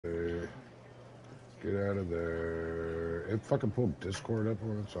Get out of there. It fucking pulled Discord up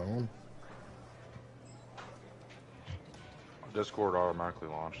on its own. Discord automatically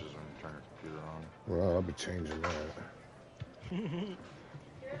launches when you turn your computer on. Well, I'll be changing that.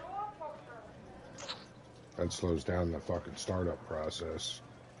 That slows down the fucking startup process.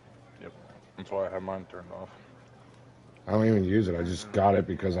 Yep. That's why I have mine turned off. I don't even use it. I just got it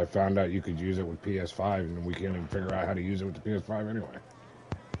because I found out you could use it with PS5, and we can't even figure out how to use it with the PS5 anyway.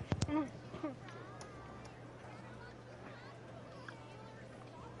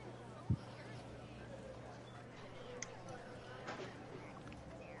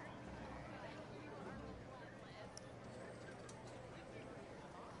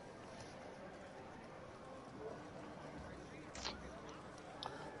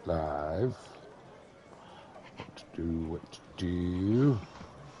 Live. What to do, what to do.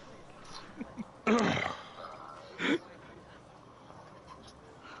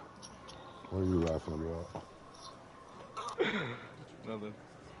 What are you laughing about? Nothing.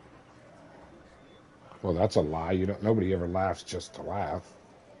 Well, that's a lie. You don't. Nobody ever laughs just to laugh.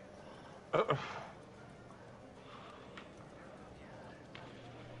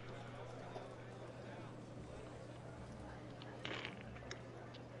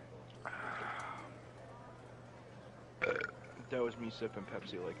 That was me sipping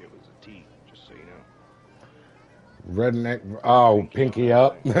Pepsi like it was a tea, just so you know. Redneck. Oh, pinky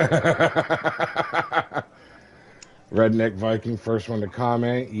up. Redneck Viking, first one to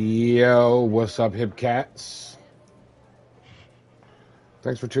comment. Yo, what's up, hip cats?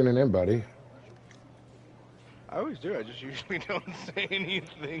 Thanks for tuning in, buddy. I always do. I just usually don't say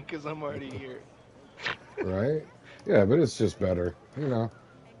anything because I'm already here. Right? Yeah, but it's just better, you know.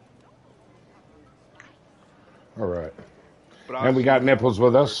 All right. But And we honestly, got you Nipples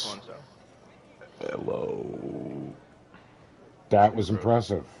with first us. one, so. Hello. That was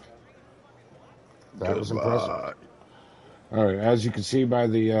impressive. That was impressive. All right, as you can see by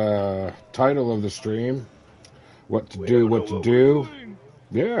the title of the stream, what to do, what to do.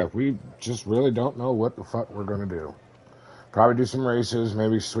 Yeah, we just really don't know what the fuck we're going to do. Probably do some races,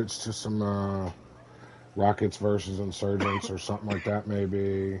 maybe switch to some Rockets versus Insurgents or something like that,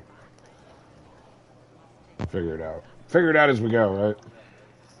 maybe. Figure it out. Figure it out as we go, right?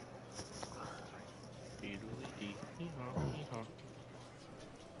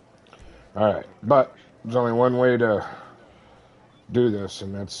 All right, but there's only one way to do this,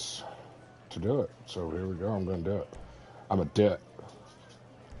 and that's to do it. So here we go. I'm going to do it. I'm a do it.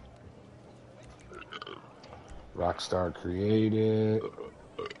 Rockstar created.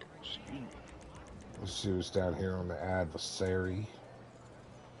 Let's see what's down here on the adversary.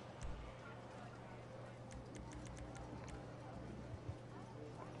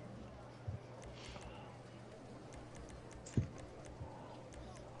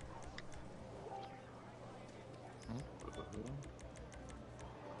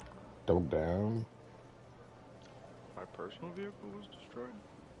 Double down. My personal vehicle was destroyed?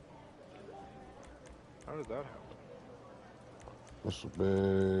 How did that happen? This will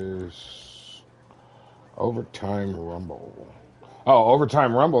be Overtime Rumble. Oh,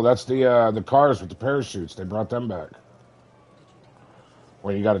 Overtime Rumble. That's the cars with the parachutes. They brought them back.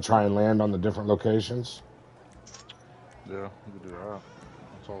 When you got to try and land on the different locations. Yeah, you can do that.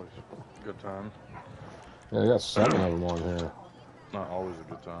 It's always a good time. Yeah, they got 7 of them on here. Not always a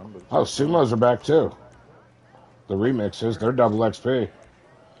good time, but it's Oh, a good time. Sumos are back too. The remixes, they're double XP.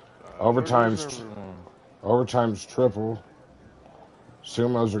 Overtime's triple.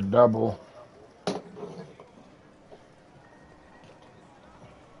 Sumos are double.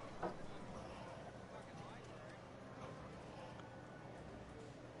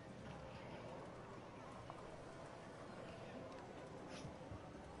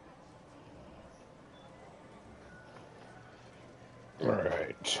 All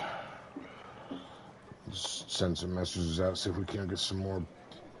right. Let's send some messages out, see if we can get some more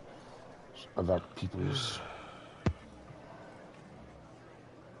about people's.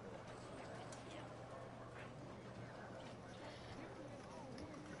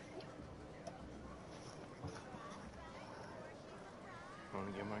 I want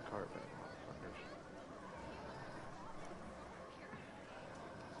to get my car back, motherfuckers.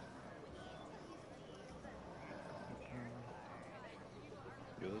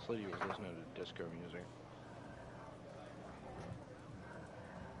 Yo, this lady was listening to disco music.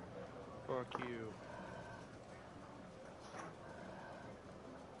 Fuck you.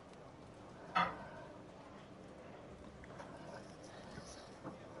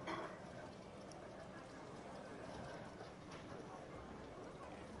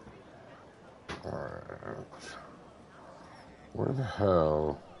 All right. Where the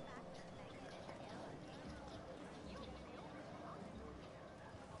hell?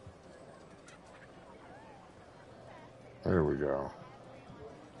 There we go.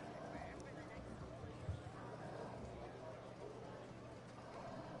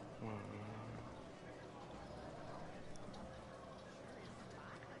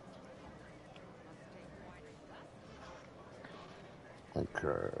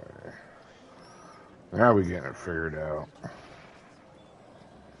 Okay. Now we getting it figured out.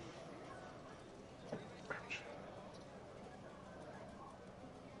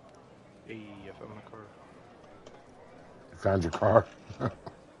 Hey, I found my car. You found your car?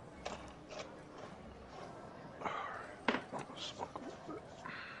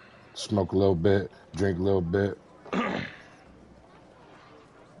 Smoke a little bit, drink a little bit.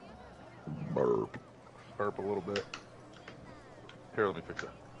 Burp. Burp a little bit. Here, let me fix it.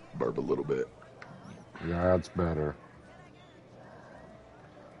 Burp a little bit. Yeah, that's better.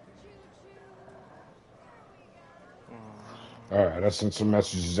 All right, I sent some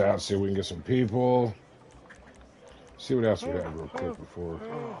messages out, see if we can get some people. See what else we have real quick before.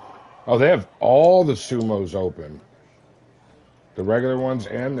 Oh, they have all the sumos open. The regular ones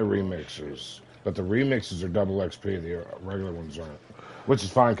and the remixes. But the remixes are double XP, the regular ones aren't. Which is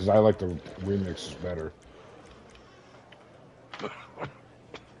fine, because I like the remixes better.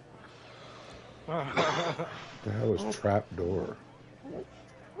 The hell is Trapdoor?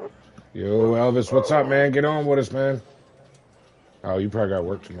 Yo, Elvis, what's up, man? Get on with us, man. Oh, you probably got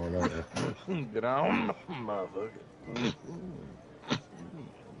work tomorrow, don't you? Get on, motherfucker.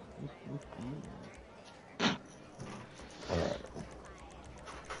 Alright.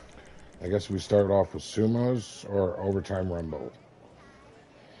 I guess we start off with sumos or overtime rumble.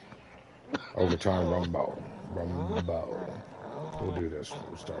 Overtime rumble. Rumble. We'll do this.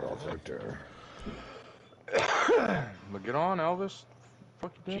 We'll start off right there. But get on, Elvis.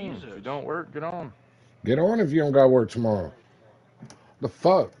 Fuck you doing? If you don't work, get on. Get on if you don't got work tomorrow. The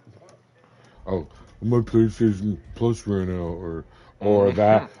fuck? Oh, my PlayStation Plus ran out, or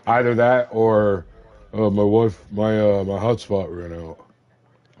that. Either that or my wife, my hotspot ran out.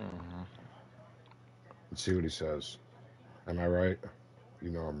 Let's see what he says. Am I right? You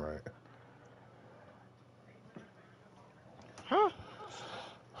know I'm right. Huh?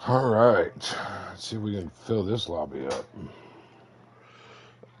 All right. Let's see if we can fill this lobby up.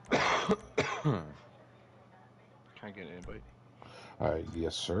 Can I get an invite?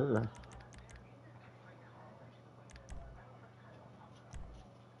 Yes, sir.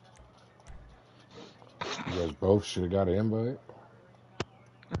 You guys both should have got an invite.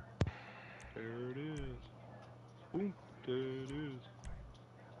 There it is. Boom. There it is.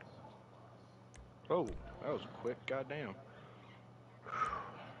 Oh, that was quick. Goddamn.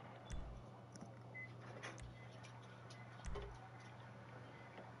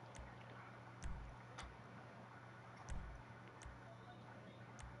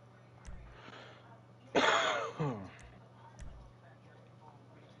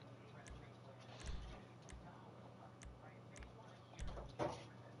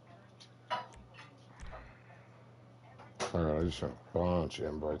 All right, I just sent a bunch of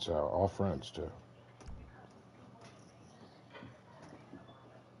invites out. All friends, too.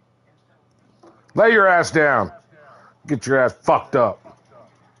 Lay your ass down. Get your ass fucked up.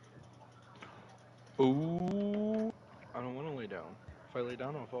 Ooh. I don't want to lay down. If I lay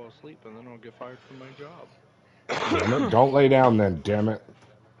down, I'll fall asleep, and then I'll get fired from my job. Damn it. Don't lay down then, damn it.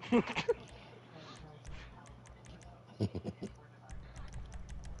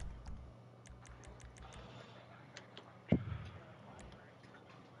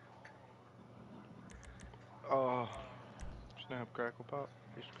 Oh, snap, crackle, pop.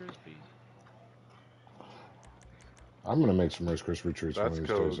 Rice Krispies. I'm going to make some Rice Krispie treats one That's of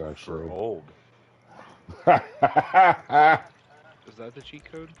these code days, actually. for old. Is that the cheat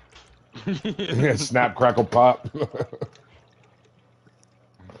code? Yeah, snap, crackle, pop.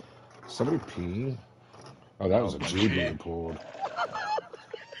 Somebody pee? Oh, that was a G being pulled.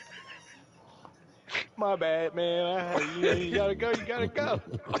 My bad, man. You gotta go. You gotta go.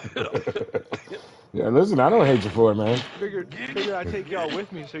 Yeah, listen, I don't hate you for it, man. Figured I'd take y'all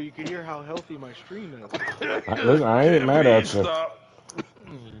with me so you could hear how healthy my stream is. Listen, I ain't mad at you.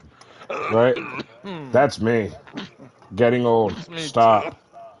 Right? That's me. Getting old. Stop.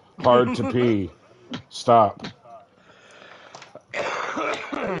 Hard to pee. Stop.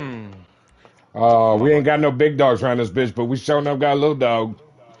 Oh, we ain't got no big dogs around this bitch, but we sure enough got a little dog.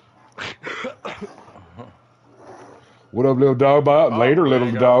 What up, little dog? Later,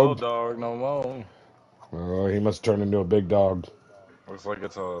 little dog. Little dog, no more. Oh, he must turn into a big dog. Looks like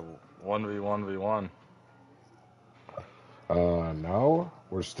it's a 1v1v1. No.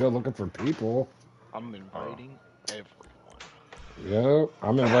 We're still looking for people. I'm inviting everyone. Yep.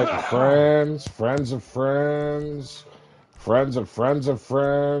 I'm inviting friends, friends of friends, Friends of friends of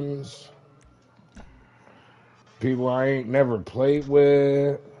friends. People I ain't never played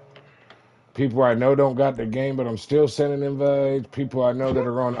with. People I know don't got the game, but I'm still sending invites. People I know that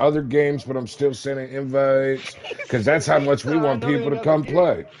are on other games, but I'm still sending invites. Because that's how much we I want know they people ain't to got the come game.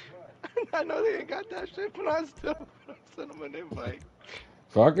 play. I know they ain't got that shit, but I still send them an invite.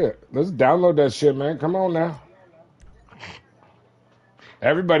 Fuck it. Let's download that shit, man. Come on now.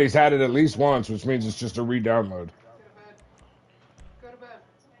 Everybody's had it at least once, which means it's just a re-download.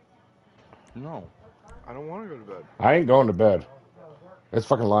 No. I don't want to go to bed. I ain't going to bed. It's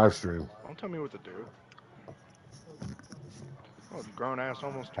fucking live stream. Don't tell me what to do. I'm a grown ass,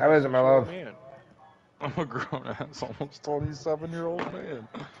 almost How is it, my 26-year-old love? man. I'm a grown ass, almost 27-year-old man.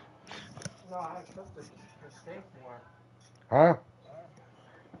 No, I had cooked the steak more. Huh?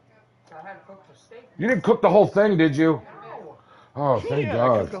 I had cooked the steak You more. didn't cook the whole thing, did you? No. Oh, thank Yeah, I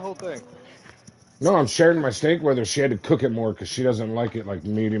God. cooked the whole thing. No, I'm sharing my steak with her. She had to cook it more because she doesn't like it like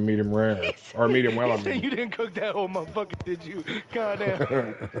medium rare. Or medium well, He I said mean. you didn't cook that whole motherfucker, did you?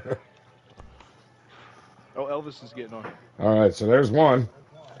 Goddamn. Oh, Elvis is getting on. All right, so there's one.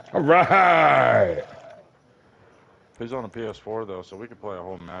 All right. He's on a PS4 though, so we could play a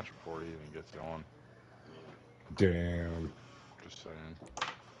whole match before he even gets going. Damn. Just saying.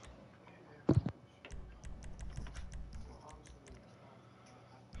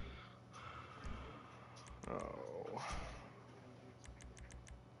 Oh.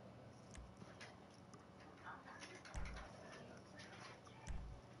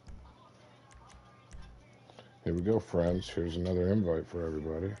 Here we go, friends. Here's another invite for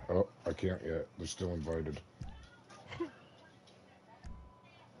everybody. Oh, I can't yet. They're still invited.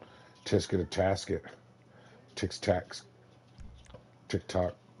 Tisket a tasket. Tic tacs. Tick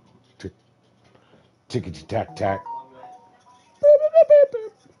tock. Tick. Tickety tack tack.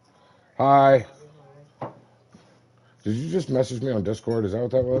 Hi. Did you just message me on Discord? Is that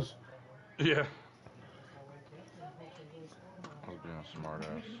what that was? Yeah. I was being a smart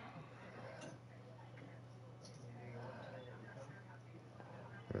ass.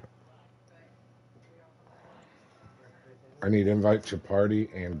 I need invite to party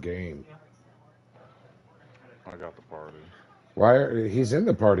and game. I got the party. He's in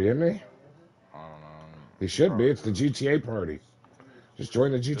the party, isn't he? I don't know. He should be. Probably It's the is. GTA party. Just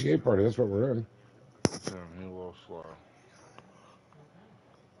join the Just, GTA party. That's what we're in. he's a little slow.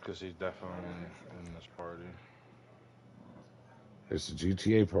 Because he's definitely in this party. It's the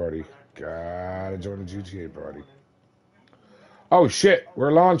GTA party. Gotta join the GTA party. Oh shit,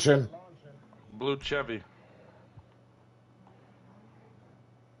 we're launching. Blue Chevy.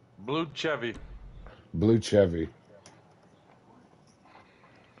 Blue Chevy. Blue Chevy.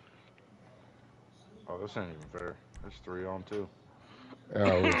 Oh, this ain't even fair. There's 3 on 2.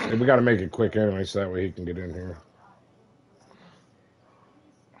 Oh, we gotta make it quick anyway, so that way he can get in here.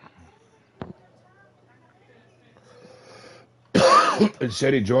 It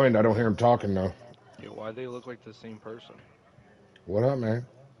said he joined. I don't hear him talking though. Yeah, why they look like the same person? What up, man?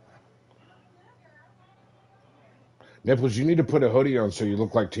 Nipples, you need to put a hoodie on so you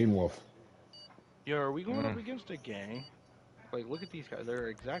look like Teen Wolf. Yo, are we going up against a gang? Like, look at these guys. They're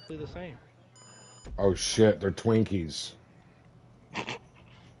exactly the same. Oh shit, they're Twinkies.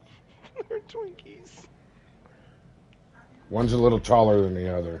 They're Twinkies. One's a little taller than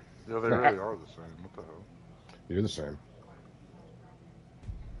the other. Yeah, they really are the same. What the hell? You're the same.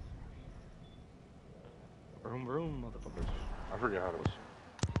 Vroom vroom, motherfuckers. I forget how to.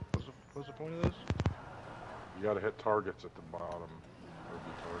 What's the point of this? You gotta hit targets at the bottom. Or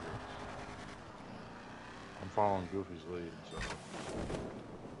be targets. I'm following Goofy's lead, so.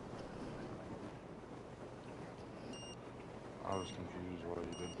 I was confused why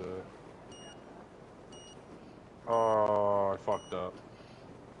you did that. Oh, I fucked up.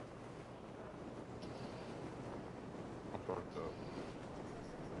 I fucked up.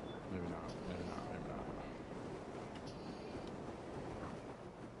 Maybe not, maybe not, maybe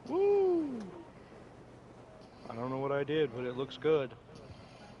not. Woo! I don't know what I did, but it looks good.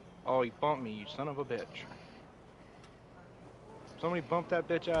 Oh, he bumped me, you son of a bitch. Somebody bump that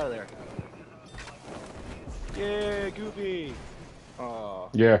bitch out of there. Yeah, Goofy! Aw.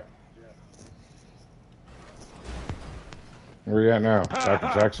 Yeah. Where you at now? Back in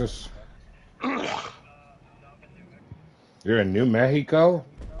Texas? You're in New Mexico?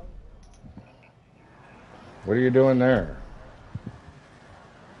 What are you doing there?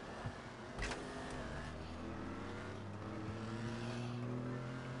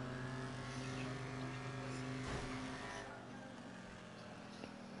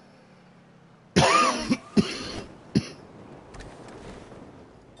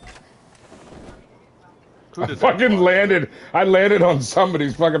 Who I did that? fucking landed. I landed on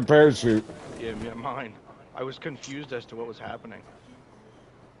somebody's fucking parachute. Yeah, mine. I was confused as to what was happening.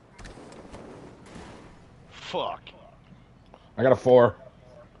 Fuck. I got a 4.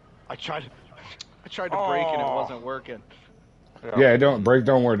 I tried to brake and it Oh. wasn't working. Yeah, don't break.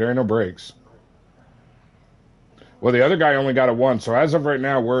 Don't worry. There ain't no brakes. Well, the other guy only got a 1, so as of right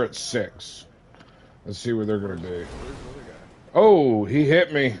now, we're at 6. Let's see where they're gonna be. Where's the other guy? Oh, he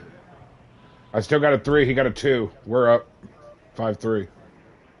hit me. I still got a 3. He got a 2. We're up 5-3.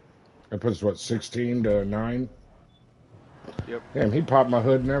 That puts what 16 to 9. Yep. Damn, he popped my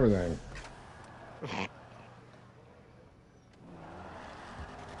hood and everything.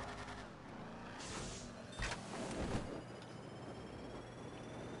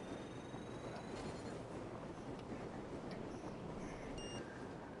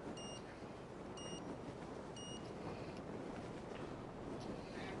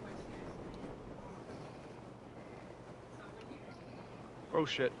 Oh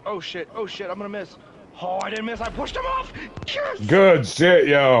shit. Oh shit. Oh shit. I'm gonna miss. Oh, I didn't miss. I pushed him off. Yes. Good shit,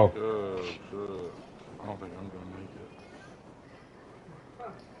 yo. Good, good. I don't think I'm gonna make it.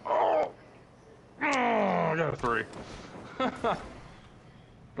 Oh! I got a 3. Come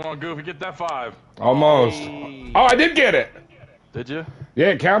on, Goofy, get that 5. Almost. Hey. Oh, I did get it. Did you? Yeah,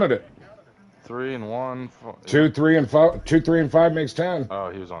 it counted it. 3 and 1. 2, 3, and 5. 2, 3, and 5 makes 10.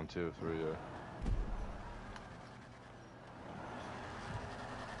 Oh, he was on 2, 3, yeah.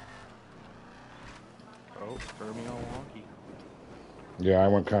 Oh, throw me all wonky. Yeah, I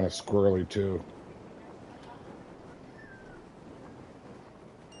went kind of squirrely too.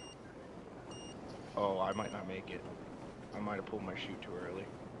 Oh, I might not make it. I might have pulled my chute too early.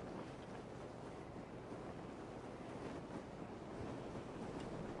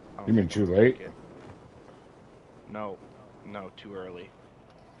 I don't You mean think too I'll make late? it. No, too early.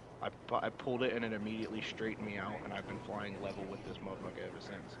 I pulled it and it immediately straightened me out, and I've been flying level with this motherfucker ever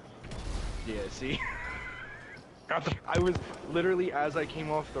since. Yeah, see? Got the. I was literally, as I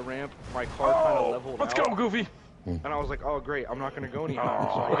came off the ramp, my car kind of leveled Let's out. go, Goofy. And I was like, oh great, I'm not gonna go any higher.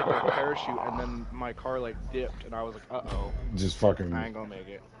 So I hit the parachute, and then my car like dipped, and I was like, uh-oh, Just fucking. I ain't gonna make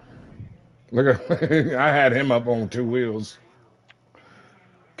it. Look at. I had him up on 2 wheels.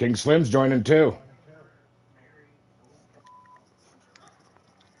 King Slim's joining too.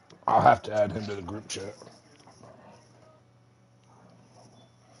 I'll have to add him to the group chat.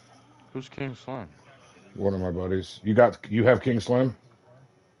 Who's King Slim? One of my buddies. You have King Slim?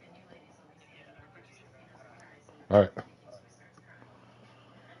 All right.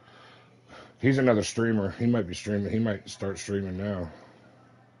 He's another streamer. He might be streaming. He might start streaming now.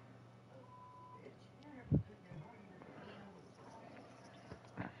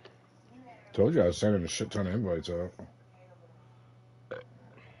 Told you I was sending a shit ton of invites out.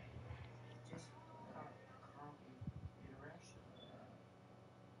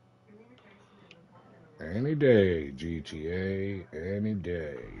 Any day, GTA, any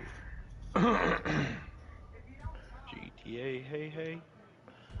day. GTA, hey, hey.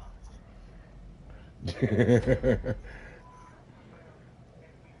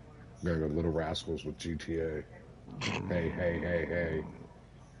 Gotta go Little Rascals with GTA. Hey, hey, hey, hey.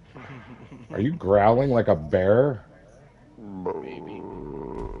 Are you growling like a bear? Maybe.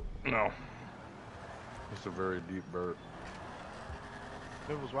 No. It's a very deep burp.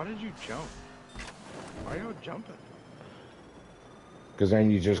 Nibbles, why did you jump? Why are you jumping? Because then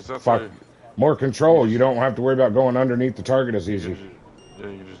you just 'Cause that's fuck. how you- More control. You don't have to worry about going underneath the target as easy.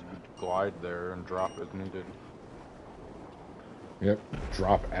 You just glide there and drop as needed. Yep.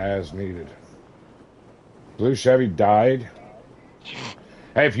 Drop as needed. Blue Chevy died.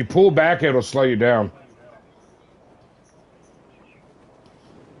 Hey, if you pull back, it'll slow you down.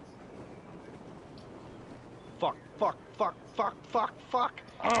 Fuck, fuck, fuck, fuck, fuck, fuck.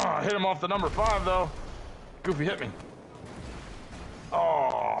 Oh, I hit him off the number 5 though. Goofy hit me.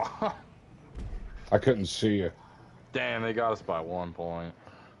 Oh. I couldn't see you. Damn, they got us by 1 point.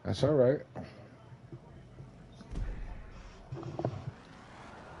 That's all right.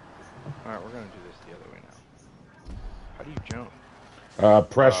 Alright, we're gonna do this the other way now. How do you jump?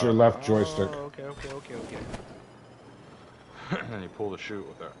 Press your left joystick. Oh, okay, okay, okay, okay. And then you pull the chute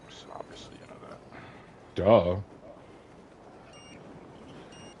with that. Obviously, you know that. Duh.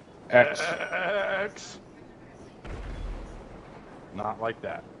 X. X. Not like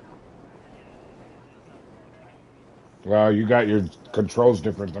that. Well, you got your controls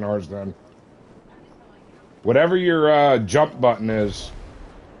different than ours then. Whatever your jump button is.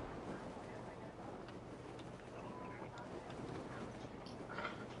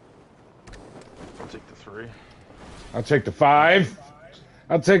 I'll take the 3. I'll take the 5.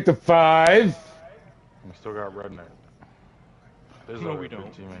 I'll take the 5. We still got Redneck. There's No, a we good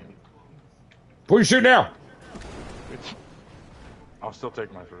don't. teammate. Who you shoot now? I'll still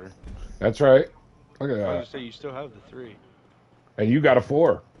take my 3. That's right. Look at I was gonna that. say you still have the 3. And you got a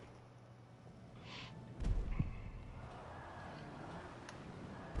 4.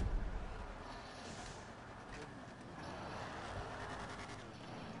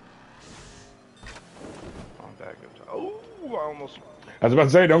 On back up to. Oh, I almost. I was about to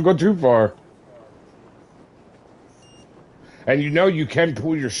say, don't go too far. And you know you can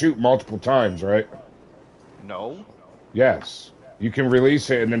pull your chute multiple times, right? No. Yes. You can release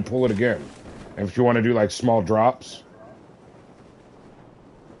it and then pull it again. And if you want to do like small drops,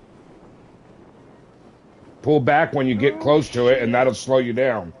 pull back when you get close to it, and that'll slow you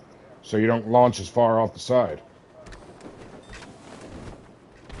down. So you don't launch as far off the side.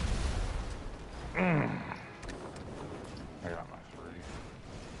 I got my 3.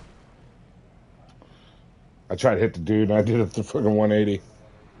 I tried to hit the dude, and I did it to fucking 180.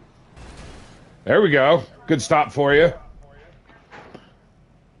 There we go. Good stop for you.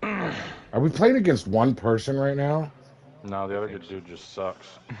 Are we playing against one person right now? No, the other good dude just sucks.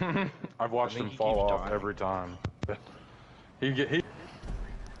 I've watched him he fall keeps off dying. every time. he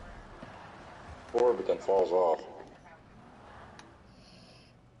 4, but then falls off.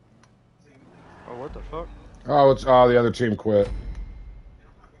 Oh, what the fuck? Oh, it's the other team quit.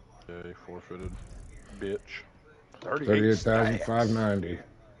 Okay, forfeited. Bitch. 38,590.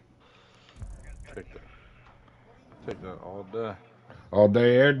 Take that. Take that all day. All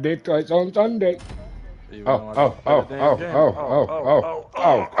day air daylights on Sunday. Even Oh, though I oh, don't play oh, the damn oh, game.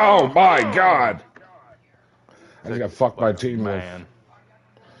 oh my God! I just got fucked by Like a Teen Wolf. man.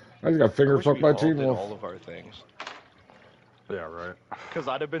 I just got I finger wish fucked we by all Teen did Wolf. all of our things. Yeah, right. Because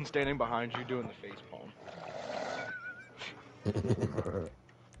I'd have been standing behind you doing the face palm.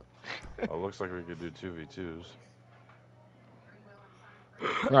 Well, it looks like we could do 2v2s.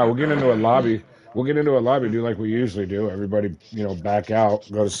 No, we'll get into a lobby. We'll get into a lobby, do like we usually do. Everybody, back out,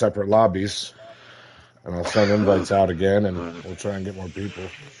 go to separate lobbies. And I'll send invites out again, and we'll try and get more people.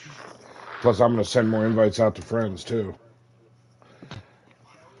 Plus, I'm going to send more invites out to friends, too.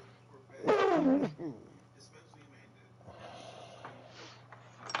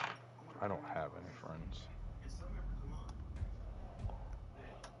 I don't have any friends.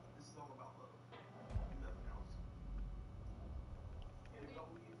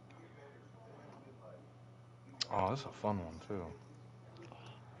 Oh, that's a fun one, too.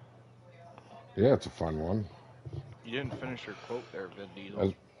 Yeah, it's a fun one. You didn't finish your quote there, Vin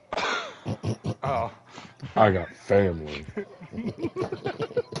Diesel. Oh. I got family.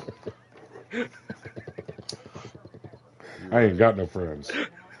 I ain't got no friends.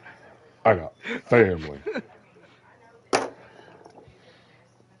 I got family.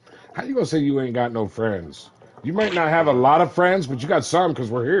 How you gonna say you ain't got no friends? You might not have a lot of friends, but you got some because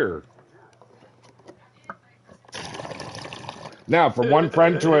we're here. Now, from one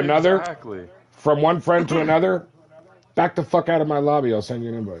friend to another, Exactly. from one friend to another, back the fuck out of my lobby. I'll send you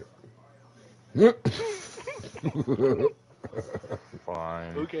an invite.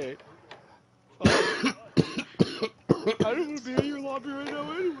 Fine. Okay. I don't want to be in your lobby right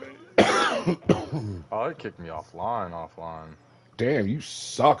now anyway. Oh, it kicked me offline. Damn, you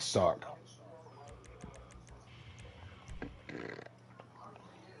suck.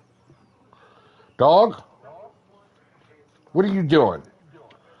 Dog? What are you doing?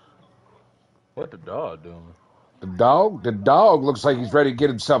 What the dog doing? The dog? The dog looks like he's ready to get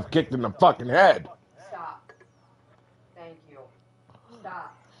himself kicked in the fucking head. Stop. Thank you.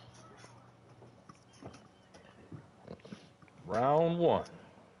 Stop. Round 1.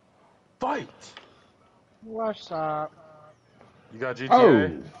 Fight! What's up? You got GTA?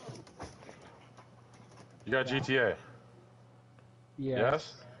 Oh, You got GTA? Yeah.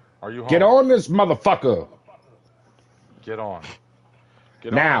 Yes? Are you home? get on this motherfucker. Get on.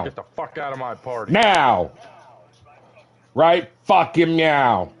 Get Now. on. Get the fuck out of my party. Now. Right fucking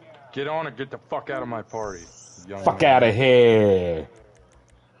now. Get on and get the fuck out of my party. Young Fuck man. out of here.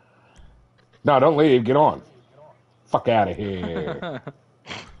 No, don't leave. Get on. Fuck out of here.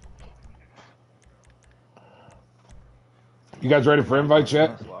 You guys ready for invites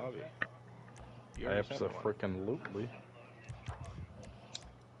yet? Nice lobby. You already sent one. Abso-freaking-lutely.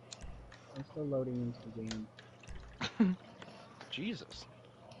 I'm still loading into the game. Jesus.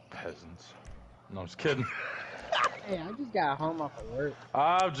 Peasants. No, I'm just kidding. Hey, I just got home off of work.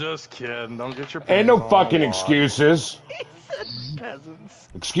 I'm just kidding. Don't get your Ain't no pants on fucking lock. excuses. Peasants.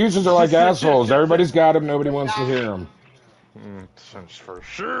 Excuses are like assholes. Everybody's got them. Nobody wants to hear them. For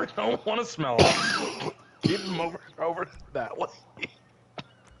sure. Don't want to smell them. Keep them over that way.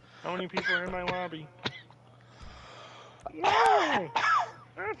 How many people are in my lobby? Yeah,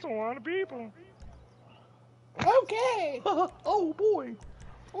 that's a lot of people. Okay. Oh boy.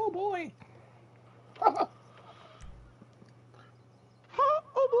 Oh boy. Oh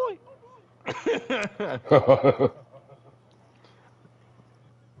boy.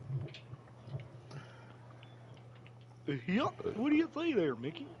 Yep. What do you say there,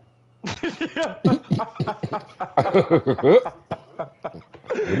 Mickey? What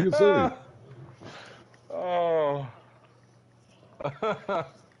do you say? Oh.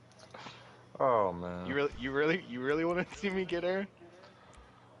 Oh man. You really want to see me get her?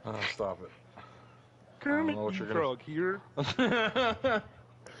 Stop it. Kermit what the you're Frog here.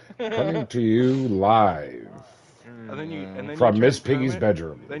 Coming to you live And then you from turn Miss Piggy's Kermit,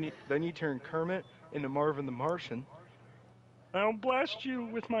 bedroom. then you turn Kermit into Marvin the Martian. I'll blast you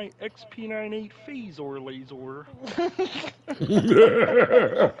with my XP98 Phasor laser.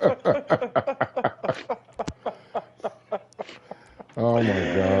 Oh my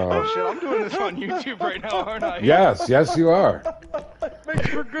Oh gosh. shit, I'm doing this on YouTube right now, aren't I? Yes, yes you are. Makes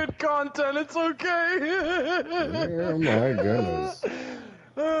for good content. It's okay. Oh my goodness.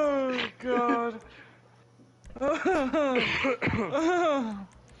 Oh God.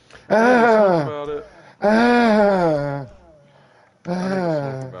 Ah, About it. ah, I need to smoke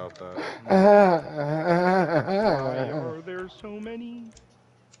ah, about that. Why ah. are there so many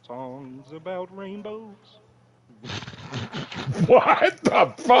songs about rainbows? What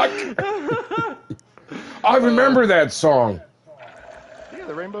the fuck? I remember that song. Yeah,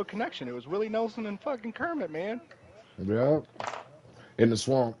 the Rainbow Connection. It was Willie Nelson and fucking Kermit, man. Yeah, in the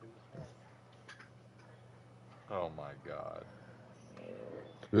swamp. Oh my God.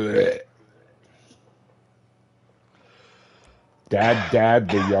 Dad,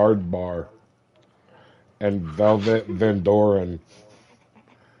 the Yard Bar, and Velvet Vendorin.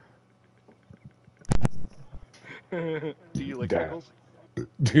 Do you like Dad.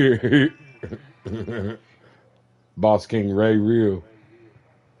 pickles? Boss King Ray Ryu.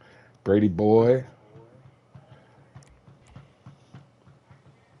 Brady Boy.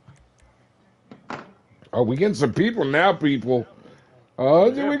 Oh, we getting some people now, people.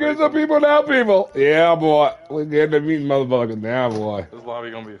 Oh, Yeah, we get some people now, people. Yeah, boy. We getting to meet motherfuckers now, boy. This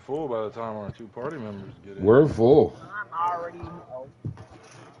lobby gonna be full by the time our 2 party members get in. We're full. I'm already. Oh,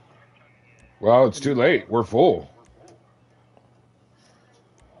 Well, it's too late. We're full.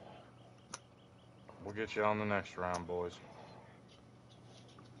 We'll get you on the next round, boys.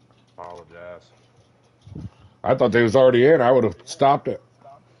 Apologize. I thought they was already in. I would have stopped it.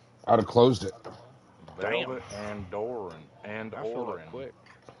 I'd have closed it. Velvet and Doran and I filled up Orin. quick.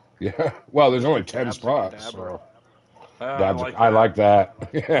 Yeah. Well, there's only 10 Dab's a spots. dabber. So. I I like like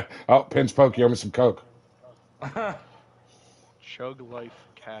that. Oh, Pinch Poke, you owe me some Coke. that. Chug Life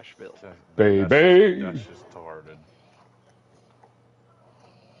Cashville. Baby. That's just retarded.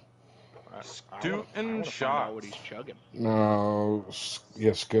 I Stootin' wanna find out what he's shots. chugging. No.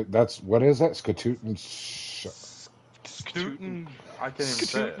 Yes, that's, what is that? Skatootin. Stootin'. I can't even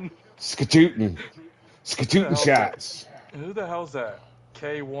say it. Skatootin. Skatootin hell's shots. Who the hell's that?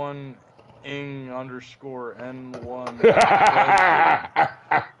 K1 ing underscore N1. That's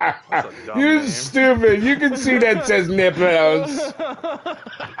a dumb You're name. stupid. You can see that says nipples.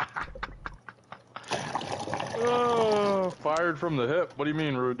 Fired from the hip. What do you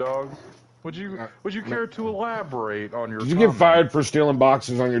mean, rude dog? Would you care to elaborate on your Did you get fired for stealing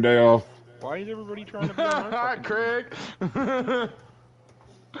boxes on your day off? Why is everybody trying to be on our Hi, fucking Craig.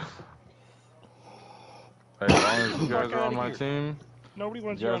 Hey, as long as you guys are on my team, Nobody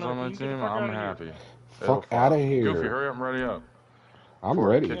wants you you guys on on our my team. Get the team, fuck I'm outta here. happy. Fuck outta here. Goofy, hurry up and ready up. I'm Before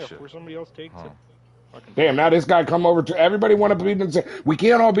ready. it Yeah, kicks you. before somebody else takes Oh. it. Fucking Damn, now this guy come over to everybody want to be in the same. We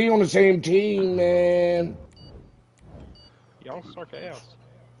can't all be on the same team, man. y'all suck ass.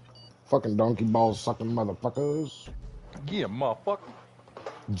 Fucking donkey balls sucking motherfuckers. Yeah, motherfucker.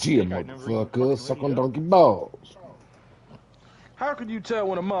 Gee, Think I never even motherfucker, fucking suck ready on up. donkey balls. How could you tell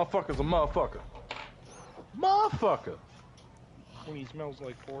when a motherfucker's a motherfucker? Motherfucker. When he smells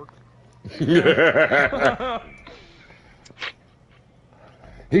like pork.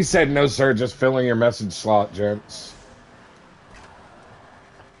 He said, no, sir, just filling your message slot, gents.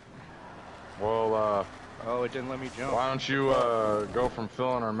 Well, Oh, it didn't let me jump. why don't you go from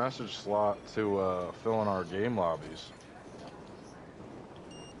filling our message slot to filling our game lobbies?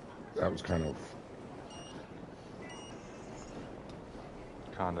 That was kind of,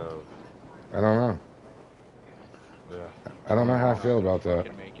 I don't know. Yeah. I don't know how I feel about that.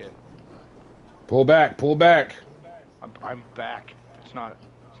 Can make it. Pull back, pull back. I'm back. It's not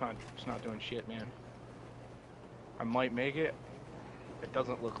doing shit, man. I might make it. It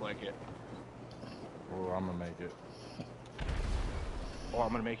doesn't look like it. Well, I'm gonna make it. Oh,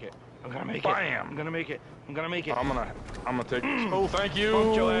 I'm gonna make it. I'm gonna make Bam. it. I'm gonna make it. I'm gonna make it. I'm gonna take this. Oh, thank you.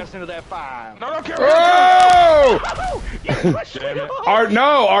 Pump your ass into that 5. No, no, carry Oh! You pushed me Damn it.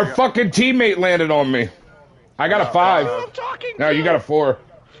 off. Our fucking teammate landed on me. I got a 5. That's who I'm talking No, to. you got a 4.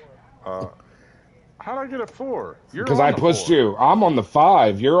 How'd I get a 4? You're Because on I the pushed 4. you. I'm on the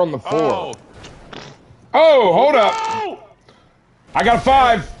 5. You're on the 4. Oh. Oh, hold up. Oh! I got a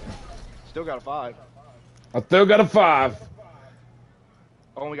 5. Still got a 5. I still got a 5.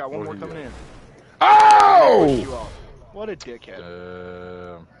 Oh, we got one What more do you coming got? in. Oh! You off. What a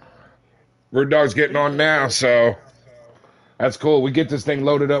dickhead. Road Dog's getting on now, so that's cool. We get this thing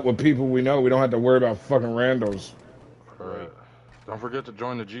loaded up with people we know. We don't have to worry about fucking randos. Right. Don't forget to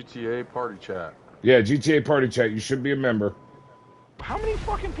join the GTA party chat. Yeah, GTA Party Chat. You should be a member. How many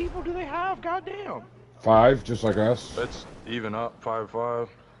fucking people do they have? Goddamn. 5, just like us. It's even up 5-5.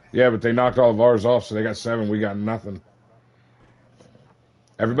 Yeah, but they knocked all of ours off, so they got 7. We got nothing.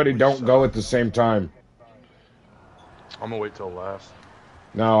 Everybody don't go at the same time. I'm gonna wait till last.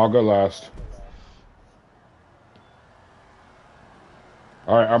 No, I'll go last.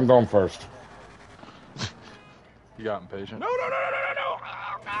 All right, I'm going first. You got impatient. No, no, no, no, no, no, no.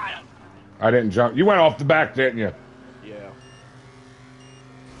 Oh, God. I didn't jump. You went off the back, didn't you? Yeah.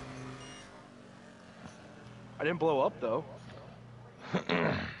 I didn't blow up, though.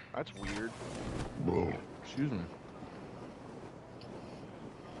 That's weird. Excuse me.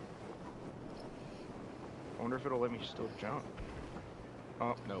 I wonder if it'll let me still jump.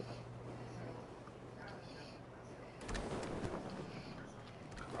 Oh, nope.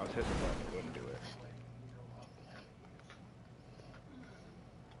 I was hitting the button, it wouldn't do it.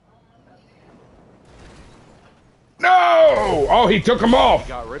 No! Oh, he took him off.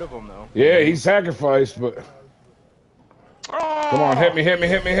 Got rid of him, though. Yeah, he sacrificed, but... Come on, hit me, hit me,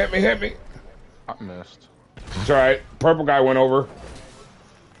 hit me, hit me, hit me. I missed. It's all right. Purple guy went over.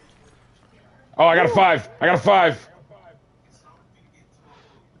 Oh, I got a 5. I got a 5.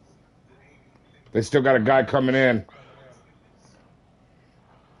 They still got a guy coming in.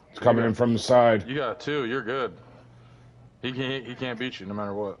 It's coming in from the side. You got 2. You're good. He can't beat you no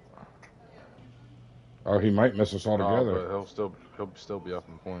matter what. Oh, he might miss us altogether. But he'll still be up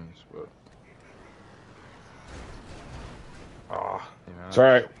in points. But It's all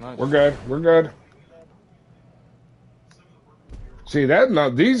right. Nice. We're good. We're good. See that?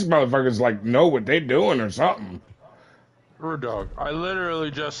 These motherfuckers like know what they doing or something. Rude Dog, I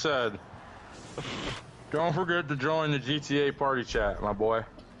literally just said, don't forget to join the GTA party chat, my boy.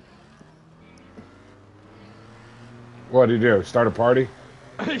 What did he do? Start a party?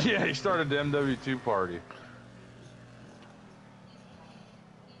 Yeah, he started the MW2 party.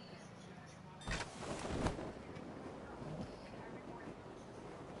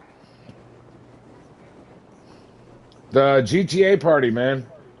 The GTA party, man.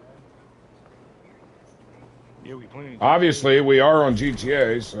 Yeah, we playing. Obviously, we are on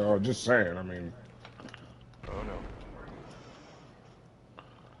GTA, so just saying. I mean, Oh no.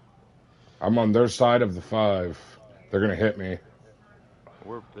 I'm on their side of the 5. They're gonna hit me.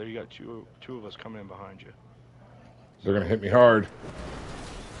 There you got two of us coming in behind you. They're gonna hit me hard.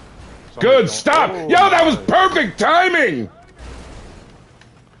 Somebody's Good, going- stop! Oh, Yo, that was nice. perfect timing!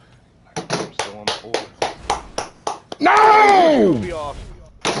 I'm still on the board. No! Be off.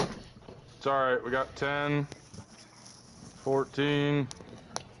 It's alright, we got 10, 14.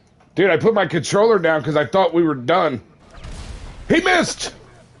 Dude, I put my controller down because I thought we were done. He missed!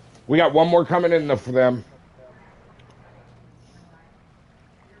 We got one more coming in for them.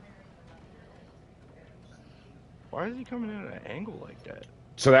 Why is he coming in at an angle like that?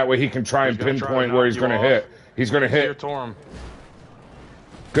 So that way he can try and He's gonna try pinpoint to where knock he's you gonna off. hit. He's gonna Here, hit. Torm.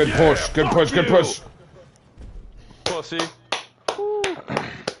 Good Yeah, push, good fuck push, good you. push. Pussy.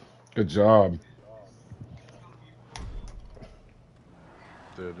 Good job.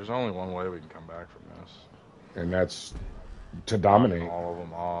 Dude, there's only one way we can come back from this. And that's to dominate. All of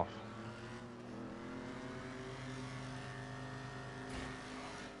them off.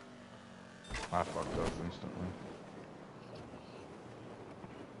 I fucked up instantly.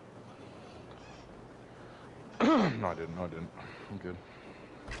 No, I didn't. I'm good.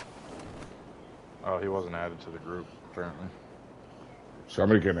 Oh, he wasn't added to the group, apparently.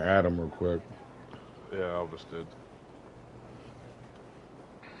 Somebody can add him real quick. Yeah, Elvis did.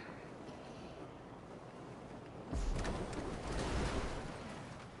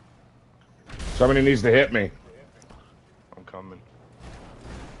 Somebody needs to hit me. I'm coming.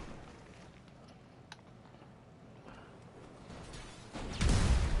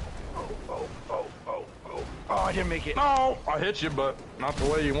 Oh, I didn't make it. No! I hit you, but not the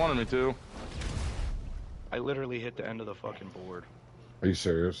way you wanted me to. I literally hit the end of the fucking board. Are you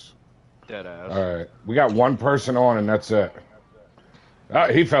serious? Dead ass. All right. We got one person on, and that's it.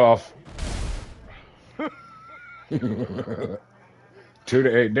 He fell off. 2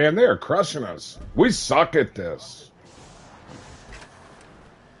 to 8. Damn, they are crushing us. We suck at this.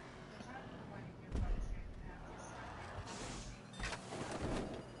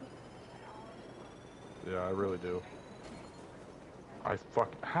 Yeah, I really do.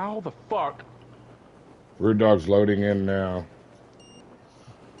 How the fuck? Rude Dog's loading in now.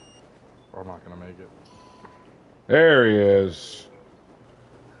 I'm not gonna make it. There he is.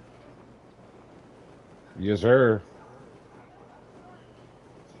 Yes, sir.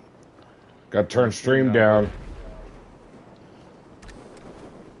 Got to turn stream down.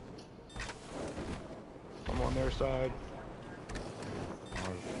 I'm on their side. I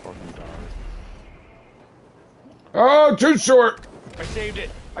fucking died. Oh, too short. I saved it.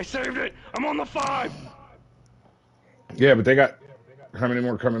 I saved it. I'm on the 5. Yeah, but they got how many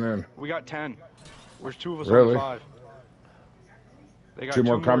more coming in? We got 10. There's 2 of us Really? on the 5. They got 2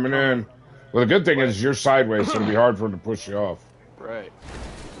 more coming in. Well, the good thing is you're sideways, so it'll be hard for them to push you off. Right.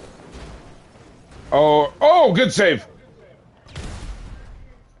 Oh, good save.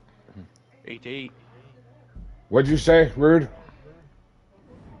 8 to 8. What'd you say, Rude?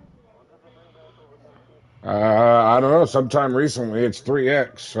 I don't know. Sometime recently, it's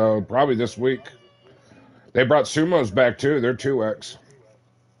 3x, so probably this week. They brought sumos back too. They're 2x.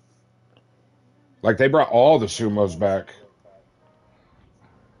 Like they brought all the sumos back.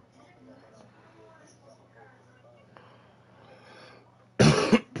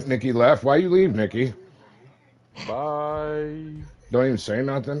 Nikki left. Why you leave, Nikki? Bye. Don't even say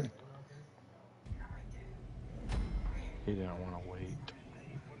nothing. He didn't want to wait.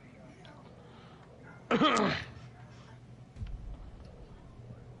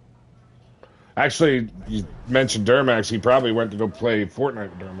 Actually, you mentioned Durmax. He probably went to go play Fortnite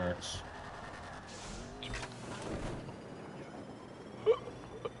with Durmax.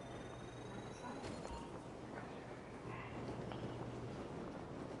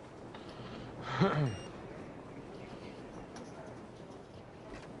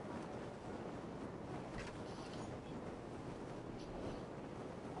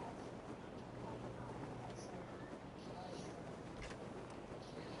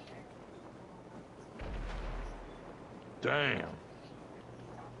 Damn.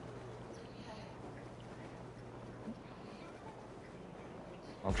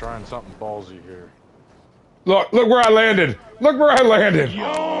 I'm trying something ballsy here. Look where I landed. Look where I landed.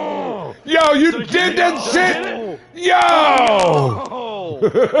 Yo! Yo, you did that shit. Yo!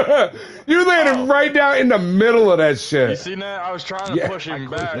 You landed right down in the middle of that You shit. seen that? I was trying to push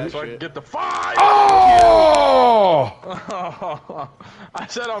him back so I could get the 5. Oh! I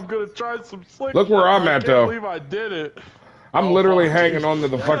said I'm gonna try some slick. Look where I'm at, though. I can't believe I did it. I'm literally hanging onto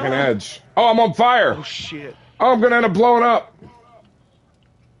the fucking edge. Oh, I'm on fire. Oh shit. Oh, I'm gonna end up blowing up.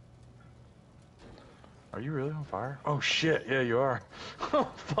 Are you really on fire? Oh shit, yeah you are.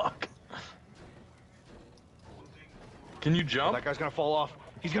 Oh fuck. Can you jump? That guy's gonna fall off.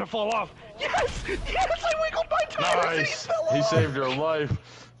 He's gonna fall off. Yes! Yes! I wiggled my toes! Nice. He saved your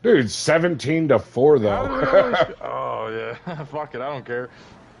life. Dude, 17-4 though. Oh yeah. Fuck it, I don't care.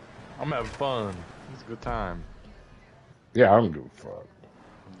 I'm having fun. It's a good time. Yeah, I'm good fuck.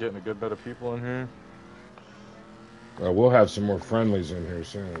 Getting a good bit of people in here. We'll have some more friendlies in here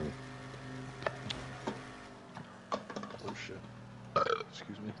soon. Oh shit.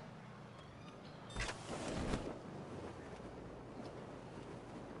 Excuse me.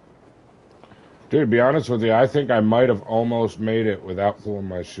 Dude, to be honest with you, I think I might have almost made it without pulling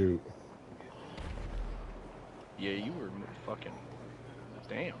my chute. Yeah, you were fucking...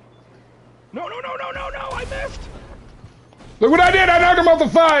 Damn. No, I missed! Look what I did! I knocked him off the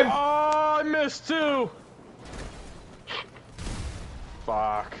 5! Oh, I missed too!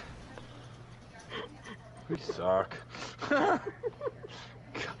 Fuck. We suck.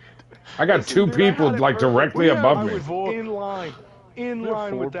 I got two people like directly above me. In They're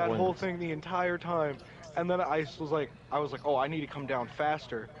line 4 with that whole points. thing the entire time. And then I was like, oh, I need to come down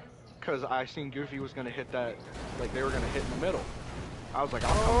faster. Because I seen Goofy was going to hit that, like they were going to hit in the middle. I was like,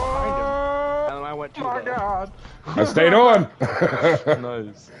 I'll come behind him. And then I went too low. God. I stayed on.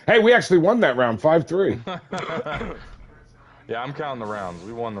 Nice. Hey, we actually won that round, 5-3. Yeah, I'm counting the rounds.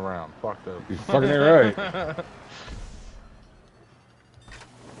 We won the round. Fuck them. You fucking ain't right.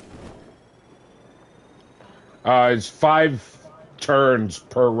 It's 5 turns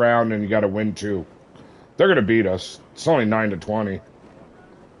per round, and you got to win 2. They're gonna beat us. It's only 9-20.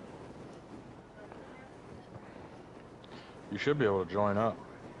 You should be able to join up.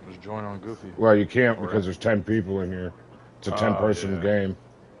 Just join on Goofy. Well, you can't because there's 10 people in here. It's a 10-person yeah. game.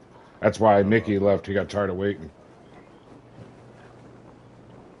 That's why Nikki left. He got tired of waiting.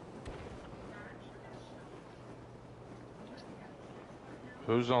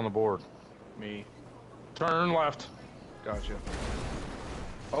 Who's on the board? Me. Turn left. Gotcha.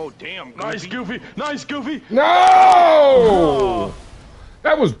 Oh, damn. Nice, Goofy. Nice, Goofy. No!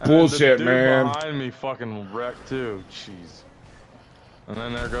 That was bullshit, and the dude man. behind me fucking wrecked too. Jeez. And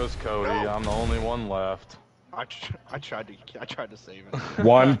then there goes Cody. I'm the only one left. I tried to save it.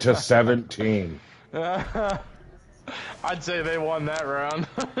 1-17. I'd say they won that round.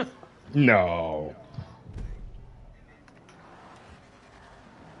 No.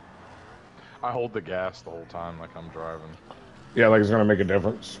 I hold the gas the whole time like I'm driving. Yeah, like it's gonna make a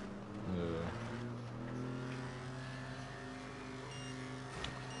difference. Yeah.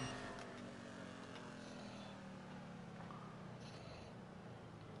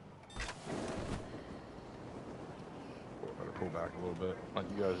 Better pull back a little bit. Let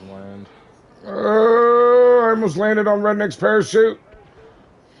you guys land. I almost landed on Redneck's parachute.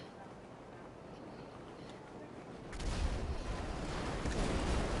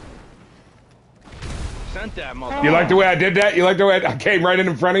 Oh. Sent that mother. You like the way I did that? You like the way I came right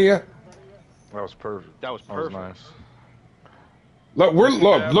in front of you? That was perfect. That was That was perfect. nice. Look,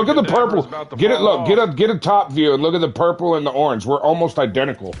 look at the purple. Get it, look, get a top view and look at the purple and the orange. We're almost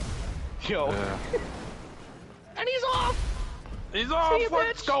identical. Yo. Yeah. And he's off. He's off. you,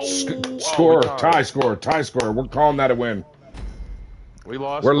 Let's bitch. go. Score, Oh, tie score. We're calling that a win. We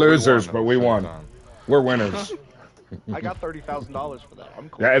lost. We're but losers, we but won we at the same won. time. We're winners. I got $30,000 for that. I'm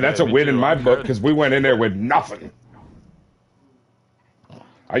cool. Yeah, that's Yeah, a me win too. in my I'm book good. because we went in there with nothing.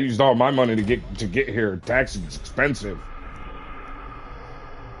 I used all my money to get here. Taxi is expensive.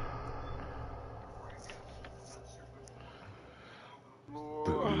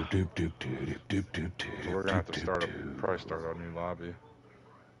 So we're gonna have to probably start our new lobby.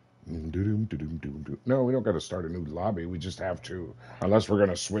 No, we don't got to start a new lobby. We just have to, unless we're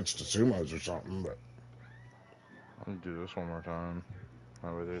gonna switch to sumos or something. But Let me do this one more time.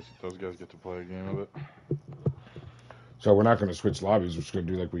 That way those guys get to play a game of it. so we're not gonna switch lobbies. We're just gonna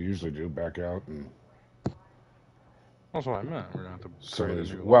do like we usually do, back out and. That's what I meant. We're gonna have to Some of create a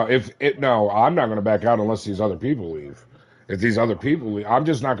these, new well, lobby. no, I'm not going to back out unless these other people leave. If these other people leave, I'm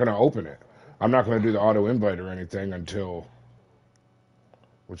just not going to open it. I'm not going to do the auto invite or anything until.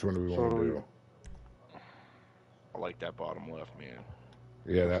 Which one do we want to do? I like that bottom left, man.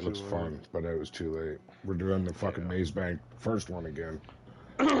 Yeah, that Too looks late. fun, but it was too late. We're doing the fucking Maze Bank first one again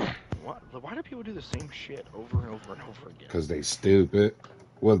Why do people do the same shit over and over and over again? because they stupid.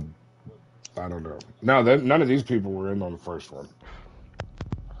 Well, I don't know. No, none of these people were in on the first one.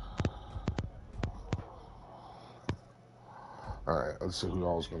 All right, let's see who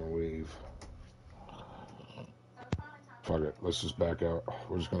all's going to leave. Fuck it. Let's just back out.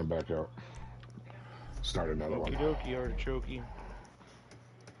 We're just going to back out. Start another one. Okie dokie, artichoke.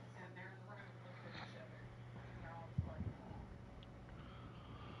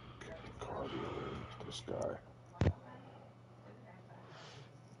 Cardio, this guy.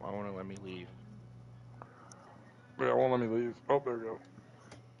 Why won't it let me leave? Yeah, it won't let me leave. Oh, there we go.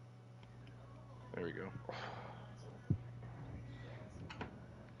 There we go.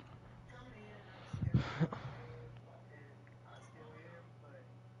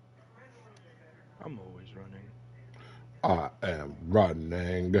 I'm always running. I am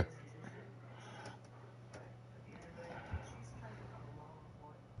running.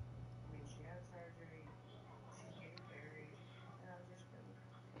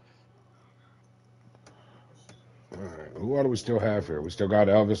 All right, who all do we still have here? We still got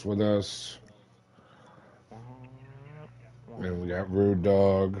Elvis with us, and we got Rude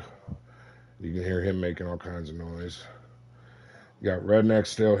Dog. You can hear him making all kinds of noise. You got Redneck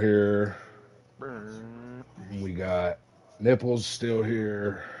still here. We got Nipples still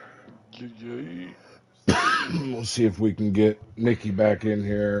here. We'll see if we can get Nikki back in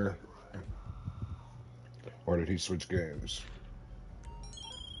here. Or did he switch games?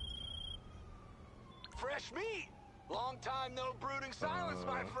 Fresh meat! Long time no brooding silence,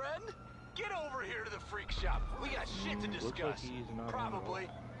 my friend! Get over here to the freak shop. We got shit to Looks discuss. like he's not Probably.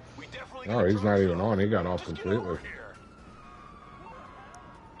 We definitely Oh, got he's not drugs, even though. on. He got off Just get completely. over here.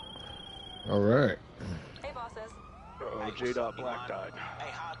 All right. Hey, bosses. Oh, J-Dot black died.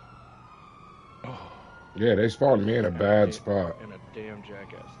 Hey, hot. Yeah, they spawned me in a bad spot. And a damn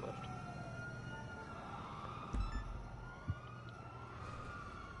jackass left.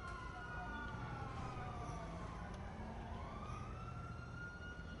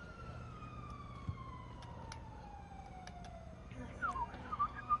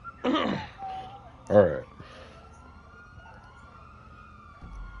 All right.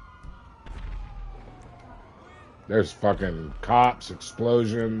 There's fucking cops,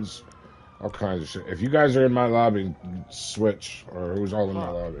 explosions, all kinds of shit. If you guys are in my lobby, switch. Or who's all in my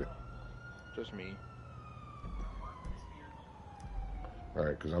lobby? Just me.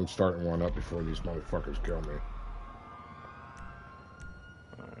 Alright, because I'm starting one up before these motherfuckers kill me.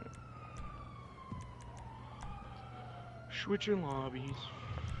 Alright. Switching lobbies.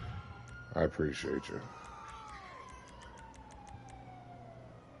 I appreciate you.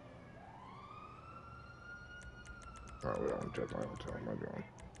 Oh, we don't check my hotel. Am I doing?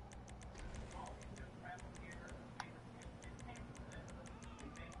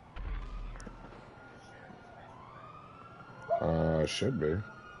 Should be.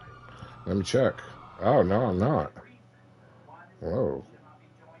 Let me check. Oh, no, I'm not. Whoa.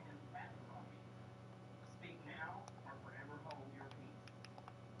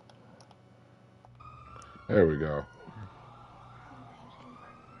 There we go.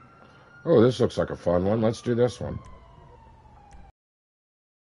 Oh, this looks like a fun one. Let's do this one.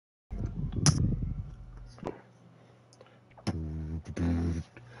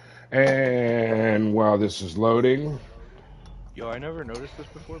 And while this is loading... Yo, I never noticed this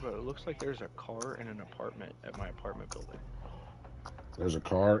before, but it looks like there's a car in an apartment at my apartment building. There's a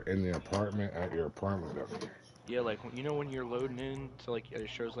car in the apartment at your apartment building? Yeah, like, you know when you're loading in to, like, it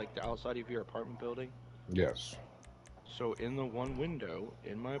shows, like, the outside of your apartment building? Yes. So in the one window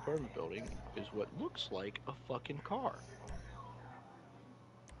in my apartment building is what looks like a fucking car.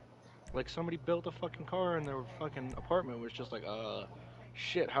 Like somebody built a fucking car and their fucking apartment was just like,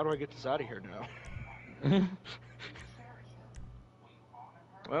 shit, how do I get this out of here now?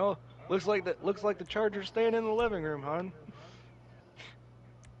 Well, looks like the Charger's staying in the living room, hon.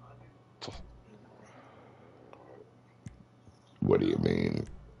 What do you mean?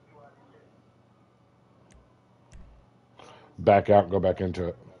 Back out and go back into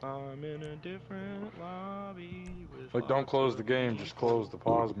it. I'm in a different lobby with Like, don't close the game, just close the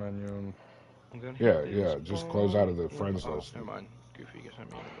pause menu. And... Yeah, just close out of the friends list. Never mind. Goofy, you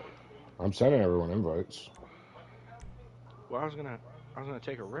sent me an invite. I'm sending everyone invites. Well, I was gonna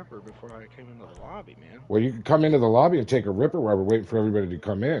take a ripper before I came into the lobby, man. Well, you can come into the lobby and take a ripper while we're waiting for everybody to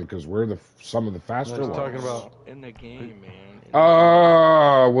come in, because we're some of the faster ones. Talking about in the game, man.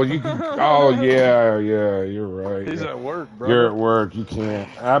 Oh, well, you can... Oh, yeah, you're right. He's at work, bro. You're at work, you can't.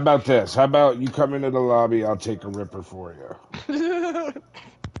 How about this? How about you come into the lobby, I'll take a ripper for you.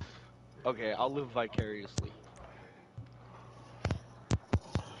 Okay, I'll live vicariously.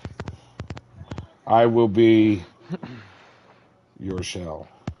 I will be your shell.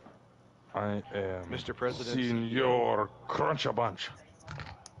 I am Mr. President. Senor Crunch-a-Bunch.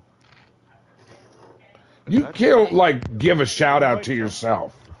 You can't, like, give a shout out to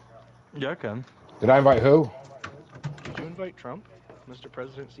yourself. Yeah, I can. Did I invite who? Did you invite Trump, Mr.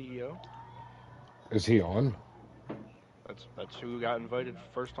 President CEO? Is he on? That's who got invited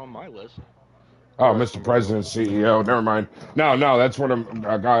first on my list. Oh, Mr. President CEO. Never mind. No, that's one of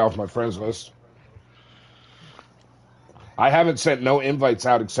a guy off my friends list. I haven't sent no invites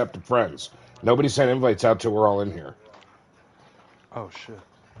out except to friends. Nobody sent invites out till we're all in here. Oh, shit.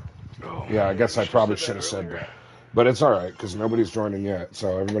 Yeah, I guess I probably should have said that. But it's all right, because nobody's joining yet.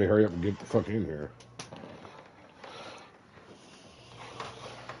 So everybody hurry up and get the fuck in here.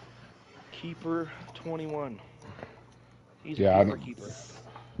 Keeper 21. He's Yeah, a keeper.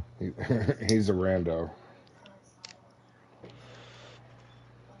 He's a rando.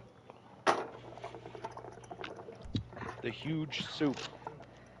 The huge soup.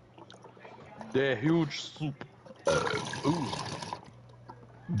 The huge soup. Ooh.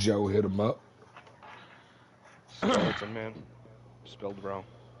 Joe hit him up. Skeleton man. Spelled wrong.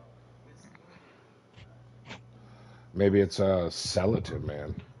 Maybe it's a Skeleton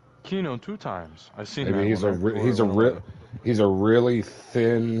man. Kino 2 times. I've seen Maybe that he's a really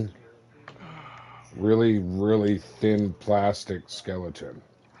thin, really thin plastic skeleton,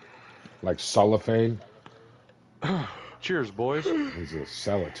 like cellophane. Cheers, boys. He's a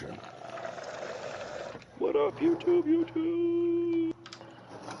skeleton. What up, YouTube?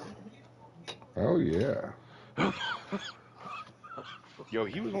 Oh yeah. Yo,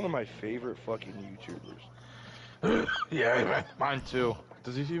 he was one of my favorite fucking YouTubers. Yeah, mine too.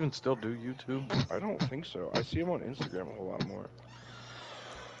 Does he even still do YouTube? I don't think so. I see him on Instagram a whole lot more.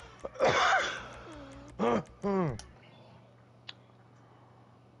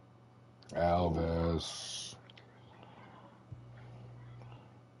 Elvis.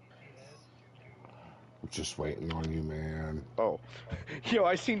 I'm just waiting on you, man. Oh. Yo,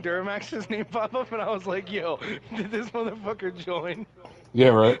 I seen Duramax's name pop up and I was like, yo, did this motherfucker join? Yeah,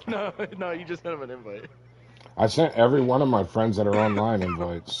 right. No, you just sent him an invite. I sent every one of my friends that are online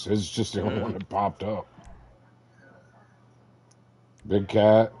invites. It's just the only one that popped up. Big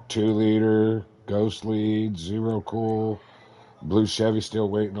Cat, 2 liter, Ghost Lead, Zero Cool, Blue Chevy still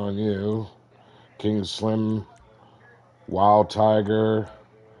waiting on you. King Slim, Wild Tiger,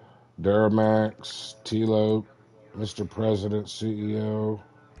 Duramax, Tilo, Mr. President, CEO.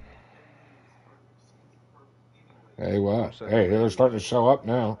 Hey, I'm what? sending Hey, they're messages. starting to show up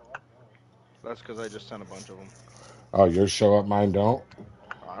now. That's because I just sent a bunch of them. Oh, yours show up, mine don't?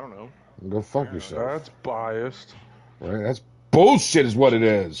 I don't know. Go fuck Apparently. yourself. That's biased. Right? That's bullshit is what it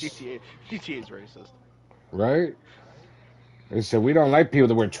is. GTA's racist. Right? They said, we don't like people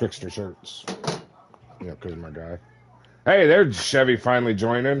that wear trickster shirts. Yeah, because of my guy. Hey, there's Chevy finally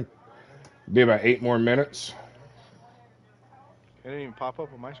joining. Be about 8 more minutes. It didn't even pop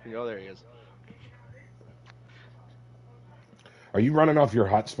up on my screen. Oh, there he is. Are you running off your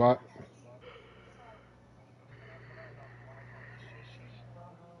hotspot?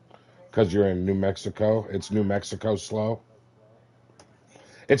 Because you're in New Mexico? It's New Mexico slow?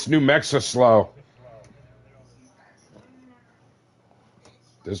 It's New Mexico slow.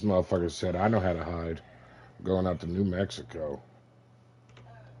 This motherfucker said, I know how to hide. Going out to New Mexico.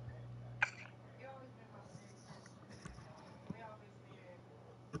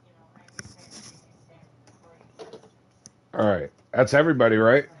 All right. That's everybody,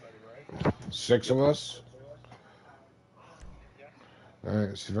 right? 6 of us? All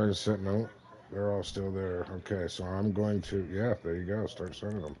right. See if I can set no. They're all still there. Okay. So I'm going to, yeah, there you go. Start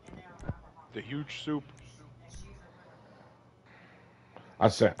sending them. The huge soup. I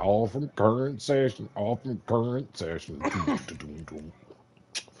said all from current session. All from current session.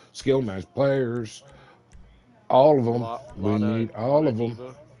 Skill match players. All of them. We need all of them.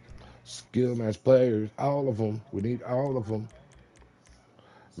 Diva. Skill match players. All of them. We need all of them.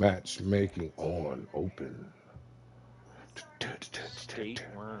 Matchmaking on open. State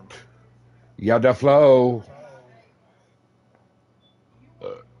worm. Yada flow.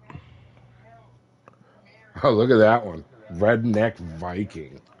 Oh, look at that one. Redneck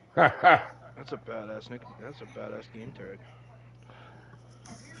Viking. That's a badass nick. That's a badass game tag.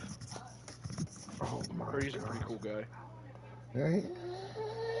 Oh my Or he's a god. pretty cool guy. Hey,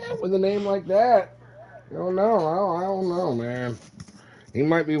 with a name like that. I don't know. I don't know, man. He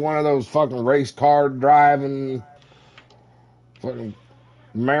might be one of those fucking race car driving, fucking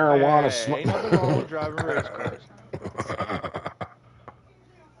marijuana Hey, ain't nothing wrong with driving race cars.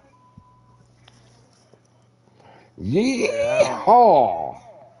 Yeehaw!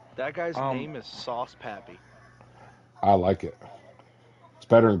 That guy's Um, name is Sauce Pappy. I like it. It's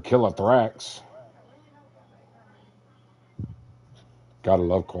better than Killathrax. Gotta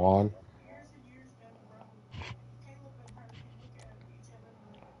love Quan.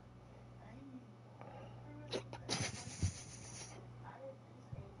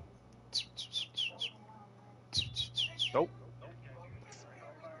 Nope.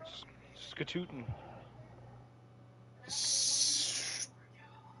 Skatootin.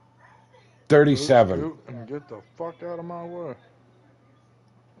 37. Scoot and get the fuck out of my way.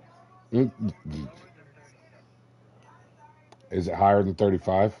 Is it higher than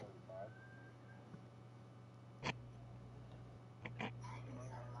 35?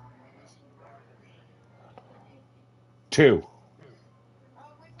 Two.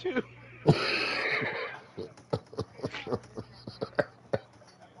 Two.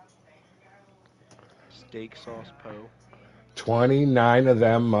 Steak sauce Poe. 29 of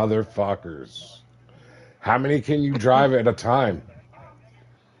them motherfuckers. How many can you drive at a time?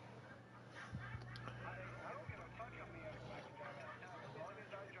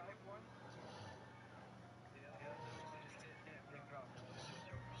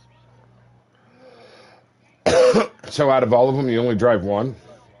 So out of all of them, you only drive one?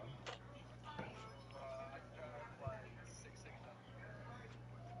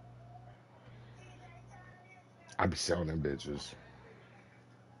 I'd be selling them bitches.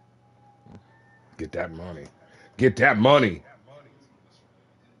 Get that money. Get that money.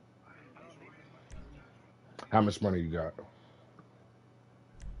 How much money you got?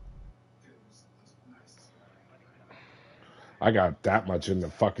 I got that much in the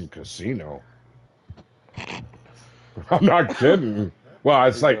fucking casino. I'm not kidding. Well,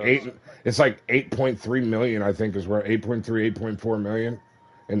 it's He like does. eight. It's like 8.3 million. I think is where 8.3, 8.4 million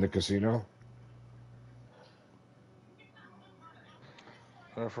in the casino.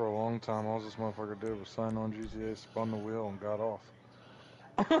 There for a long time, all this motherfucker did was sign on GTA, spun the wheel, and got off.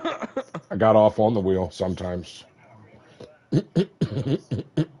 I got off on the wheel sometimes.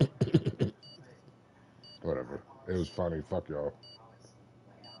 Whatever. It was funny. Fuck y'all.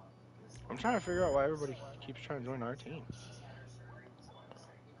 I'm trying to figure out why everybody keeps trying to join our team.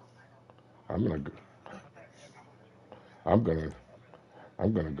 I'm gonna. I'm gonna.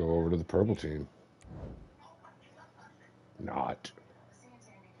 I'm gonna go over to the purple team. Not.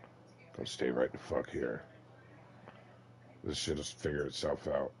 Gonna stay right the fuck here. This shit has figured itself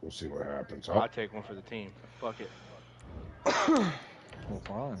out. We'll see what happens. Oh, I'll take one for the team. Fuck it. Well,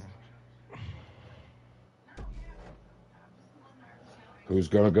 fine. who's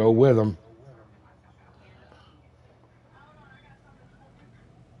gonna go with him?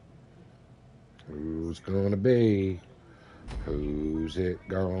 Who's gonna be? Who's it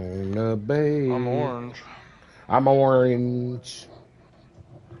gonna be? I'm orange. I'm orange.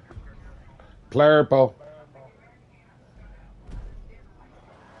 Purple.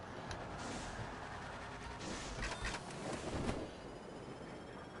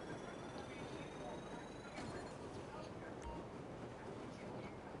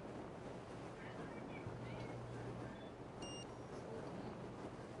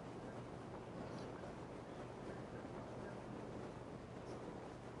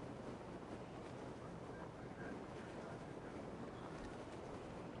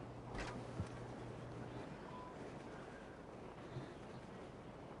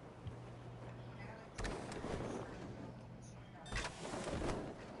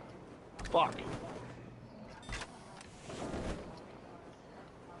 Fuck.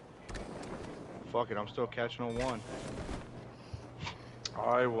 Fuck it, I'm still catching a 1.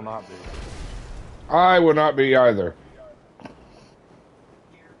 I will not be. I will not be either.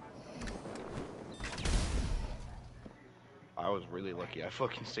 I was really lucky. I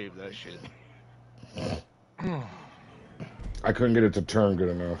fucking saved that shit. I couldn't get it to turn good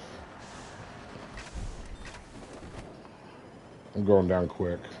enough. I'm going down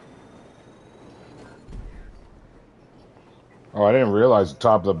quick. Oh, I didn't realize the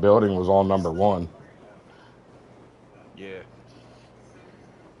top of the building was all number 1. Yeah.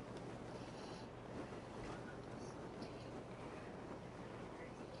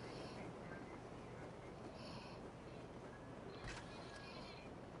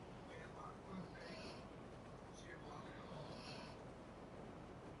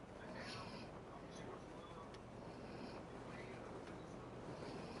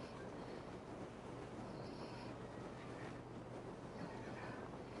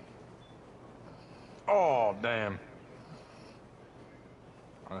 Oh, damn.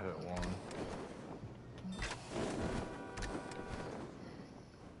 I hit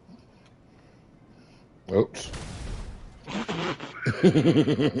 1. Oops.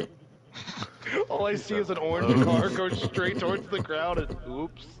 All I see is an orange car go straight towards the ground and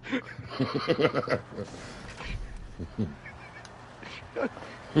oops.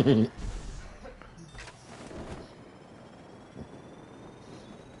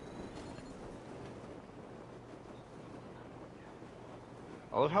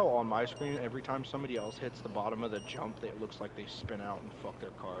 I love how on my screen, every time somebody else hits the bottom of the jump, it looks like they spin out and fuck their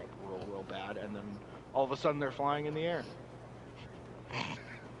car up real bad, and then all of a sudden they're flying in the air.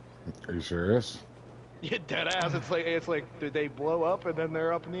 Are you serious? Yeah, dead ass. It's like they blow up and then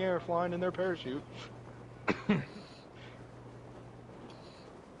they're up in the air flying in their parachute.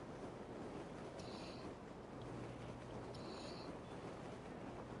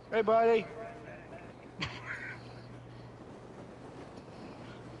 Hey, buddy.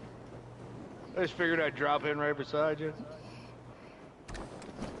 I just figured I'd drop in right beside you.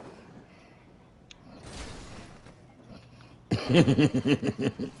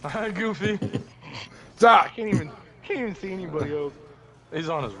 Hi, Goofy. I Stop! can't even see anybody else. He's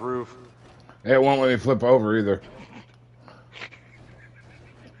on his roof. It won't let me flip over either.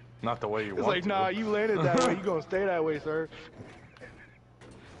 Not the way you It's want like, to. nah, you landed that way. You gonna stay that way, sir.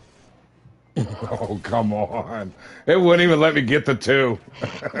 Oh, come on. It wouldn't even let me get the 2.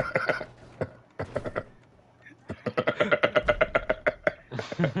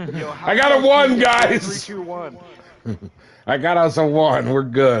 Yo, I got a 1, guys! 3, 2, 1. I got us a 1. We're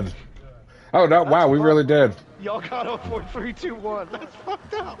good. Oh, no, wow, we really did. Y'all got a 4, 3, 2, 1. That's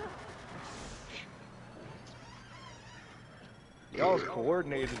fucked up. Y'all's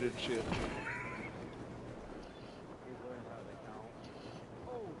coordinated and shit.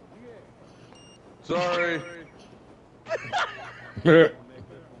 Sorry. Did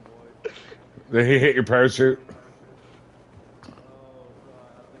he hit your parachute?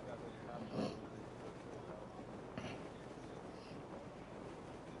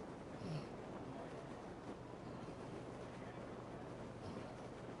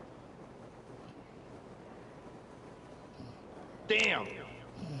 Damn.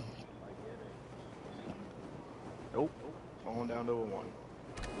 Nope. Falling down to a 1.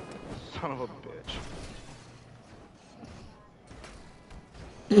 Son of a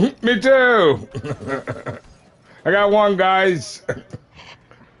bitch. Me too! I got 1, guys.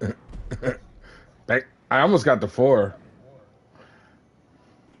 I almost got the 4.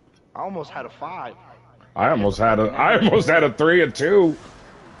 I almost had a 5. I almost had a 3 and 2.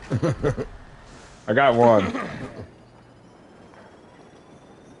 I got 1.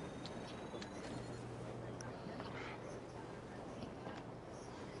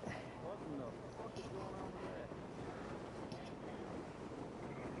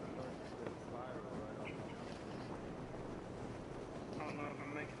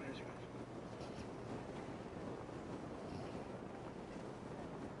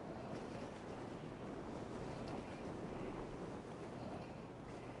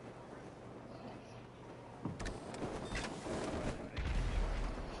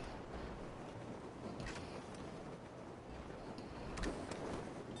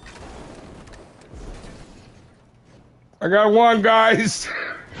 I got 1, guys.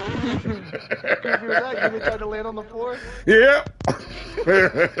 Goofy, was that you that tried to land on the floor? Yep.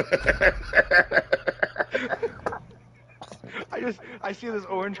 I see this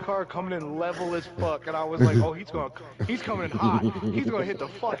orange car coming in level as fuck, and I was like, oh, he's coming in hot. He's gonna hit the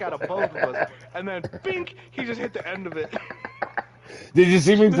fuck out of both of us. And then, bink, he just hit the end of it. Did you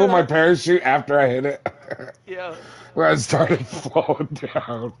see me pull my parachute after I hit it? Yeah. Where I started falling down.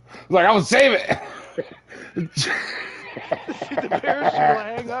 I was like, I will save it. The parachute will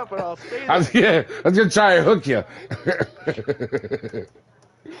hang up, and I'll stay there. I was gonna try and hook you.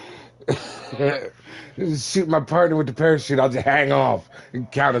 Just shoot my partner with the parachute. I'll just hang off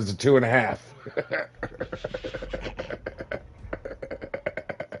and count as a 2.5.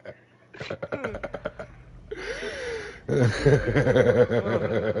 I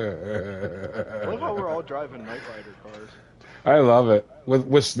love how we're all driving Knight Rider cars. I love it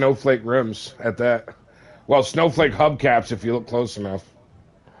with snowflake rims at that. Well, snowflake hubcaps if you look close enough.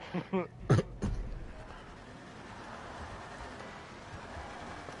 I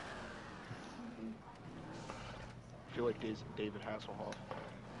feel like David Hasselhoff.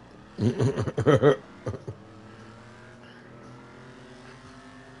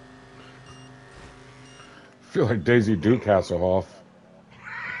 Feel like Daisy Duke Hasselhoff.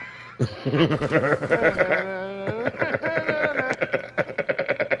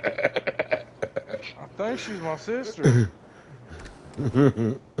 I think she's my sister.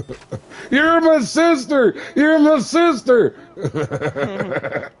 You're my sister! You're my sister!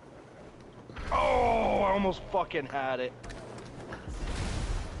 Oh, I almost fucking had it.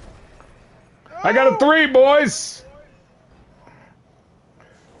 I got a 3, boys!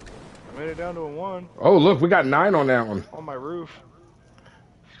 I made it down to a 1 Oh, look, we got 9 on that one. on my roof.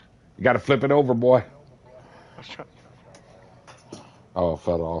 You gotta flip it over, boy. I was trying- Oh,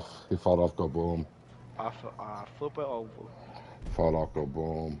 fell off. He fell off, go boom. I flip it over. Fall off, go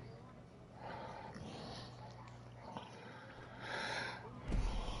boom.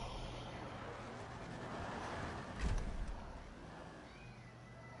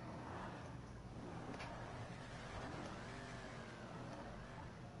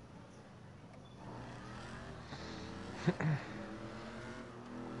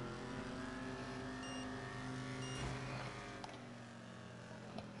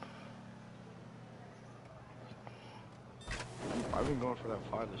 I've been going for that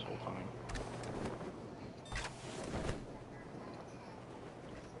 5 this whole time.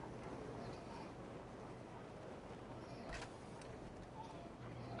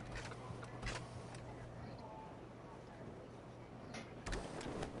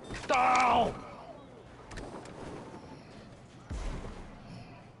 Oh!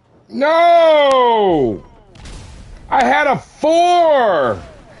 No! I had a 4!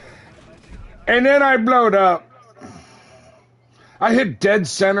 And then I blowed up. I hit dead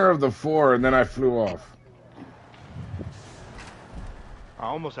center of the 4 and then I flew off. I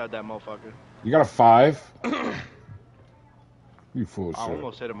almost had that motherfucker. You got a 5? You fool of I shit.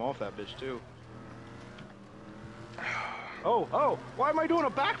 almost hit him off that bitch too. Oh, why am I doing a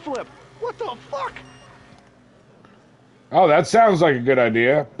backflip? What the fuck? Oh, that sounds like a good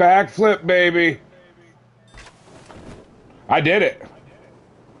idea. Backflip, baby. I did it.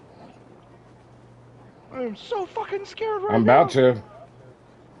 I'm so fucking scared right now. I'm about to.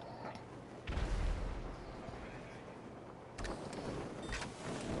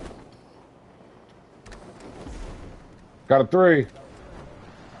 Got a 3.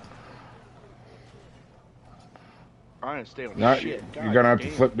 I didn't stay on No, shit. you're gonna have to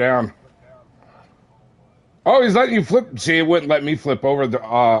flip down. Oh, he's letting you flip. See, it wouldn't let me flip over the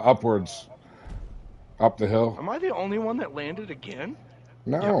upwards, up the hill. Am I the only one that landed again?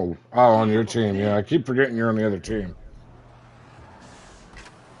 No. Oh, on your team. Yeah, I keep forgetting you're on the other team.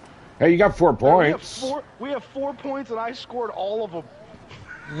 Hey, you got 4 points. We have 4 points, and I scored all of them.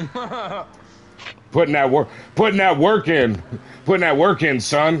 Putting that work in. Putting that work in,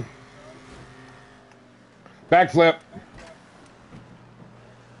 son. Backflip.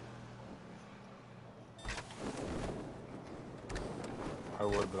 I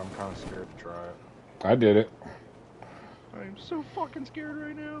would, but I'm kind of scared to try it. I did it. I'm so fucking scared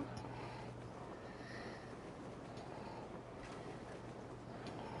right now.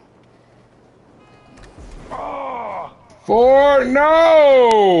 Oh!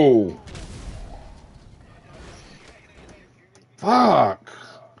 No! Fuck.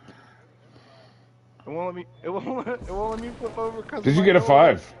 It won't let me flip over because Did you get a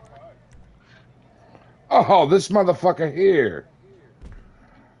 5? Oh, this motherfucker here.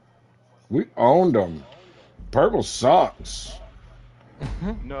 We owned him. Purple sucks.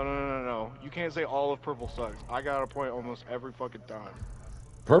 No. You can't say all of purple sucks. I got a point almost every fucking time.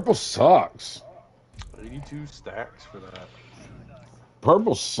 Purple sucks. 82 stacks for that.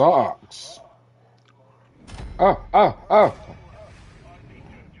 Purple sucks. Oh.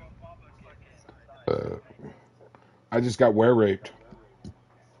 I just got were raped.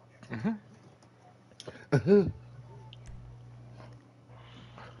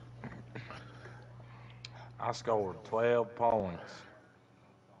 I scored 12 points.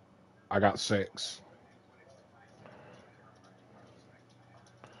 I got 6.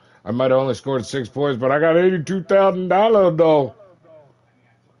 I might have only scored 6 points, but I got $82,000 though.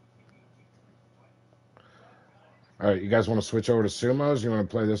 All right, you guys want to switch over to sumos? You want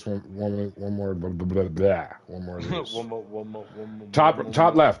to play this one more blah, blah, blah, blah, one more of these. one more.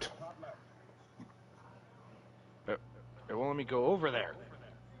 Top left. It won't let me go over there.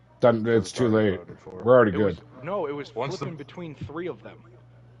 It's too late. We're already good. It was flipping between 3 of them.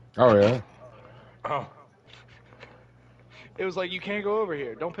 Oh yeah. Oh. It was like, you can't go over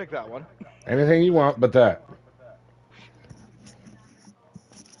here. Don't pick that one. Anything you want, but that.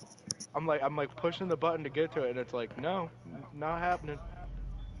 I'm like pushing the button to get to it, and it's like, no, not happening.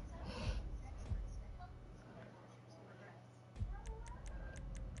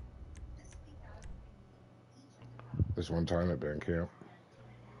 This one time at band camp.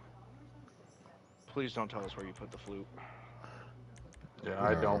 Please don't tell us where you put the flute. Yeah,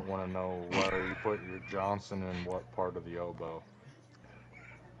 I don't want to know where you put your Johnson and what part of the oboe.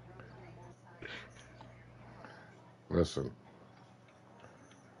 Listen.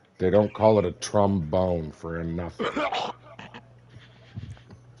 They don't call it a trombone for nothing.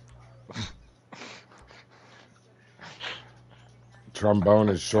 Trombone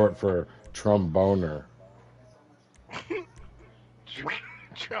is short for tromboner.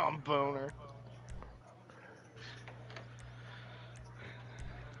 Tromboner.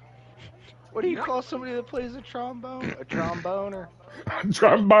 What do you call somebody that plays a trombone? A tromboner.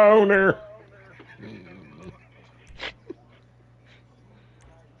 Tromboner.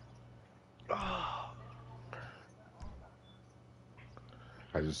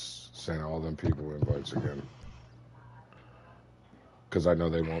 I just sent all them people invites again. Because I know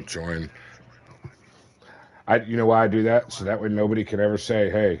they won't join. You know why I do that? So that way nobody can ever say,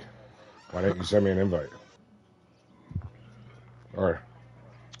 hey, why didn't you send me an invite? Or...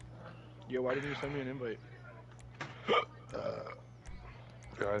 Yeah, why didn't you send me an invite?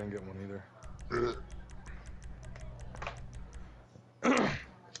 Yeah, I didn't get one either.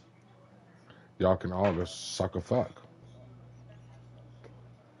 Y'all can all just suck a fuck.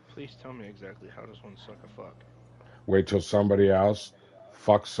 Please tell me exactly how does one suck a fuck. Wait till somebody else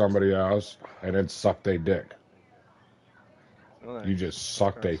fucks somebody else and then suck they dick. Well, You just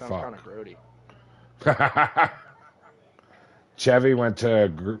sucked a fuck. Kind of grody. Chevy went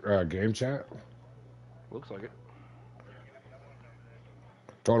to game chat. Looks like it.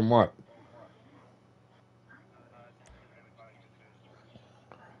 Told him what?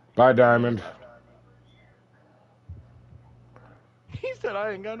 Bye, Diamond. He said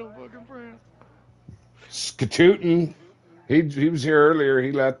I ain't got no fucking friends. Skatootin. He was here earlier.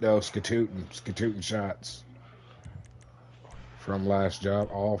 He let those Skatootin shots. From last job.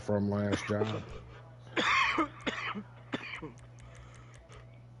 All from last job.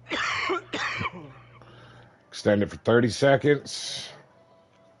 Extend it for 30 seconds.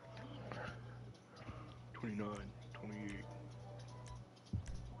 29, 28.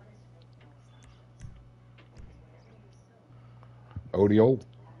 Odio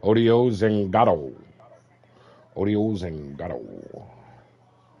Zingaro. Odio Zingaro.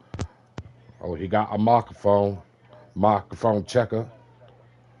 Oh, he got a microphone. Microphone checker.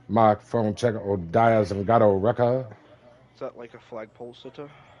 Odia Zingaro record. Is that like a flagpole sitter?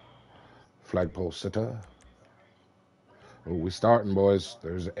 Flagpole sitter. Oh, we starting, boys.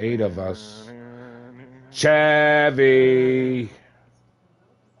 There's 8 of us. Chevy.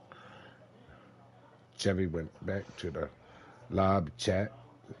 Chevy went back to the lobby chat,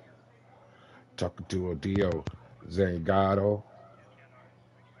 talking to Odio Zangado.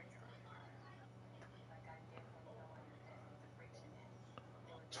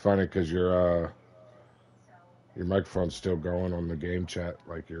 It's funny because your microphone's still going on the game chat,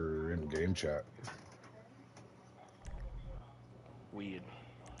 like you're in game chat. Weird.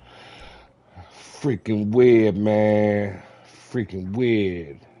 Freaking weird, man. Freaking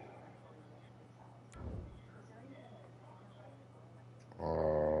weird.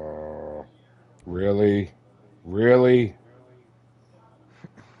 Really? Really?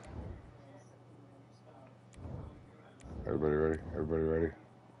 Everybody ready? Everybody ready?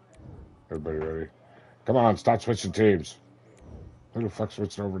 Everybody ready? Come on, stop switching teams. Who the fuck's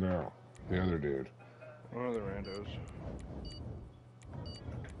switching over now? The other dude. One of the randos.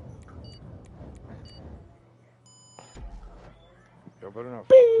 Y'all better not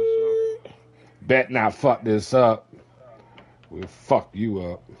fuck this up. Bet not fuck this up. We'll fuck you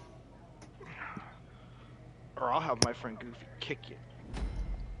up. Or I'll have my friend Goofy kick you.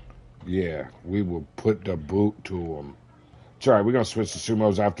 Yeah, we will put the boot to him. It's alright, we're gonna switch to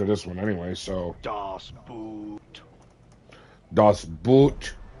sumos after this one anyway, so. Das Boot. Das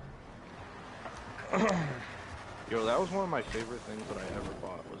Boot. Yo, that was one of my favorite things that I ever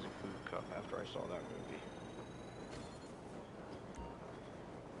bought was a food cup after I saw that movie.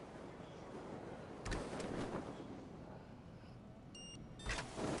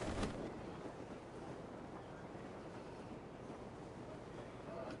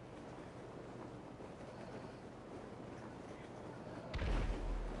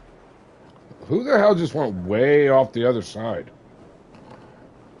 Who the hell just went way off the other side?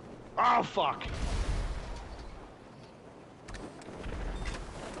 Oh, fuck!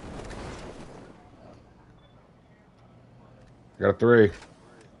 Got a 3.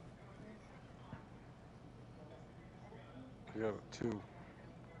 You have a 2.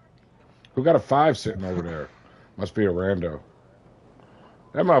 Who got a 5 sitting over there? Must be a rando.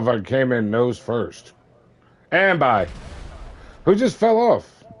 That motherfucker came in nose first. And by. Who just fell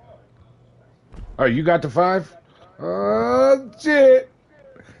off? Oh, you got the 5? Oh, shit.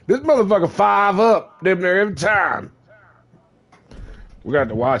 This motherfucker 5 up damn near every time. We got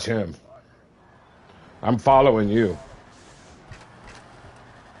to watch him. I'm following you.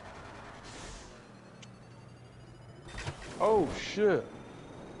 Oh, shit.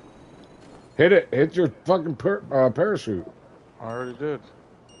 Hit it. Hit your fucking parachute. I already did.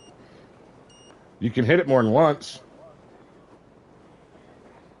 You can hit it more than once.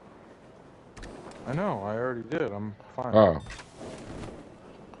 I know, I already did. I'm fine. Oh.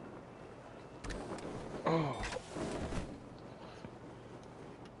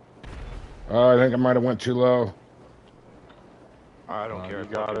 I think I might have went too low. I don't care. You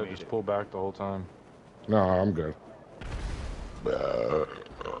got it. Just pull back the whole time. No, I'm good.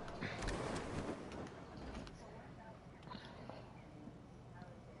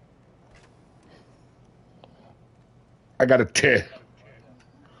 I got a 10.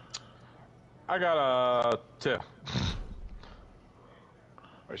 I got a 2.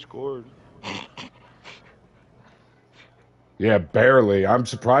 I scored. Yeah, barely. I'm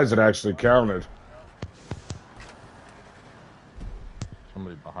surprised it actually counted.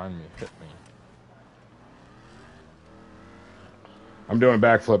 Somebody behind me hit me. I'm doing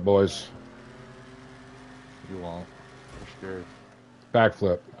backflip, boys. You won't. You're scared.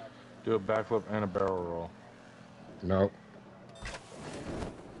 Backflip. Do a backflip and a barrel roll. Nope.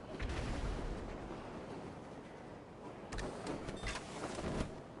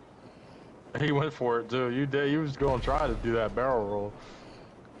 He went for it too. You did. You was going to try to do that barrel roll.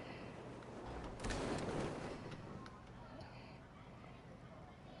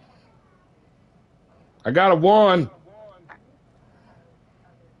 I got a 1.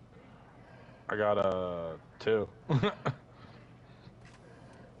 I got a 2. What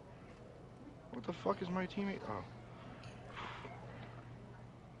the fuck is my teammate? Oh.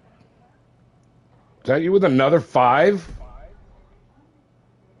 Is that you with another 5?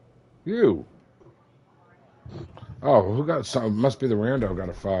 You. Oh, who got some? Must be the rando got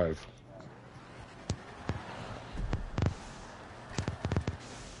a 5.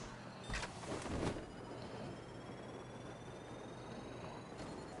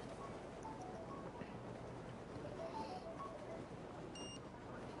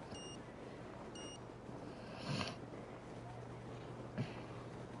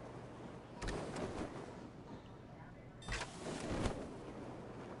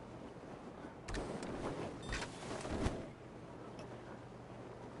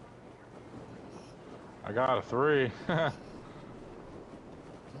 I got a 3.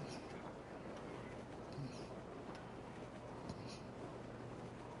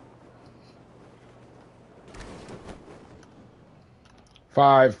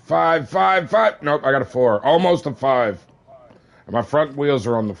 5, 5, 5, 5. Nope, I got a 4. Almost a 5. And my front wheels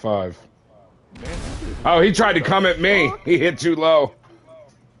are on the 5. Man, Oh, he tried to come at me. He hit too low.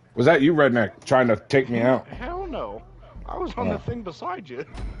 Was that you, Redneck, trying to take me out? hell no. I was on the thing beside you.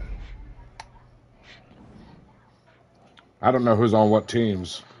 I don't know who's on what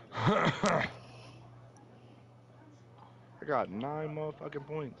teams. I got 9 motherfucking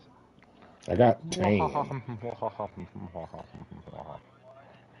points. I got 10.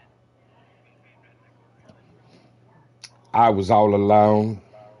 I was all alone.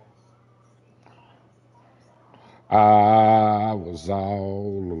 I was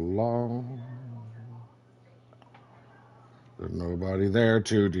all alone. There's nobody there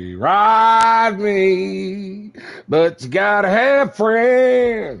to deride me, but you gotta have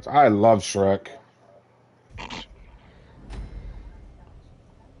friends. I love Shrek.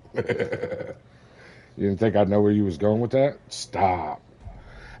 You didn't think I'd know where you was going with that? Stop.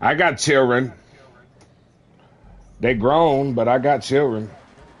 I got children. They grown, but I got children.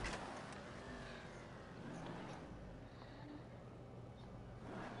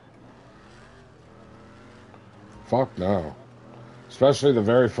 Fuck no. Especially the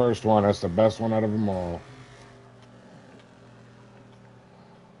very first one. That's the best one out of them all.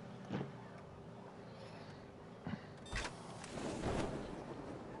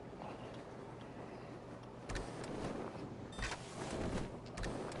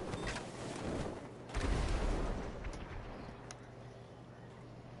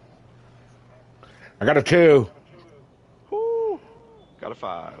 I got a 2. Woo. Got a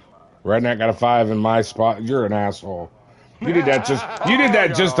 5. Redneck got a 5 in my spot. You're an asshole. You did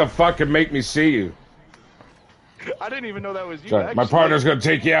that just to fucking make me see you. I didn't even know that was you. Sorry, my actually. partner's gonna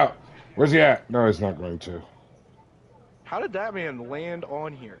take you out. Where's he at? No, he's not going to. How did that man land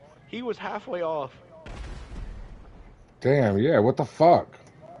on here? He was halfway off. Damn, yeah, what the fuck?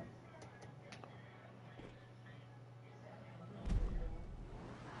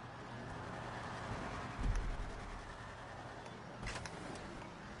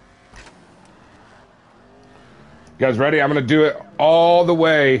 You guys ready? I'm gonna do it all the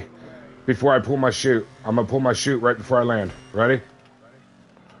way before I pull my chute. I'm gonna pull my chute right before I land. Ready?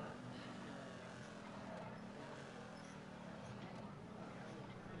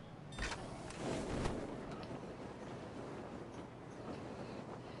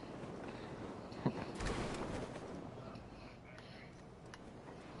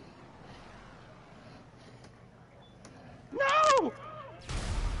 No!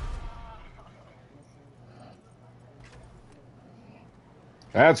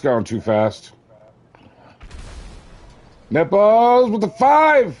 That's going too fast. Nipples with the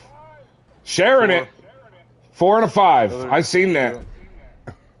 5. Sharing it. 4 and a 5. I seen that.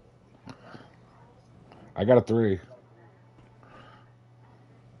 I got a 3.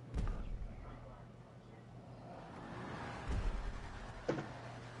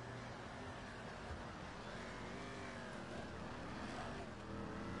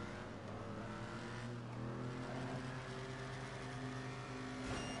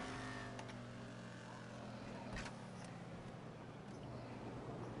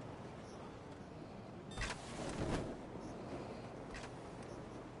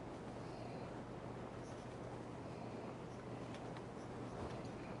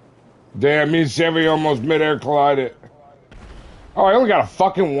 Damn, me and Chevy almost mid-air collided. Oh, I only got a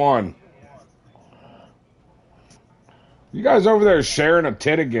fucking 1. You guys over there sharing a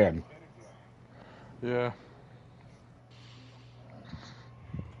tit again. Yeah.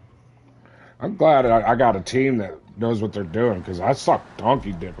 I'm glad I got a team that knows what they're doing, because I suck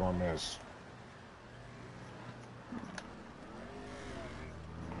donkey dick on this.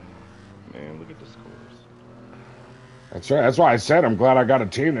 Man, look at the scores. That's right. That's why I said I'm glad I got a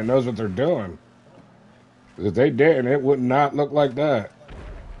team that knows what they're doing. If they didn't, it would not look like that.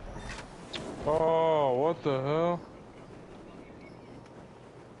 Oh, what the hell?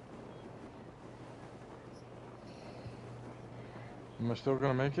 Am I still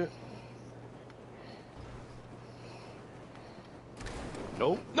gonna make it?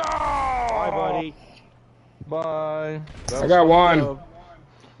 Nope. No! Bye, buddy. Bye. I got 1.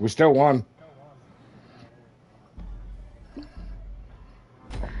 We still won.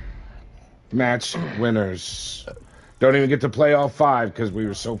 Match winners. Don't even get to play all 5 because we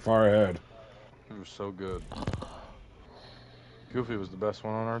were so far ahead. He was so good. Goofy was the best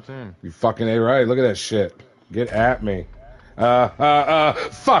one on our team. You fucking A right. Look at that shit. Get at me.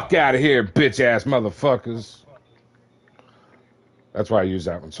 Fuck out of here, bitch ass motherfuckers. That's why I use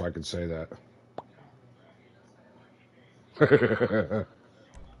that one, so I can say that.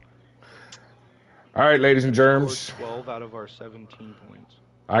 All right, ladies and Scored germs. 12 out of our 17 points.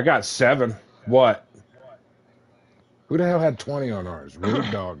 I got 7. What? Who the hell had 20 on ours? Rude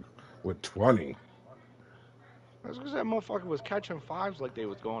Dog with 20. That's because that motherfucker was catching 5s like they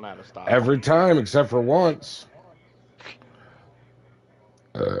was going out of style. Every time except for once.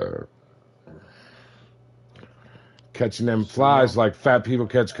 Catching them flies like fat people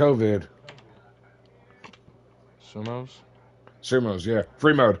catch COVID. Sumos? Sumos, yeah.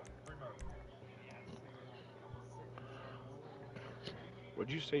 Free mode.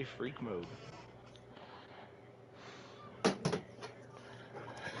 What'd you say, freak mode?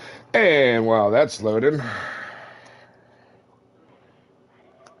 And while that's loading,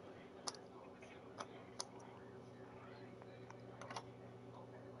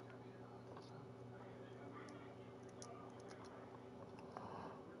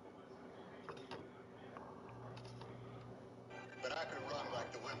 But I can run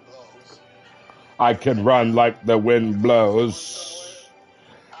like the wind blows. I can run like the wind blows.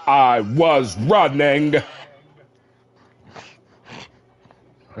 I was running.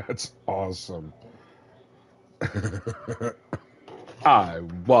 That's awesome. I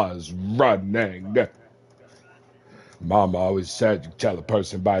was running. Mama always said you tell a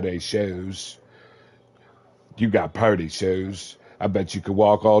person by their shoes. You got pretty shoes. I bet you could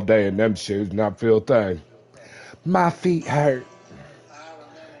walk all day in them shoes and not feel a thing. My feet hurt.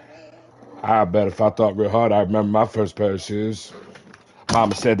 I bet if I thought real hard, I remember my first pair of shoes.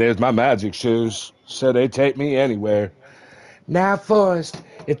 Mama said there's my magic shoes. Said they'd take me anywhere. Now, Forrest,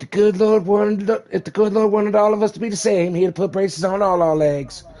 if the good Lord wanted all of us to be the same, he'd put braces on all our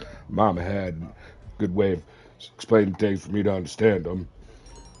legs. Mama had a good way of explaining things for me to understand them.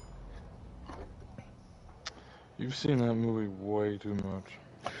 You've seen that movie way too much.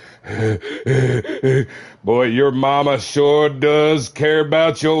 Boy, your mama sure does care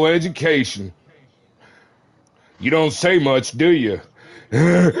about your education. You don't say much, do you? I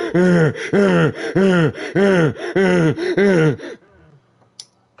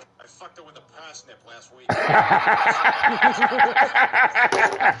fucked her with a parsnip last week.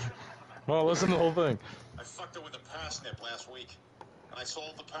 Well, listen to the whole thing. I fucked her with a parsnip last week. And I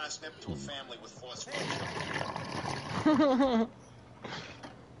sold the parsnip to a family with 4 small children.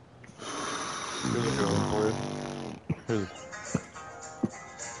 Here's a good one for you. Here's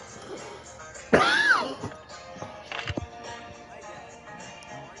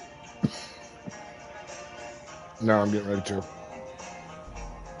No, I'm getting ready to.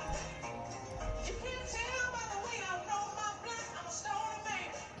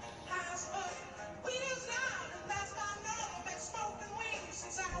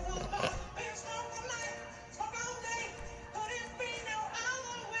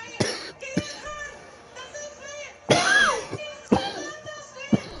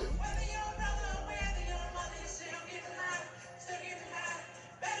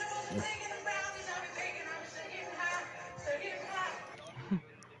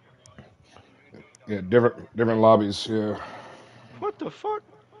 Yeah, different lobbies. Yeah. What the fuck?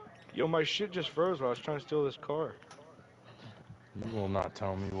 Yo, my shit just froze while I was trying to steal this car. You will not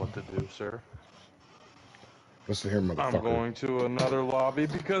tell me what to do, sir. Listen here, motherfucker. I'm going to another lobby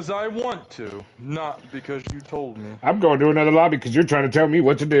because I want to, not because you told me. I'm going to another lobby because you're trying to tell me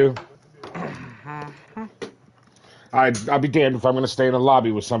what to do. I'll be damned if I'm going to stay in a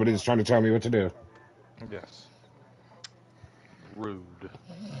lobby with somebody that's trying to tell me what to do. Yes. Rude.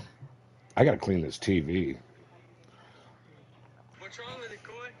 I got to clean this TV. What's wrong with it,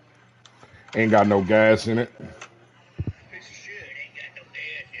 Coy? Ain't got no gas in it. Piece of shit. Ain't got no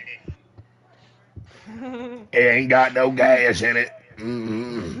gas in it. It ain't got no gas in it.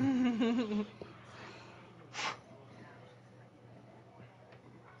 Mm-hmm.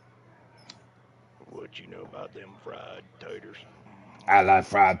 What you know about them fried taters? I like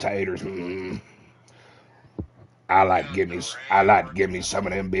fried taters. Mm-hmm. I like to give me some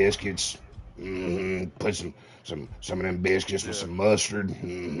of them biscuits. Mm-hmm. Put some of them biscuits with some mustard.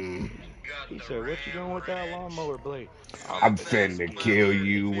 Mm-hmm. He said, what you doing with that lawnmower blade? I'm finna kill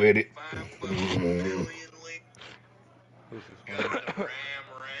you with it. Mm-hmm. This is funny.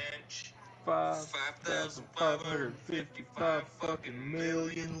 5,555 fucking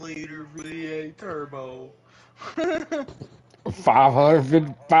million liter V8 turbo.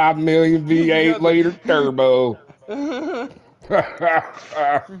 555 million V8 liter turbo.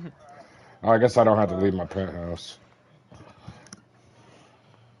 I guess I don't have to leave my penthouse.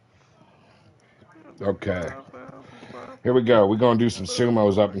 Okay. Here we go. We're going to do some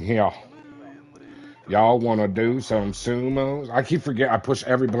sumos up in here. Y'all want to do some sumos? I keep forgetting. I push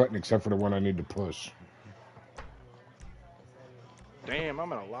every button except for the one I need to push. Damn,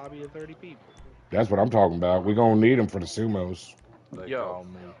 I'm in a lobby of 30 people. That's what I'm talking about. We're going to need them for the sumos. They Yo. call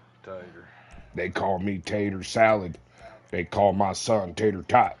me Tater. They call me Tater Salad. They call my son Tater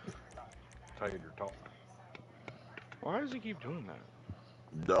Tot. Tater talk. Why does he keep doing that?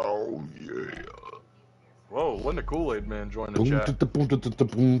 No, yeah. Whoa, when the Kool-Aid Man joined the Boom, chat. boom, boom, boom,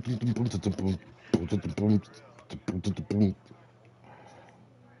 boom, boom.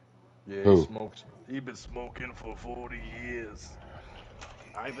 Yeah, Who? he been smoking for 40 years.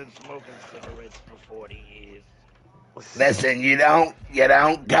 I've been smoking cigarettes for 40 years. Listen, you don't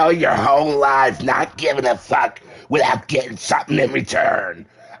go your whole life not giving a fuck without getting something in return.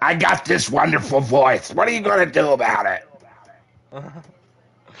 I got this wonderful voice. What are you gonna do about it?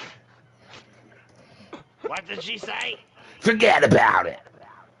 What did she say? Forget about it.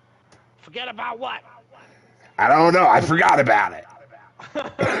 Forget about what? I don't know. I forgot about it.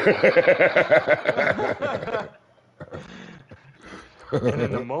 And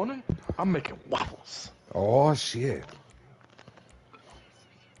in the morning, I'm making waffles. Oh, shit.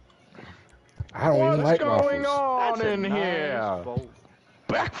 I don't even like going waffles. on in nice here? bowl.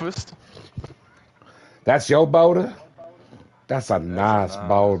 Breakfast. That's your boulder? That's a That's nice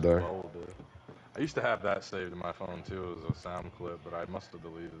boulder. I used to have that saved in my phone too as a sound clip, but I must have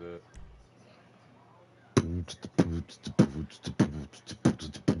deleted it.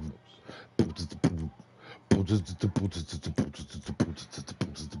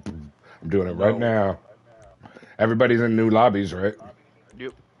 I'm doing it right now. Everybody's in new lobbies, right?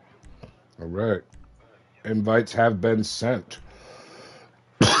 Yep. All right. Invites have been sent.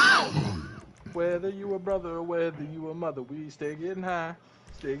 Whether you a brother or whether you a mother, we stay getting high.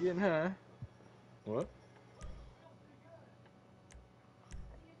 Stay getting high. What?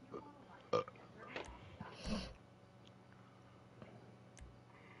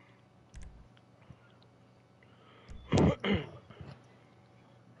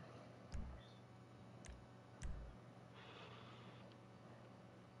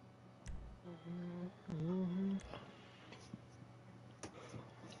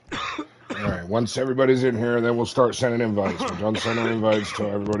 All right. Once everybody's in here, then we'll start sending invites. We're done sending invites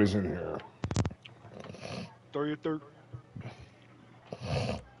till everybody's in here. 33rd.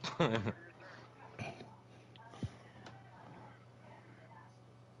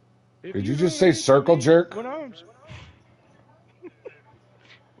 Did you just say circle jerk? When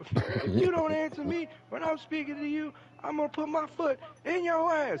if you don't answer me when I'm speaking to you, I'm gonna put my foot in your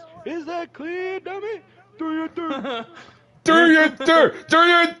ass. Is that clear, dummy? Do your thing. Do your thing. Do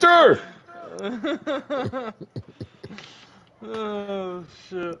your thing. Oh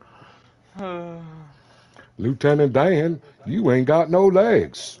shit. Lieutenant Dan, you ain't got no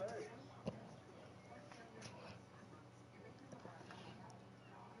legs.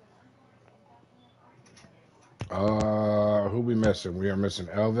 Who we missing? We are missing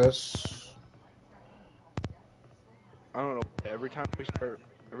Elvis. I don't know. Every time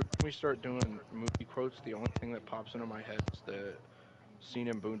we start doing movie quotes, the only thing that pops into my head is the scene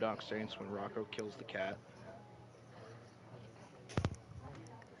in Boondock Saints when Rocco kills the cat.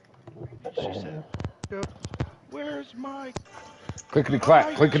 She said, "Where's my Clickety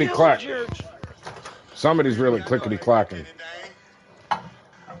clack, clickety clack." George?" Somebody's really clickety clacking.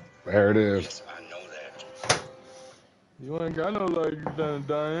 There it is. Yes, I know that. You ain't got no legs, then,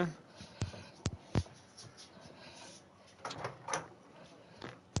 Diane.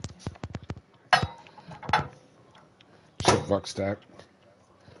 Shit, buck stack.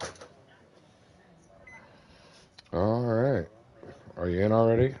 All right. Are you in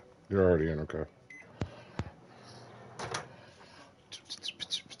already? You're already in, okay.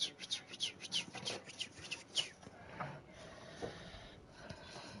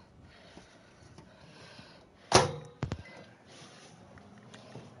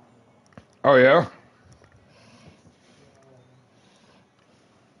 Oh, yeah?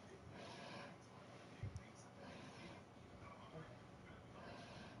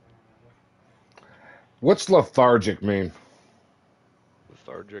 What's lethargic mean?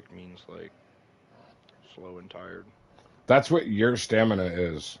 Lethargic means like slow and tired. That's what your stamina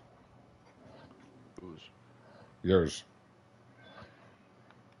is. Who's? Yours.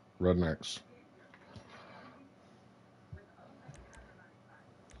 Rednecks.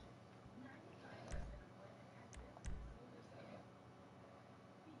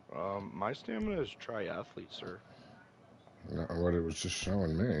 My stamina is triathlete, sir. Not what it was just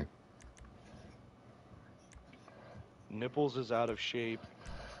showing me. Nipples is out of shape.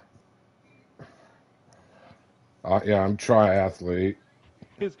 Yeah, I'm triathlete.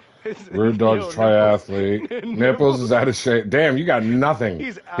 His Weird Dog's triathlete. Nipples is out of shape. Damn, you got nothing.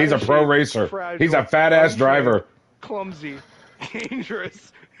 He's a pro racer. He's a fat ass driver. Clumsy,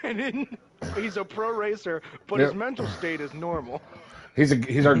 dangerous, and He's a pro racer, but Yep. his mental state is normal.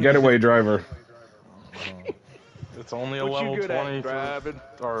 He's our getaway driver. It's only a What you level good 20 at, driving?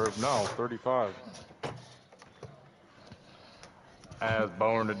 or no, 35. As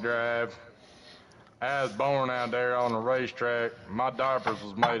born to drive. I was born out there on the racetrack. My diapers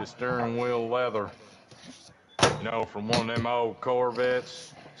was made of steering wheel leather. You know, from one of them old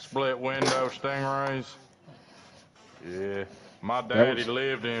Corvettes, split window Stingrays. Yeah, my daddy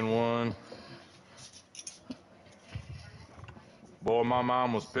lived in one. Boy, my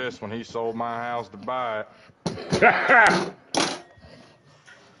mom was pissed when he sold my house to buy it.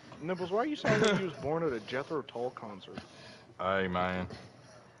 Nibbles, why you sound like you was born at a Jethro Tull concert? Hey, man.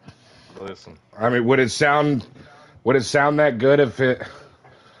 Listen. I mean, would it sound that good if it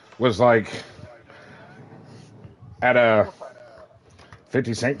was like at a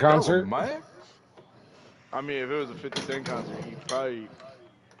 50 Cent concert? Man. I mean, if it was a 50 Cent concert, he'd probably.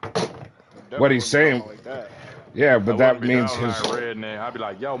 What he's saying. Like that. Yeah, but that means his. his. Redneck. I'd be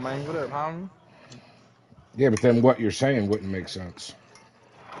like, yo, man, what up, homie? Yeah, but then what you're saying wouldn't make sense.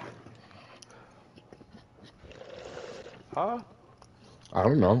 Huh? I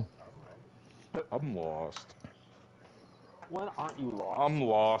don't know. I'm lost. When aren't you lost? I'm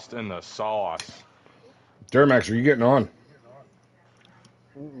lost in the sauce. Duramax, are you getting on?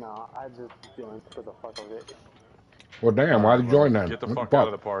 No, I just joined for the fuck of it. Well, damn, why'd you join then? Get the What fuck out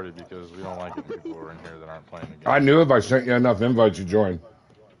of the party because we don't like it when people are in here that aren't playing the game. I knew if I sent you enough invites, you'd join.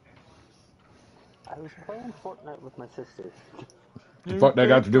 I was playing Fortnite with my sisters. The fuck that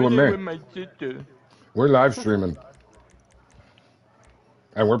got to do with me? We're live streaming.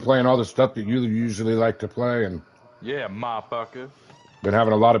 And we're playing all the stuff that you usually like to play, and yeah, motherfucker. been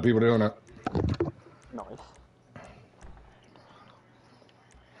having a lot of people doing it. Nice.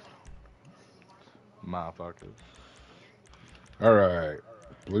 Motherfucker. All right,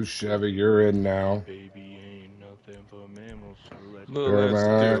 Blue Chevy, you're in now. Baby ain't nothing but mammals. Let's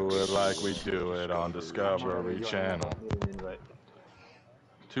Duramax. do it like we do it on Discovery Channel.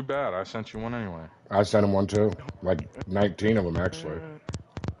 Too bad, I sent you one anyway. I sent him one too, like 19 of them actually.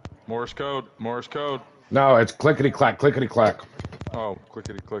 Morse code, Morse code. No, it's clickety clack, clickety clack. Oh,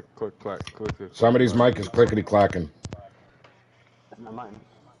 clickety click, click clack, clickety. Somebody's mic is clickety clacking. That's not mine.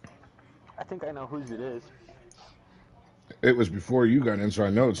 I think I know whose it is. It was before you got in, so I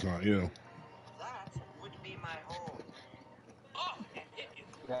know it's not you.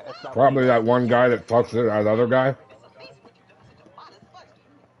 Yeah, it's not Probably that one guy that talks to that other guy.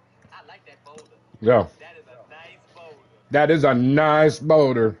 Yeah. That is a nice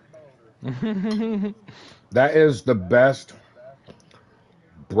boulder. That is the best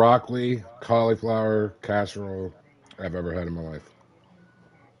broccoli cauliflower casserole I've ever had in my life.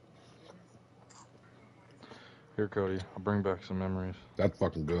 Here, Cody, I'll bring back some memories. That's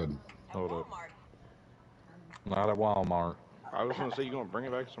fucking good. Hold up. Not at Walmart. I was gonna say, you gonna bring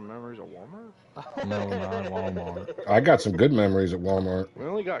it back some memories of Walmart? No, not at Walmart. I got some good memories at Walmart. We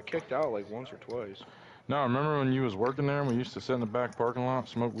only got kicked out like once or twice. No, remember when you was working there and we used to sit in the back parking lot,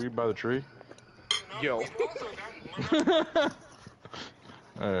 smoke weed by the tree? Yo.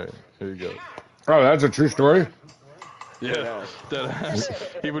 Alright, here you go. Oh, that's a true story? Yeah, dead ass.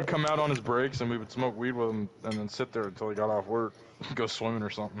 He would come out on his breaks and we would smoke weed with him and then sit there until he got off work, go swimming or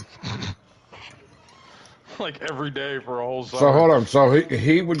something. Like every day for a whole summer. So hold on. So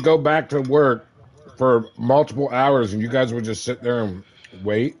he would go back to work for multiple hours and you guys would just sit there and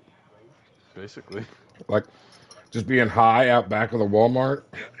wait? Basically. Like just being high out back of the Walmart?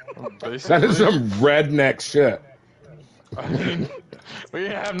 Basically. That is some redneck shit. I mean, we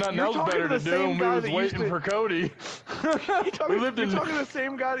didn't have nothing else better to do and we was waiting for Cody. You're talking to the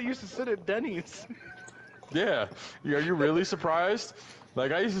same guy that used to sit at Denny's. Yeah. Are you really surprised?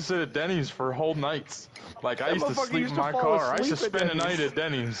 Like, I used to sit at Denny's for whole nights. Like, I used to sleep in my car. I used to spend a night at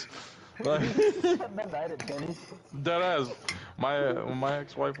Denny's. Like, dead ass. When my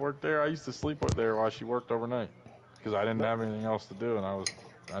ex-wife worked there, I used to sleep there while she worked overnight. Because I didn't have anything else to do and I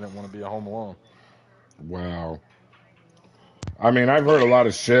didn't want to be at home alone. Wow. I mean, I've heard a lot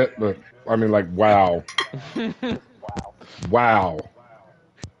of shit, but I mean, like, wow. Wow.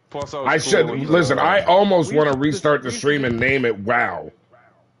 Plus, I should listen. I almost want to restart the stream and name it "Wow."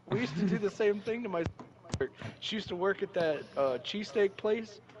 We used to do the same thing to my sister. She used to work at that cheesesteak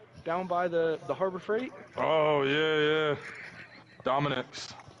place down by the Harbor Freight. Oh, yeah.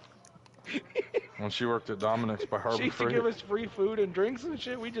 Dominic's. When she worked at Dominic's by Harbor Freight. She used to give us free food and drinks and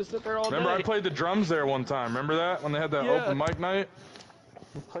shit. We just sit there all day. Remember, I played the drums there one time. Remember that? When they had that open mic night?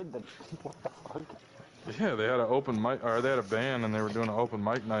 You played the... What the fuck? Yeah, they had an open mic, or they had a band, and they were doing an open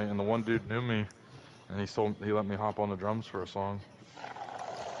mic night, and the one dude knew me, and he let me hop on the drums for a song.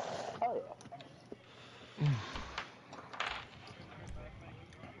 Oh, yeah.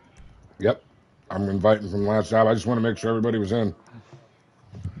 Yep. I'm inviting from last job. I just want to make sure everybody was in.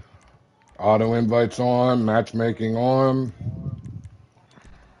 Auto invites on, matchmaking on.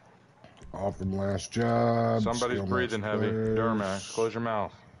 All from last job. Somebody's Skill breathing match heavy. players. Duramax, close your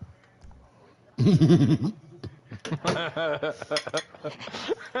mouth.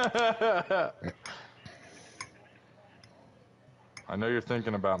 I know you're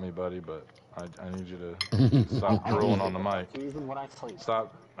thinking about me, buddy, but I need you to stop drooling on the mic. Even when I sleep.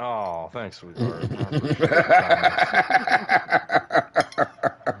 Stop. Oh, thanks, sweetheart. I appreciate it.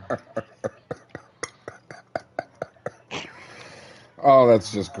 Oh,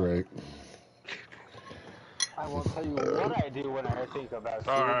 that's just great. I won't tell you what I do when I think about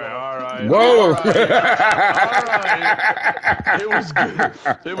you. All right. Whoa! All right. It was good.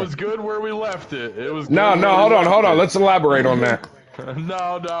 It was good where we left it. It was. No, hold on. Let's elaborate on that.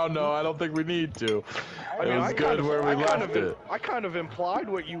 No. I don't think we need to. It was good where we left it. I kind of implied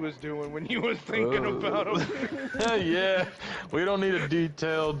what you was doing when you was thinking about him. Yeah, we don't need a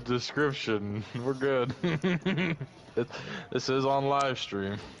detailed description. We're good. This is on live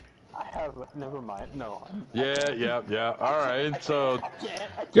stream. I have. Never mind. No. Yeah. All right. So.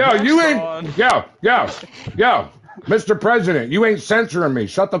 Yo, you next ain't. on- Yo, Mr. President, you ain't censoring me.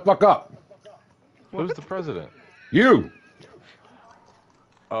 Shut the fuck up. Who's the president? You.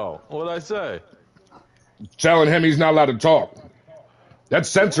 Oh, what'd I say? Telling him he's not allowed to talk. That's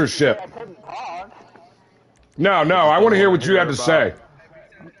censorship. I couldn't talk. No, I want to hear what you have to say.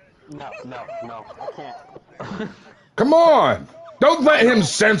 No. I can't. Come on. Don't let him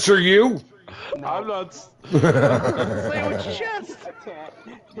censor you. No. I'm not. Say with your chest. I can't.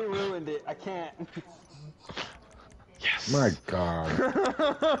 He ruined it. I can't. Yes. My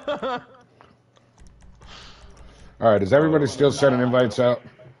God. All right, is everybody still sending invites out?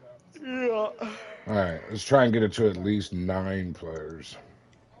 Yeah. All right, let's try and get it to at least 9 players.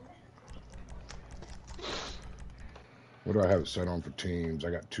 What do I have it set on for teams?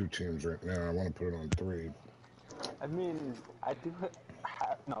 I got 2 teams right now. I want to put it on 3. I mean, I do.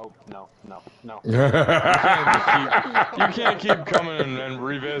 No. You can't keep coming and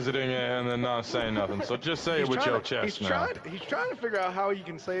revisiting it and then not saying nothing. So just say it with your chest now. He's trying to figure out how he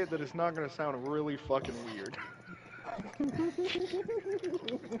can say it that it's not going to sound really fucking weird.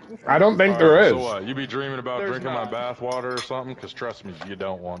 I don't think All there right, is. So what? You be dreaming about There's drinking not. my bath water or something? Because trust me, you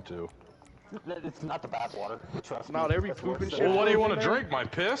don't want to. It's not the bath water. Trust me. Not every That's poop and what's shit. Well, what do you flows want in to there? drink? My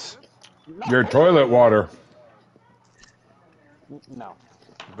piss? Your toilet water. No.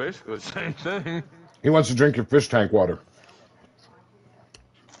 Basically the same thing. He wants to drink your fish tank water.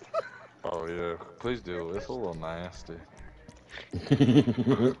 Oh yeah, please do. It's a little nasty.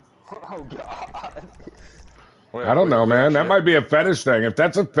 Oh God. Wait, I don't know, man. That shit. might be a fetish thing. If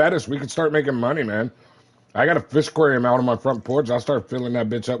that's a fetish, we could start making money, man. I got a fish aquarium out on my front porch. I'll start filling that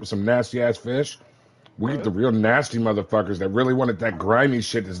bitch up with some nasty-ass fish. We get the real nasty motherfuckers that really wanted that grimy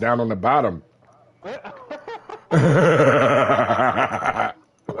shit that's down on the bottom.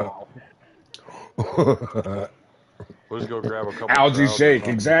 We'll just go grab a couple Algae trouts or shake,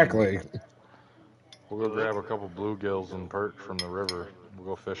 something. exactly. We'll go grab a couple bluegills and perch from the river. We'll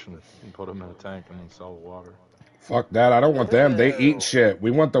go fishing and put them in a tank and then sell the water. Fuck that. I don't want them. They eat shit. We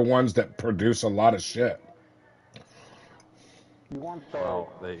want the ones that produce a lot of shit. You want the?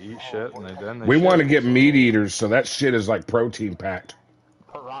 Well, they eat shit and then they We shit, want to get so- meat eaters, so that shit is like protein packed.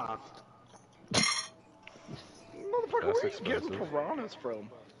 Piranha. Motherfucker, That's where are you getting expensive. piranhas from?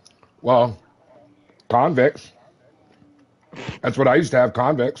 Well, convicts. That's what I used to have,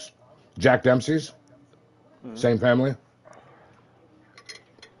 convicts. Jack Dempsey's. Same family.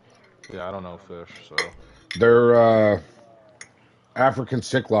 Yeah, I don't know fish, so. They're African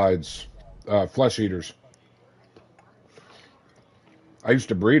cichlids, flesh eaters. I used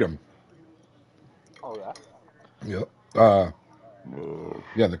to breed them. Oh yeah. Yep.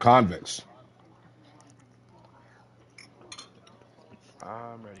 Yeah, the convicts.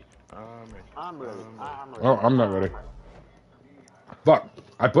 I'm ready. I'm ready. Oh, I'm not ready. Fuck.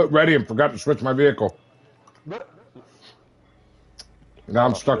 I put ready and forgot to switch my vehicle. Now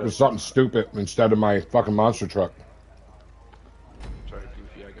I'm stuck with something stupid instead of my fucking monster truck. Sorry,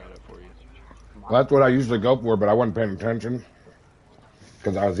 Goofy, I got it for you. Well, that's what I usually go for, but I wasn't paying attention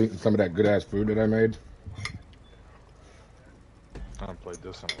because I was eating some of that good ass food that I made. I haven't played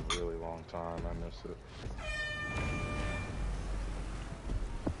this in a really long time. I miss it.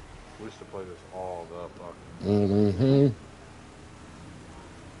 We used to play this all the fucking. Mm-hmm.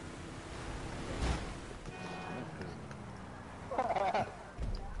 I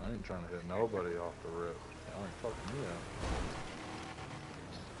ain't trying to hit nobody off the rip. I ain't fucking me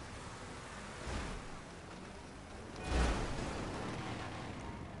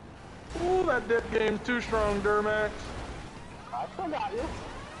that dip game's too strong, Durmax. I still got you.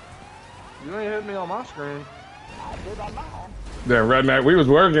 You ain't hit me on my screen. I did on mine. Damn, Redneck, we was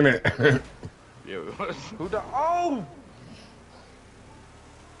working it. Yeah, it was. Who the? Oh!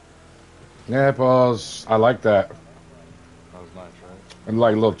 Yeah, pause. I like that. That was nice, right? And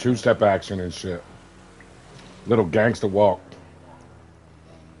like a little two-step action and shit. Little gangster walk.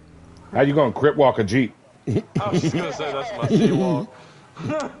 How you gonna crip walk a Jeep? I was just gonna say that's my G-walk.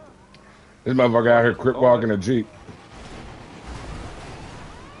 This motherfucker out here crip walking a Jeep.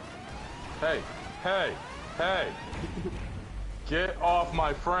 Hey, hey, hey! Get off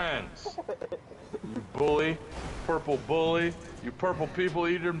my friends! You bully, purple bully, you purple people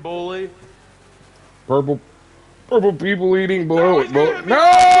eating bully. Purple people eating No! blue. He's gonna hit me.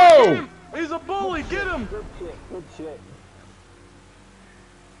 Get No! him! He's a bully! Get him! Good shit, good shit.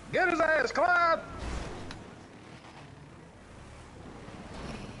 Get his ass, Clyde!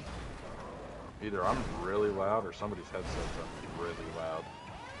 Either I'm really loud or somebody's headset's up really loud.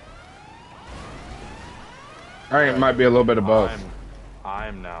 I think it might be a little bit of both.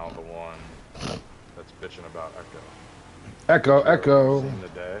 I'm now the one that's bitching about echo. Echo. Seen the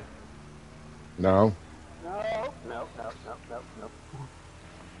day. No. No.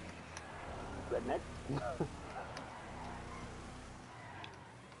 Redneck.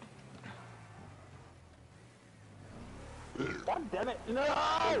 God damn it! No!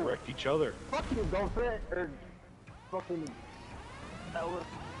 They wrecked each other. Fuck you, go for it, or fucking Elvis.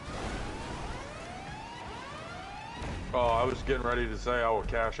 Oh, I was getting ready to say I will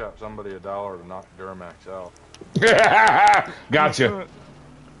cash out somebody $1 to knock Duramax out. Gotcha.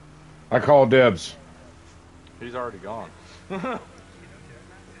 I call dibs. He's already gone. It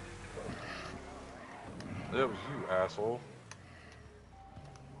was you, asshole.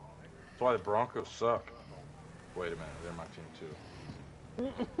 That's why the Broncos suck. Wait a minute, they're my team too.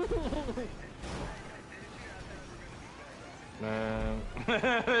 Man,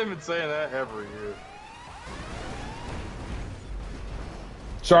 they've been saying that every year.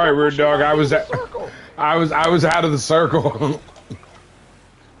 Sorry, Rude Dog. I was out of the circle.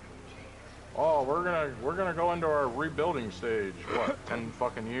 Oh, we're gonna go into our rebuilding stage. What, 10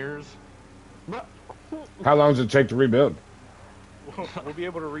 fucking years? How long does it take to rebuild? We'll be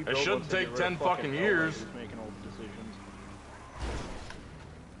able to rebuild. It shouldn't once they take get rid 10 of fucking years. Who's making old decisions.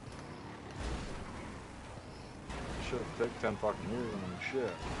 Should take 10 fucking years. I mean,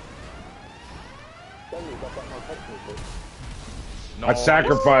 shit. Then you got that more technical. No. I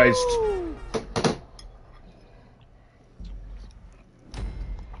sacrificed.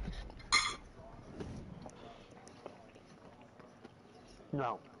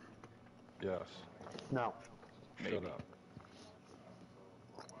 No. Yes. No. Shut up.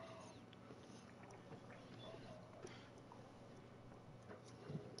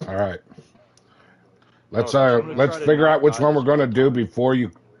 All right. Let's somebody let's try to figure out knock which one we're Dodge gonna do before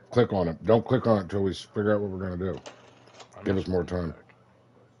you click on it. Don't click on it until we figure out what we're gonna do. Give us more time.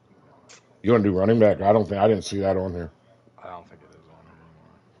 You want to do running back? I didn't see that on here. I don't think it is on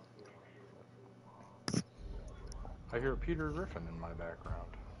here anymore. I hear Peter Griffin in my background.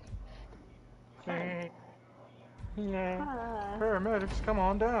 Paramedics, come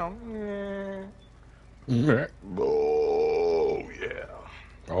on down. Oh yeah.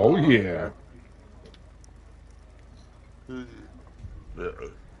 Oh yeah.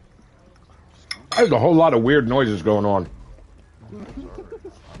 There's a whole lot of weird noises going on. I'm about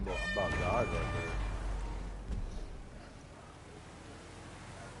to die right there.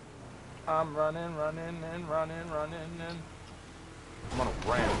 I'm running. I'm gonna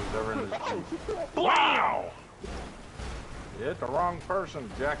ram who's ever in this Jeep. Wow! You hit the wrong person,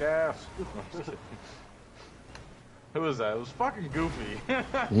 jackass. Who was that? It was fucking Goofy.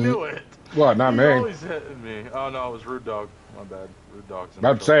 I knew it. What? Not He's me. always hitting me. Oh no, it was Rude Dog. My bad. Rude Dog's in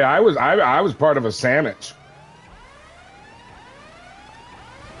I'd the say I was part of a sandwich.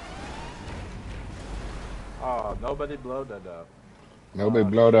 Oh, nobody blowed that up. Nobody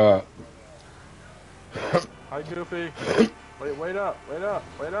blowed up. Hi, Goofy. Wait up. You're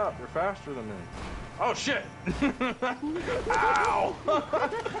faster than me. Oh, shit. Ow.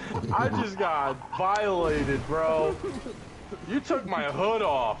 I just got violated, bro. You took my hood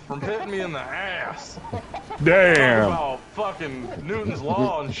off from hitting me in the ass. Damn. Talk about fucking Newton's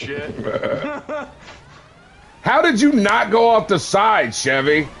Law and shit. How did you not go off the side,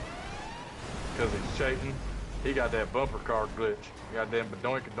 Chevy? Because he's cheating. He got that bumper car glitch. Goddamn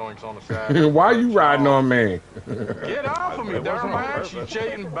badoinkadoinks on the side. Why are you riding on me? Get off of me, Duramax, you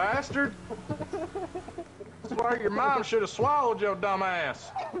cheating bastard. That's why your mom should have swallowed your dumb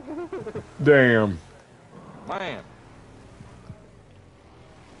ass. Damn. Man.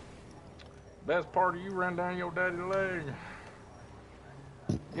 Best part of you ran down your daddy's leg.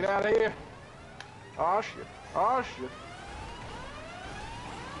 Get out of here. Oh shit. Oh shit.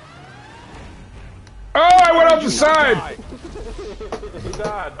 Oh, I went off the side. He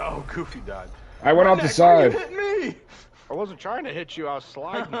died. Oh, Goofy died. I went off the Nick, side. You hit me. I wasn't trying to hit you. I was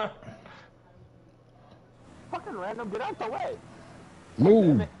sliding. Fucking random, get out the way.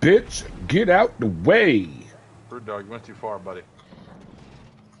 Move, bitch. Get out the way. Bird dog, you went too far, buddy.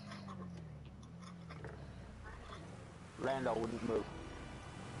 Randall wouldn't move.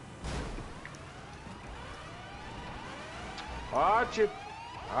 Watch it.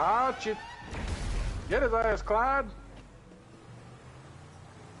 Watch it. Get his ass, Clyde.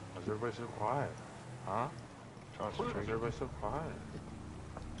 Why is everybody so quiet? Huh? Why is everybody so quiet?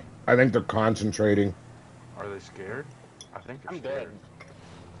 I think they're concentrating. Are they scared? I think they're I'm scared.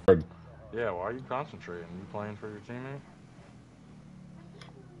 dead. Yeah, why are you concentrating? You playing for your teammate?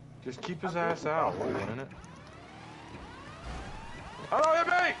 Just keep his ass out. We're winning it. Oh, hit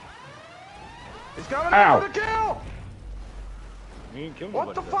me! He's coming Ow. in for the kill! You ain't killed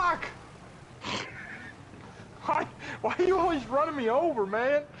What the nobody fuck? Why are you always running me over, man?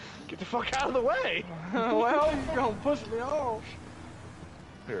 then. Get the fuck out of the way. Well, you're gonna push me off.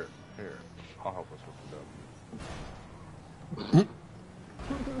 Here, I'll help us with the dub.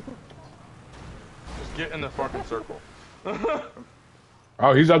 Just get in the fucking circle.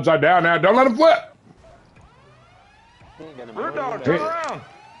 Oh, he's upside down now. Don't let him flip. He ain't gonna Bird make dog, it. turn around!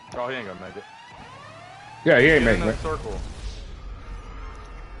 Oh, he ain't gonna make it. Yeah, he ain't Get in making that it. circle.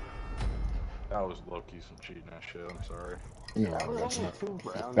 That was low-key some cheating that shit, I'm sorry. No, that's not. 2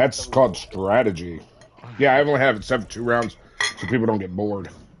 rounds. That's called strategy. Yeah, I've only had it 7-2 rounds, so people don't get bored.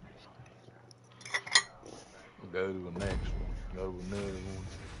 Go to the next one. Go to another one.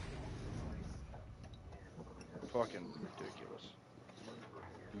 Fucking ridiculous.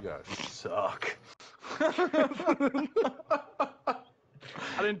 You guys suck. I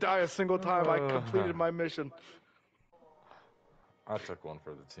didn't die a single time. I completed my mission. I took one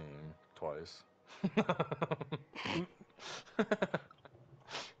for the team twice.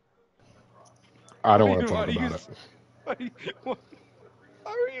 I don't want to talk about it. Why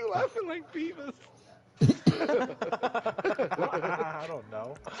are you laughing like Beavis? I don't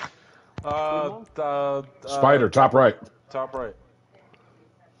know. Spider, top right. Top right.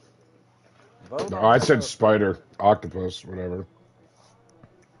 Vote No, on I the said vote. spider, octopus, whatever.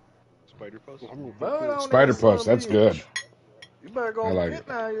 Spider Puss? Vote on Spider this son puss, of a that's bitch. good. You better go I like get it.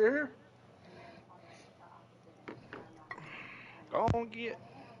 now, you hear? Go on, get.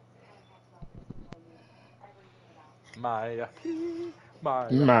 Maya. Maya.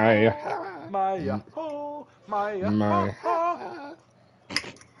 Maya. Maya. Oh, Maya. Maya. Oh.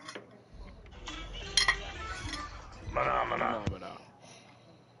 Mana. Phenomena.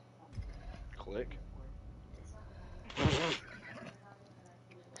 Click.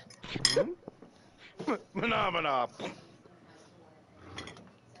 Phenomena.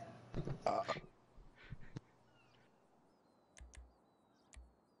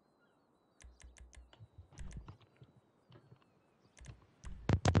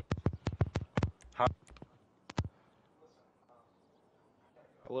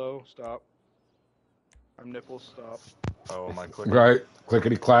 Hello, stop. I'm nipples, stop. Oh, am I clicking? Right.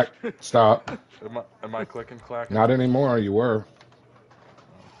 Clickety clack. Stop. Am I clicking, clacking? Not anymore. You were.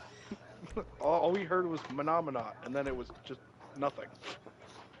 All we heard was phenomena, and then it was just nothing.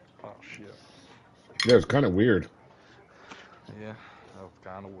 Oh, shit. Yeah, it's kind of weird. Yeah, that was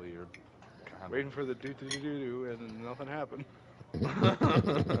kind of weird. Waiting for the do, and then nothing happened.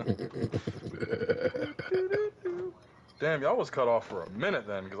 Damn, y'all was cut off for a minute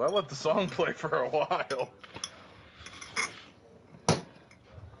then, because I let the song play for a while.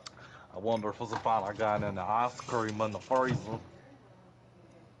 I wonder if it's a fine I got in the ice cream in the freezer.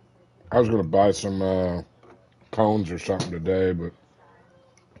 I was going to buy some cones or something today, but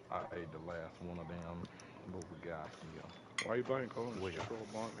I ate the last one of them. What we got here? Why are you buying cones? We Just got- roll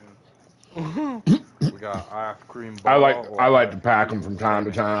a blunt, man. We got ice cream I bar. like or to ice pack cream them from time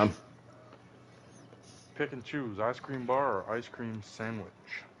to sandwich. time. Pick and choose, ice cream bar or ice cream sandwich.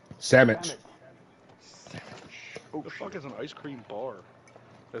 Sandwich. What the fuck is an ice cream bar?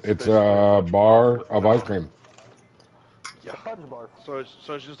 It's basically a French bar fries of without- ice cream. The fudge bar. So it's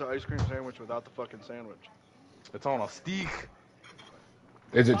just an ice cream sandwich without the fucking sandwich. It's on a stick.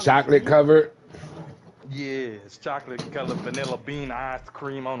 Is it chocolate covered? Yeah, it's chocolate colored vanilla bean ice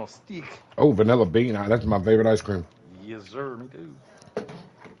cream on a stick. Oh, vanilla bean. That's my favorite ice cream. Yes, sir, me too.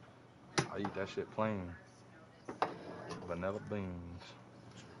 I eat that shit plain. Vanilla beans.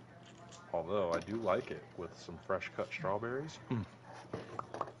 Although I do like it with some fresh cut strawberries.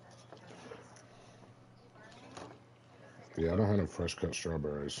 Yeah, I don't have no fresh cut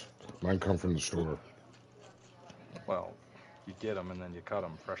strawberries. Mine come from the store. Well, you get them and then you cut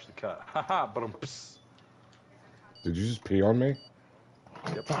them, freshly cut. Haha, but Did you just pee on me?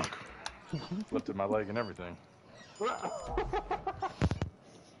 Yep. Fuck. Lifted my leg and everything. I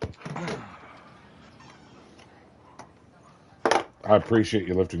appreciate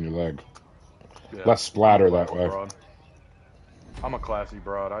you lifting your leg. Yeah, Less splatter that way. broad. I'm a classy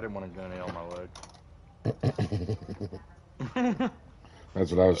broad. I didn't want to get any on my leg.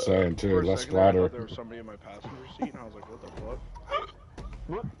 That's what I was saying too. For a Less second there, I splatter. thought there was somebody in my passenger seat, and I was like, what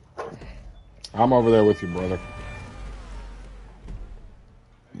the fuck? I'm over there with you, brother.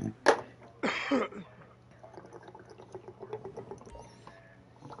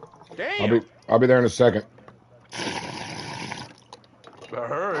 Damn! I'll be there in a second. Better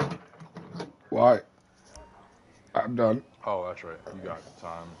hurry. Why? I'm done. Oh, that's right. You got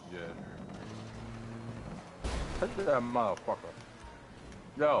time. Yeah. Hit that motherfucker.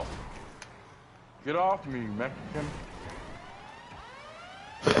 Yo. Get off me, Mexican.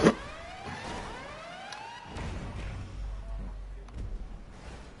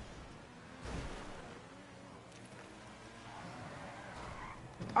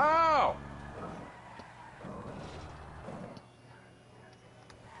 Ow!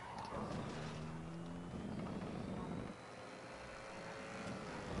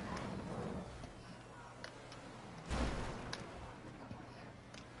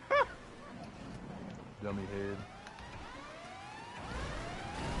 Dummy head.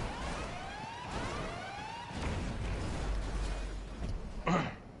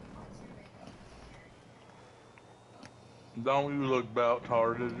 Don't you look about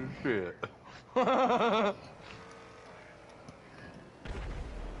hard as shit.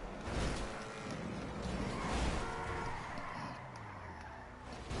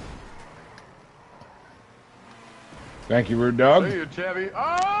 Thank you, Rude Dog. See you, Chevy.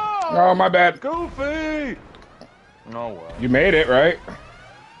 Oh! Oh, my bad. Goofy! No way. You made it, right?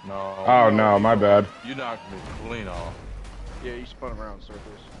 No. Oh, no, my bad. You knocked me clean off. Yeah, you spun around in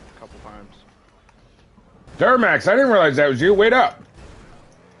circles a couple times. Duramax, I didn't realize that was you. Wait up.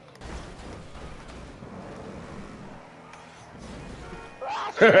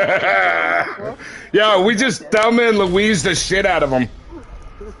 Yo, we just Thelma and Louise the shit out of them.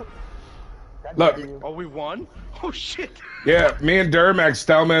 Look. Oh, we won? Oh, shit. Yeah, me and Duramax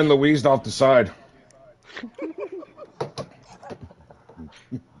Thelma and Louise off the side.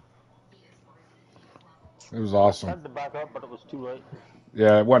 It was awesome. I had to back up, but it was too late.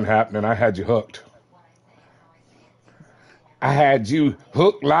 Yeah, it wasn't happening. I had you hooked. I had you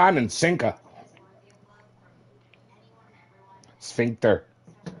hook, line, and sinker. Sphincter.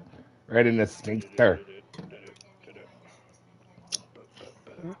 Right in the sphincter.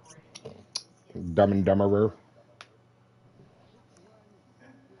 Dumb and Dumberer.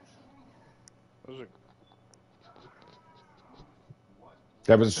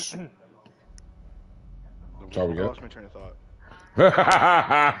 That was... That's all we I got. lost my train of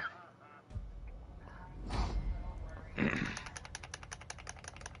thought.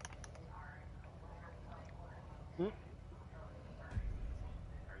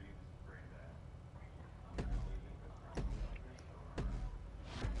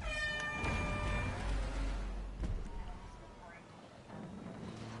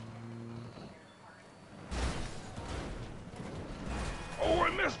 Oh, I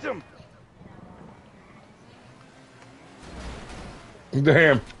missed him!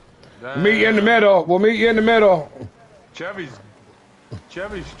 Damn. Meet you in the middle. We'll meet you in the middle. Chevy's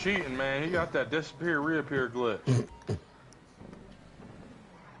cheating, man. He got that disappear, reappear glitch.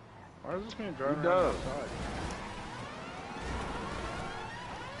 Why is this man driving He around does. outside?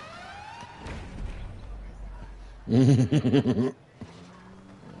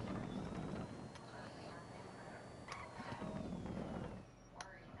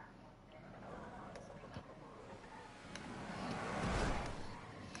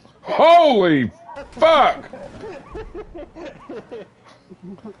 Holy fuck!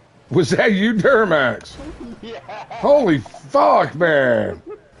 Was that you, Duramax? Yeah. Holy fuck, man!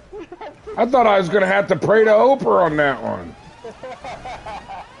 I thought I was gonna have to pray to Oprah on that one.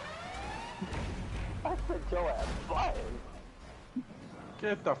 I said your ass flying.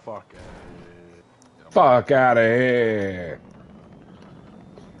 Get the fuck out of here. Fuck out of here.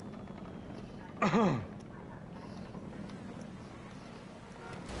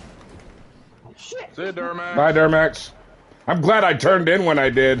 See you, Duramax. Bye, Duramax. I'm glad I turned in when I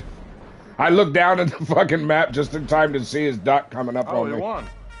did. I looked down at the fucking map just in time to see his duck coming up Oh, on you me. won.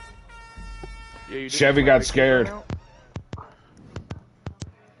 Yeah, you did Chevy get got my scared. picture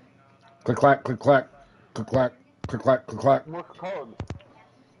Click clack, click clack, click clack. Click clack, click clack, More code.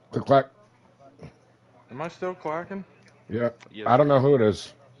 click clack. Am I still clacking? Yeah. Yes, I don't sir. know who it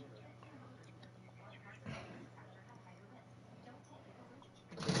is.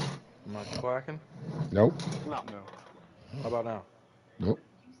 Am I clacking? Nope. No. No. How about now? Nope.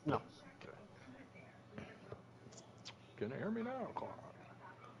 No. Can you hear me now? Clack.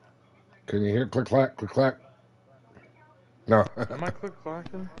 Can you hear click clack, click clack? No. Am I click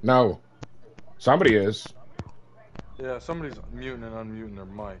clacking? No. Somebody is. Yeah, somebody's muting and unmuting their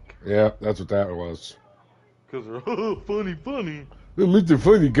mic. Yeah, that's what that was. Because they're, oh, funny, funny. Mr.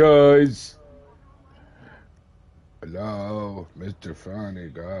 Funny Guys. Hello, Mr. Funny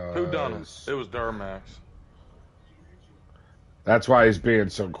Guys. Who done it? It was Durmax. That's why he's being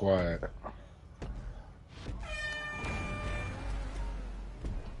so quiet.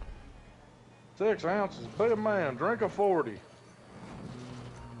 Six ounces. Big man, drink a 40.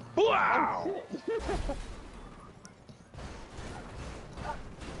 Wow!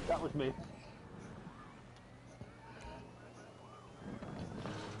 That was me.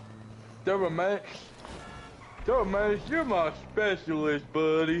 Durmax. Durmax, you're my specialist,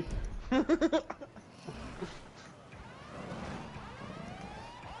 buddy.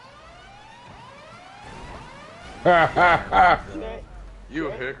 Shit. You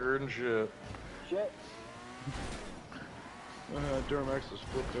a hicker and shit. Shit. Duramax is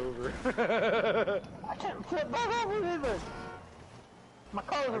flipped over. I can't flip back over either. My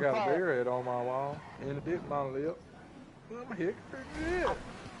car's I on got a fire. beer head on my wall and a bit my lip. I'm a hicker and shit.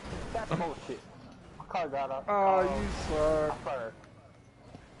 That's bullshit. My car got up. Oh, you suck. Fire.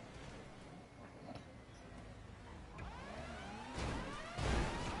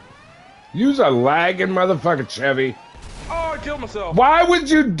 Use a lagging motherfucking Chevy. Oh, I killed myself. Why would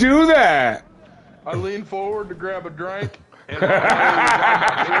you do that? I leaned forward to grab a drink. And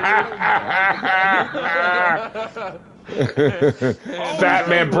Fat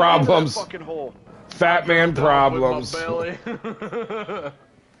man problems. Fucking hole. Fat man problems. With my belly.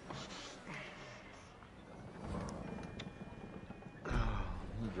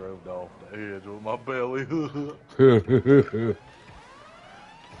 Drove off the edge with my belly.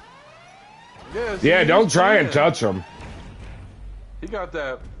 Yeah, don't he's try and cheating. touch him. He got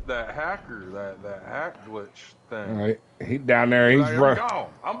that hacker, that hack glitch thing. All right, he's down there. He's Like, I'm gone.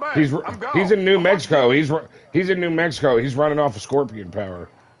 I'm back. He's I'm gone. he's in New I'm Mexico. back. He's in New Mexico. He's running off of Scorpion power.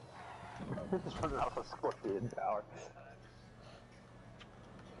 Just running off a scorpion power.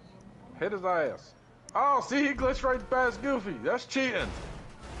 Hit his ass. Oh, see, he glitched right past Goofy. That's cheating.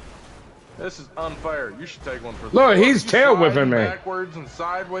 This is unfair. You should take one for this. Look, he's you tail sliding whipping me. backwards and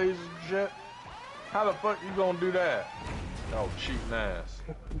sideways and shit. How the fuck you gonna do that? Oh, cheating ass.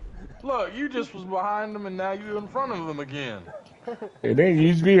 Look, you just was behind him and now you in front of him again. And then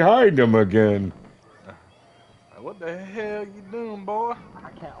he's behind him again. What the hell you doing, boy? I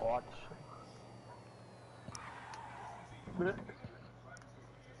can't watch.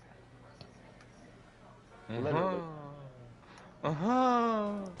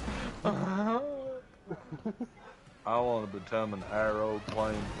 I want to become an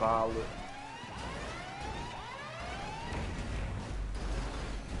aeroplane pilot.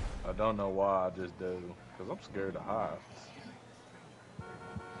 I don't know why, I just do. Because I'm scared of heights.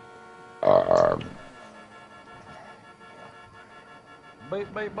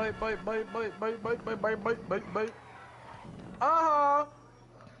 Bait, bait, bait, bait, bait, bait, bait, bait, bait, bait, bait, bait, bait. I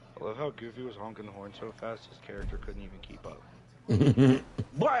love how Goofy was honking the horn so fast his character couldn't even keep up.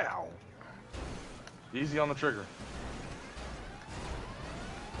 Wow! Easy on the trigger.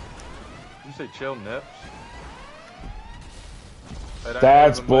 You say chill nips? Hey,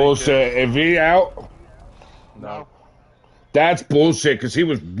 That's Evan Blake bullshit. If he out, No. that's bullshit. Because he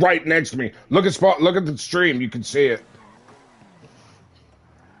was right next to me. Look at the stream. You can see it.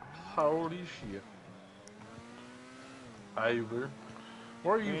 Holy shit. Ayler.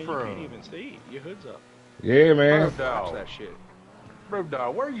 Where are you Man, from? You can't even see. Your hood's up. Yeah, man. Bro, dog. Watch that shit. Bro,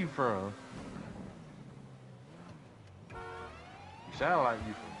 dog, where are you from? You sound like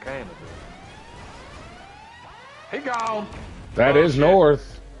you from Canada. He gone. That is Bullshit.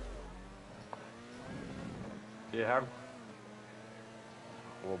 north. Yeah.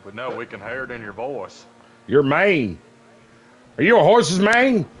 Well, but no, we can hear it in your voice. You're Maine. Are you a horse's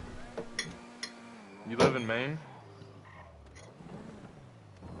mane? You live in Maine?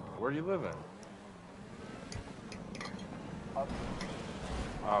 Where you living?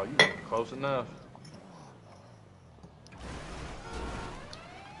 Oh, you close enough.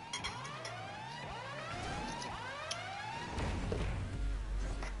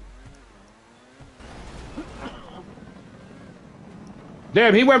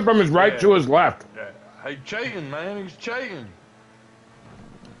 Damn, he went from his right Yeah. to his left. Yeah, Hey, cheating, man. He's cheating.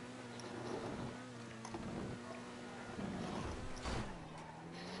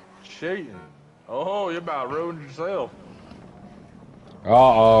 Cheating. Oh, you're about to ruin yourself.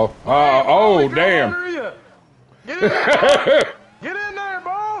 Uh-oh. Oh, damn. Get in there, boy. Get in there,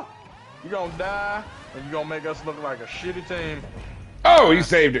 boy. You're going to die, and you're going to make us look like a shitty team. Oh, he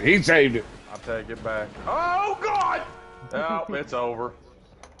saved it. He saved it. I'll take it back. Oh, God. Oh, it's over.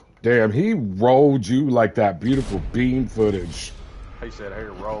 Damn, he rolled you like that beautiful bean footage. He said,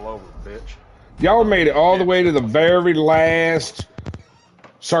 here, roll over, bitch. Y'all made it all the way to the very last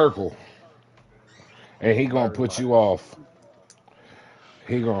circle. And he gonna put you off.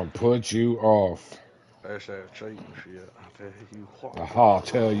 He gonna put you off. That's that cheating shit. I'll tell you what. I'll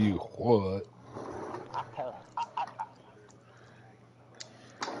tell you what.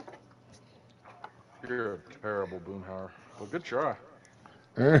 You're a terrible Boomhauer. Well, good try.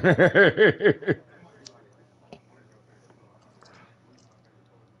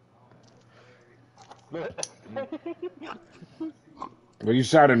 Well, you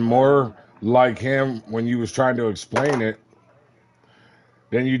sounded more like him when you was trying to explain it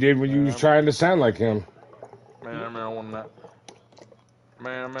than you did when you was trying to sound like him. Man, I remember one night.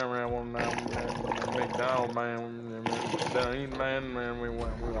 Man, I remember one night, McDonald's, man, down eating, man, we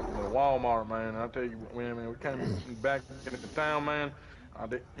went to Walmart, man. I tell you, we came back into town, man. I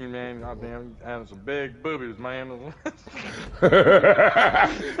did, man, I damn had some big boobies, man.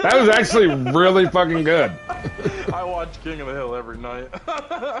 That was actually really fucking good. I watch King of the Hill every night.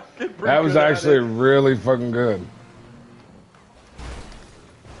 That was actually really fucking good.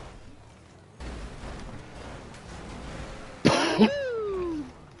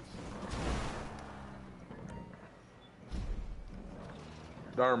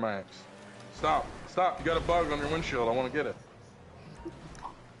 Darmax. Stop. Stop. You got a bug on your windshield. I want to get it.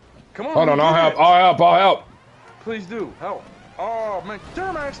 Come on. Hold on. I'll help. Please do. Help. Oh, man.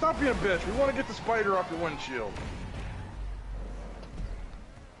 Darmax, stop being a bitch. We want to get the spider off your windshield.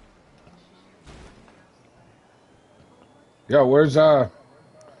 Yo, where's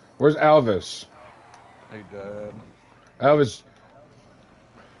Elvis? Hey, Dad. Elvis.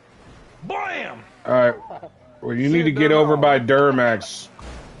 Blam! Alright. Well, you need to get over by Duramax.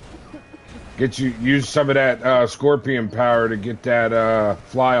 Use some of that scorpion power to get that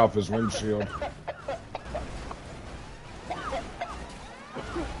fly off his windshield.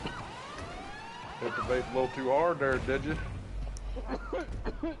 Hit the vape a little too hard there, did you?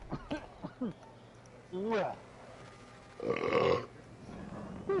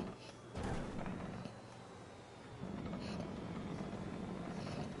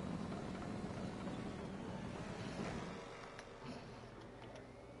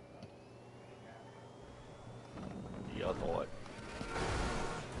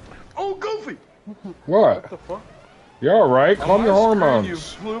 Oh, Goofy! What? What the fuck? You alright? Calm your hormones. You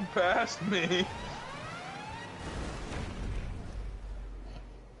flew past me.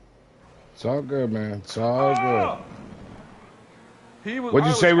 It's all good, man. It's all good. What'd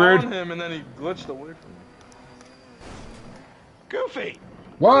you say, Weird? on him and then he glitched away from me. Goofy!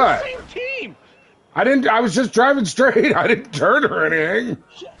 What? Same team! I was just driving straight. I didn't turn or anything.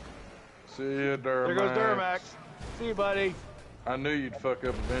 See ya, Duramax. There goes Duramax. See you, buddy. I knew you'd fuck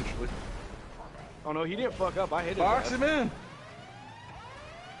up eventually. Oh no, he didn't fuck up. I hit his Box ass. him in.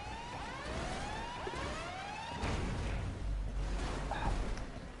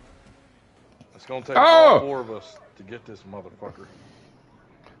 It's gonna take all four of us to get this motherfucker.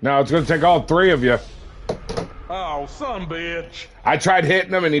 No, it's gonna take all three of you. Oh, son bitch. I tried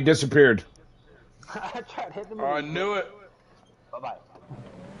hitting him and he disappeared. I tried hitting him. Oh, I knew it. Bye-bye.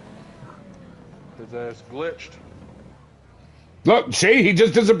 His ass glitched. Look, see, he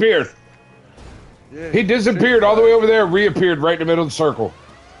just disappeared. Yeah, He disappeared all the way over there, reappeared right in the middle of the circle.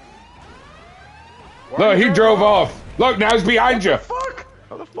 Look, he drove off. Look, now he's behind you. Fuck!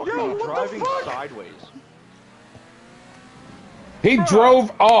 How the fuck Yo, are you what the driving fuck? sideways? He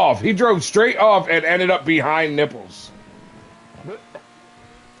drove off. He drove straight off and ended up behind Nipples.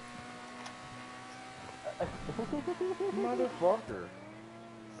 Motherfucker.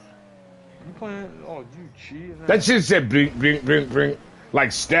 You playing? Oh, you cheating? That shit said blink, blink, blink, blink,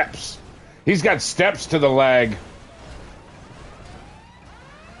 like steps. He's got steps to the lag.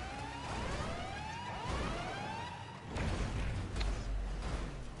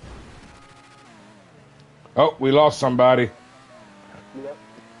 Oh, we lost somebody. Yep.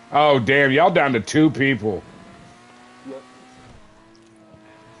 Oh, damn. Y'all down to 2 people. Yep.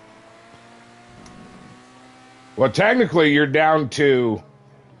 Well, technically, you're down to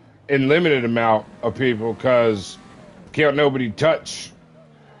a limited amount of people because can't nobody touch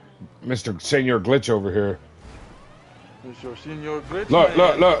Mr. Senior Glitch over here. Mr. Senor Glitch.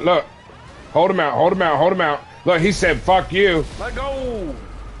 Look. Hold him out. Look, he said, fuck you. Let go.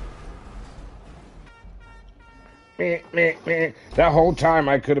 Meh. That whole time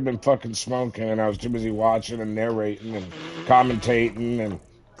I could have been fucking smoking, and I was too busy watching and narrating and commentating and.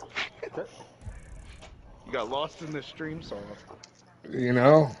 You got lost in the stream song. You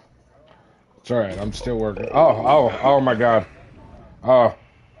know? It's alright, I'm still working. Oh my god. Oh.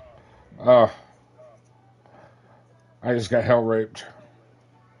 I just got hell raped.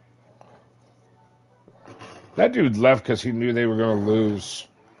 That dude left because he knew they were going to lose.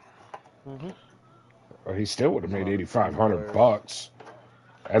 Or he still would have made $8,500.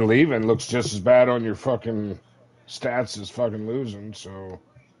 And leaving looks just as bad on your fucking stats as fucking losing, so.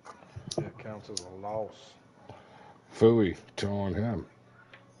 It counts as a loss. Phooey, telling him.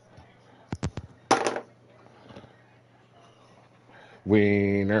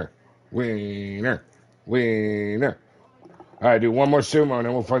 Wiener. Alright, do one more sumo and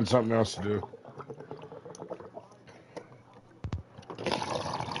then we'll find something else to do.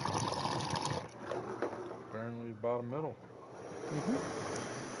 Apparently bottom middle.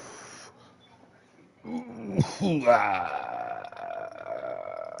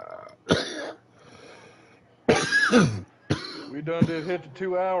 We done did hit the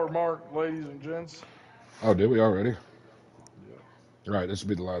 2-hour mark, ladies and gents. Oh, did we already? Yeah. Right, this will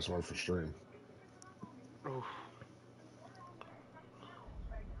be the last one for stream. Oof.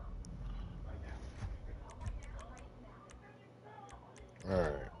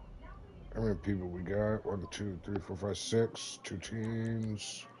 Alright. How many people we got? 1, 2, 3, 4, 5, 6. 2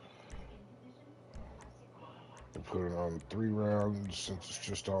 teams. We'll put it on 3 rounds since it's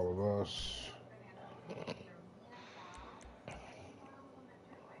just all of us.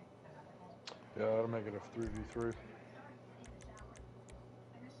 Yeah, that'll make it a 3v3.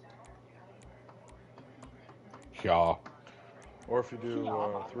 Yeah. Or if you do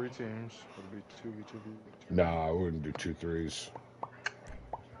 3 teams, it'll be 2v2v2. Nah, I wouldn't do 2 3s.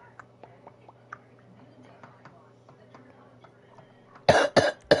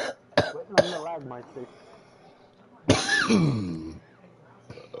 Waiting on the lag, my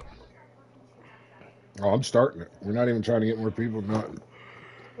Oh, I'm starting it. We're not even trying to get more people. Nothing.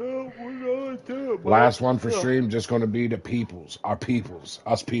 Oh, we're not too, Last one for stream, just going to be the peoples. Our peoples.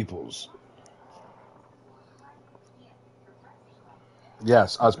 Us peoples.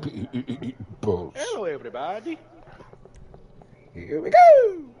 Yes, us peoples. Hello, everybody. Here we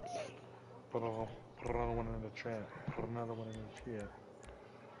go. Put another one in the chat. Put another one in the chat.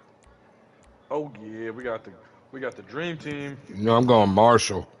 Oh yeah, we got the dream team. No, I'm going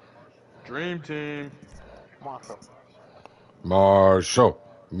Marshall. Dream team. Marshall.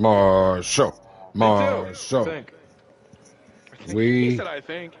 I think. He said, I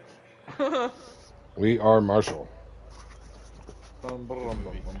think. We are Marshall. Bum, bum, bum,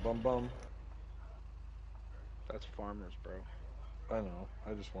 bum, bum, bum. That's farmers, bro. I know.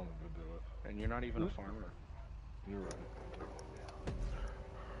 I just wanted to do it. And you're not even a farmer. You're right.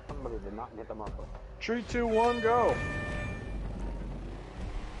 Somebody did not get the marker. 3, 2, 1, go.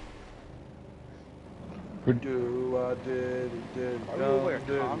 Right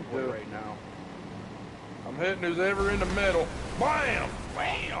now. I'm hitting who's ever in the middle. Bam!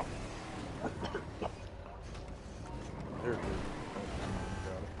 Bam! Here it is.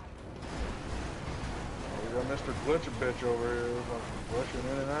 We got Mr. Glitch a bitch over here. Glitching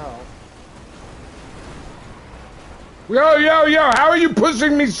in and out. Yo, how are you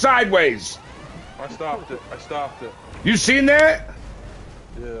pushing me sideways? I stopped it. You seen that?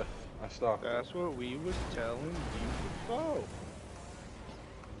 Yeah, I stopped it. That's what we was telling you before.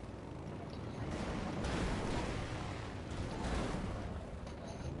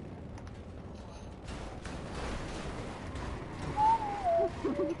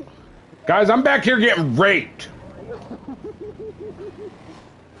 Guys, I'm back here getting raped.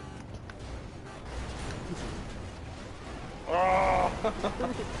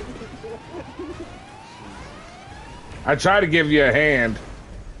 I try to give you a hand.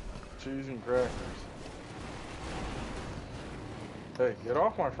 Cheese and crackers. Hey, get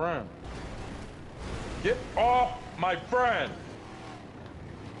off my friend. Get off my friend.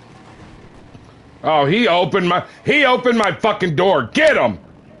 Oh, he opened my fucking door. Get him.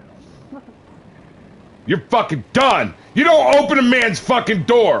 You're fucking done. You don't open a man's fucking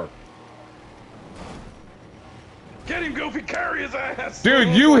door. Get him, Goofy. Carry his ass. Dude,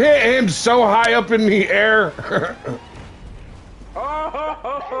 you hit him so high up in the air.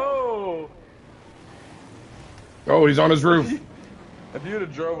 Oh! Oh, he's on his roof. If you'd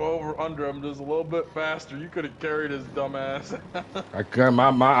have drove over under him just a little bit faster, you could have carried his dumb ass. I couldn't.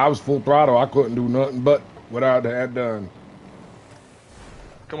 I was full throttle. I couldn't do nothing but what I had done.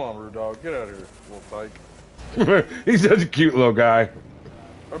 Come on, Rude Dog, get out of here, little tyke. He's such a cute little guy. I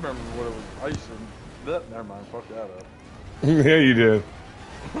remember what it was. I used to. Never mind. Fuck that up. Yeah, you did.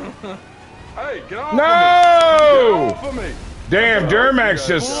 Hey, get off No! of me! Get off of me! Damn, Duramax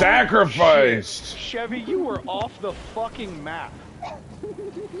just sacrificed. Chevy, you were off the fucking map.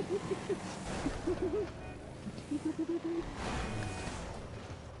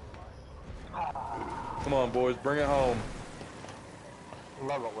 Come on, boys, bring it home.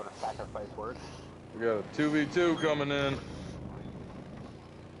 Love it when a sacrifice works. We got a 2v2 coming in.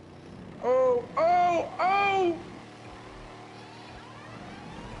 Oh, oh, oh!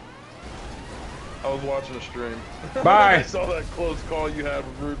 I was watching a stream. Bye. I saw that close call you had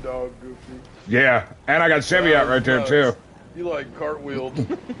with Rude Dog, Goofy. Yeah, and I got Chevy out right there too. You like cartwheeled.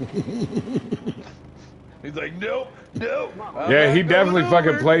 He's like, nope, nope. Yeah, he definitely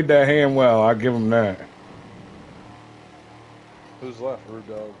fucking played that hand well. I'll give him that. Who's left, Rude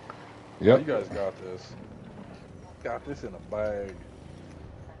Dog? Yep. You guys got this. Got this in a bag.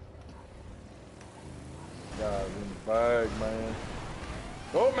 Got it in the bag, man.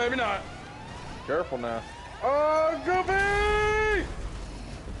 Oh, maybe not. Careful now. Oh, Goofy!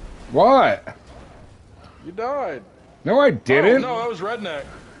 What? You died. No, I didn't. Oh, no, that was Redneck.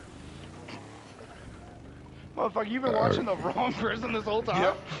 Motherfucker, you've been watching the wrong person this whole time.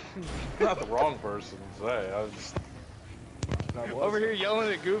 Yep. Not the wrong person to say. I was just over here yelling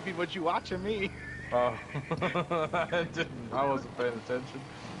at Goofy, but you watching me. I didn't. I wasn't paying attention.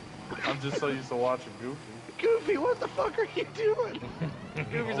 I'm just so used to watching Goofy. Goofy, what the fuck are you doing?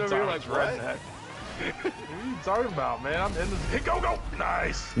 Goofy's over here like, what? Redneck. What are you talking about, man? I'm in this. Hey, go, go!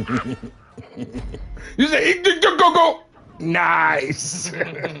 Nice! You say, go, go, go! Nice!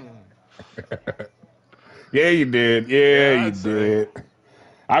 Yeah, you did. Yeah, you did.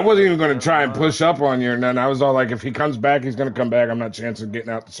 I wasn't even going to try and push up on you or nothing. I was all like, if he comes back, he's going to come back. I'm not chancing getting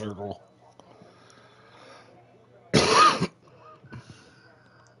out the circle.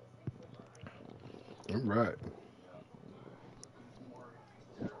 All right.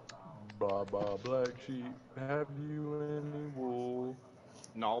 Baba Black Sheep, have you any wool?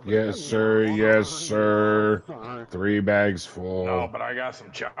 No, but Yes, sir. Yes, sir. 3 bags full. No, but I got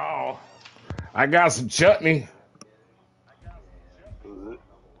some chow. I got some chutney.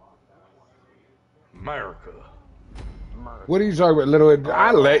 America. What are you talking about, little?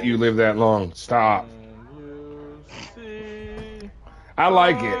 I let you live that long. Stop. I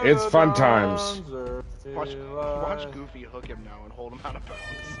like it. It's fun times. Watch Goofy hook him now and hold him out of bounds.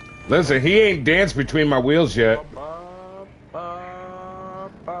 Listen, he ain't danced between my wheels yet.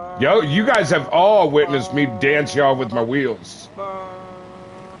 Yo, you guys have all witnessed me dance y'all with my wheels.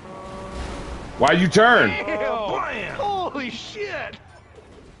 Why you turn? Damn. Holy shit!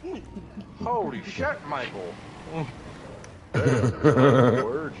 Holy shit, Michael.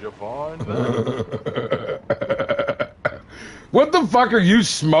 Words you find. What the fuck are you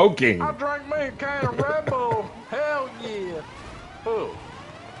smoking? I drank me a can of Red Bull. Hell yeah. Who?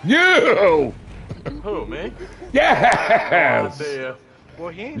 You! Who, me? Yes! Oh, dear. Well,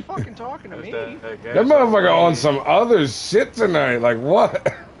 he ain't fucking talking to me. That motherfucker on some other shit tonight. Like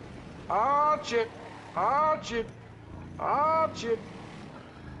what? Ah, shit. Ah, shit. Ah, shit.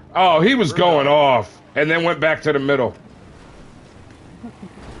 Oh, he was going off and then went back to the middle.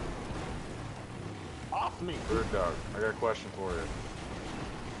 Off me. Bird Dog, I got a question for you.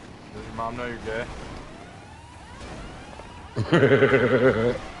 Does your mom know you're gay?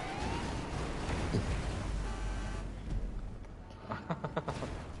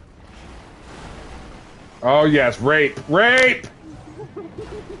 Oh yes, rape, rape!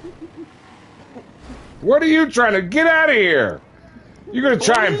 What are you trying to get out of here? You're gonna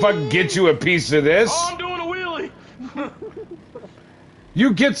try and fucking get you a piece of this? Oh, I'm doing a wheelie.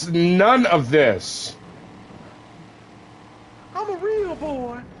 You get none of this. I'm a real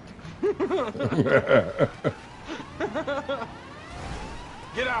boy.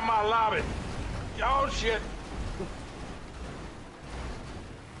 Get out my lobby. Oh shit.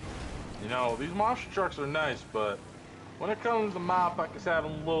 You know, these monster trucks are nice, but when it comes to my pockets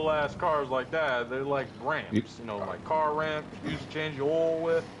having little ass cars like that, they're like ramps. You know, like car ramps you use to change your oil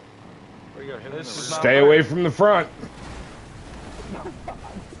with. Stay away from the front.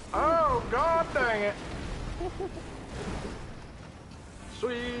 Oh, god dang it.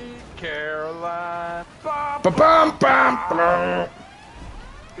 Sweet Caroline. Ba-bum-bum-bum.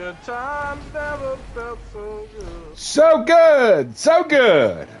 Good times never felt so good. So good, so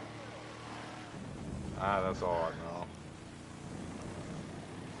good. Ah, that's all I know.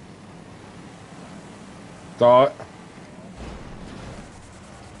 thought.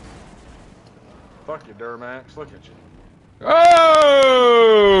 Fuck you, Duramax. Look at you.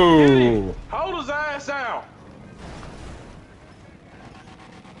 Oh! Hold his ass out.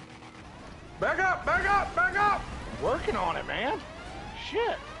 Back up, back up, back up. Working on it, man.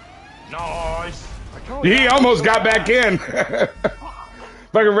 Shit. Nice. He almost got back in. Fucking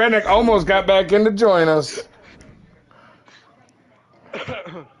redneck almost got back in to join us.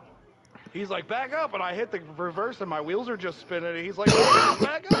 He's like, back up, and I hit the reverse, and my wheels are just spinning. And he's like, oh,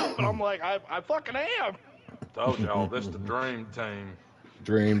 back up, and I'm like, I fucking am. Told y'all, this the dream team.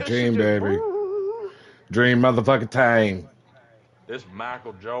 Dream team, baby. Dream motherfucking team. This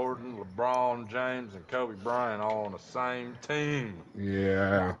Michael Jordan, LeBron James, and Kobe Bryant all on the same team.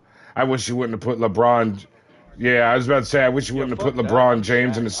 Yeah. I wish you wouldn't have put LeBron. Yeah, I was about to say, I wish you wouldn't have put fuck LeBron that.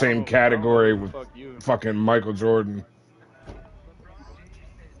 James in the same category with Fuck you. fucking Michael Jordan.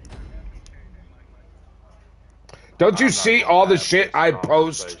 Don't you see all the shit I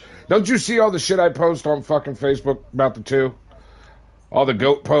post? Don't you see all the shit I post on fucking Facebook about the two? All the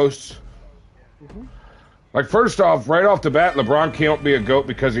GOAT posts? Like, first off, right off the bat, LeBron can't be a GOAT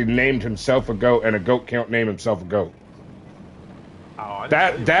because he named himself a GOAT, and a GOAT can't name himself a GOAT. Oh,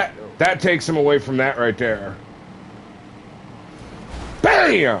 That takes him away from that right there.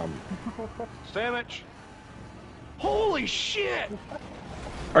 BAM! Sandwich. Holy shit!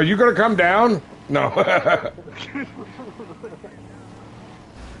 Are you gonna come down? No.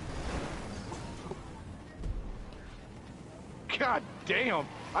 God damn!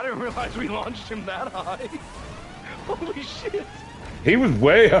 I didn't realize we launched him that high. Holy shit! He was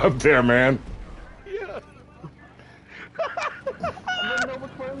way up there, man. Yeah. I didn't know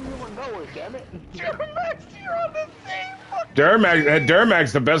which way you were going, damn it. Duramax, you're on the same fucking...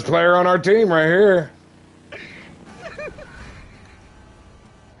 Duramax, the best player on our team right here.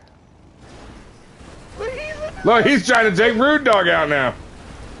 Look, he's trying to take Rude Dog out now.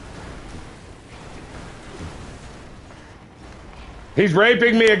 He's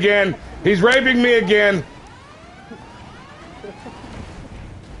raping me again. He's raping me again.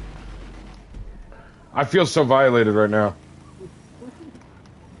 I feel so violated right now.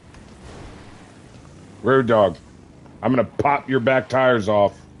 Rude Dog, I'm gonna pop your back tires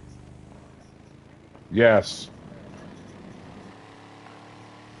off. Yes.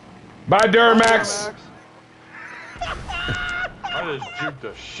 Bye, Duramax. I just juked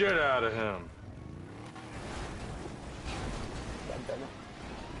the shit out of him.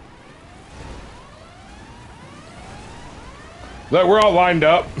 Look, we're all lined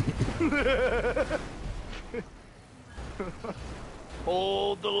up.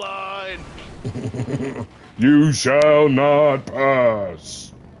 Hold the line. You shall not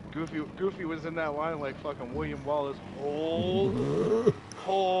pass. Goofy was in that line like fucking William Wallace. Hold.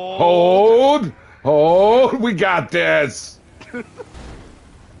 Hold. We got this.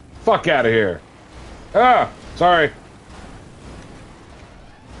 Fuck out of here. Ah, sorry.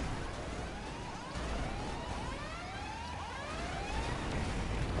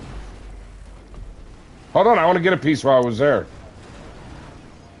 Hold on, I want to get a piece while I was there.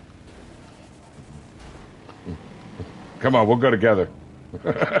 Come on, we'll go together.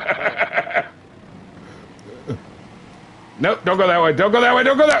 Nope, don't go that way. Don't go that way.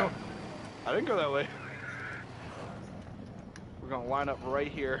 Don't go that way. I didn't go that way. We're gonna line up right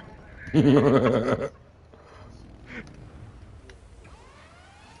here. Oh,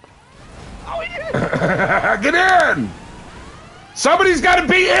 yeah. Get in! Somebody's got to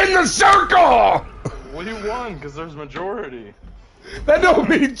be in the circle! Well, you won because there's majority. That don't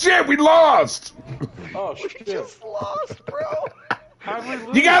mean shit. We lost. Oh shit! We just lost, bro.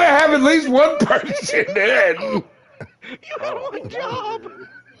 You gotta have at least one person in. You had one job.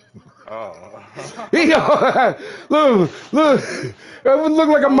 Oh. Look. It would look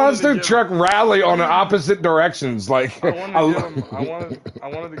like a monster truck rally on the opposite directions. Like I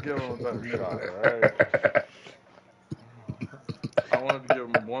wanted to give him a better shot. Right? I wanted to give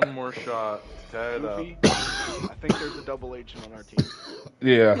him one more shot to tie it up. I think there's a double agent on our team.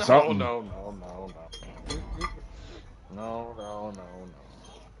 Yeah, No.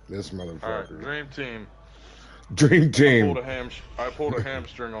 This motherfucker. Alright, dream team. Dream team. I pulled a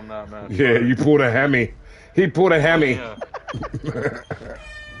hamstring on that match. Yeah, you pulled a hemi. He pulled a hemi. Yeah.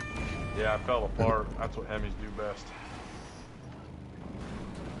 Yeah, I fell apart. That's what hemis do best.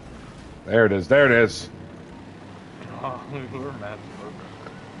 There it is. There it is. Oh, we're mad.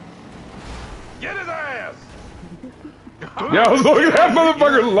 Get his ass! Yo, look at that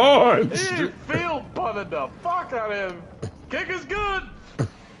motherfucker launch. He field punted the fuck out of him. Kick is good.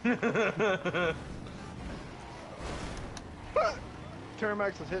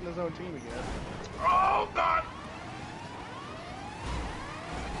 Termax is hitting his own team again. Oh, God!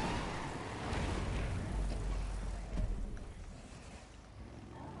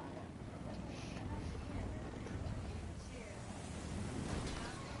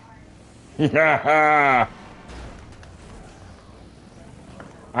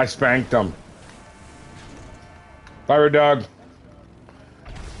 I spanked him. Fire dog.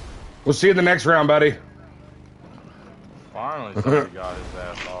 We'll see you in the next round, buddy. Finally, somebody got his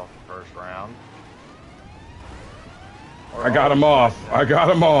ass off the first round. I got him off. I got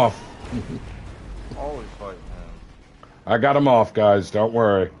him off. Always fighting him. I got him off, guys. Don't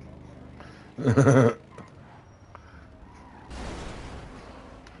worry.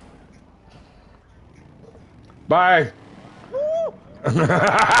 Bye.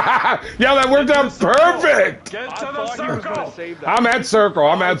 Yeah, that worked out perfect. Get to I the thought he was gonna circle! save that. I'm at circle.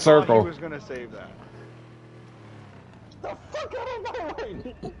 I'm I at thought circle. He was gonna save that. The fuck out of my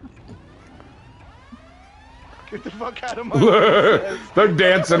way! Get the fuck out of my way. They're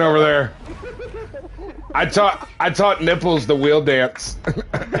dancing over there. I taught Nipples the wheel dance.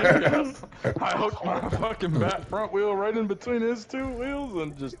 I hooked my fucking back front wheel right in between his two wheels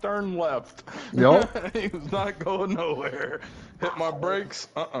and just turned left. Yup. He was not going nowhere. Hit my brakes.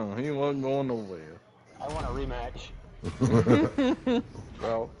 He wasn't going nowhere. I want a rematch.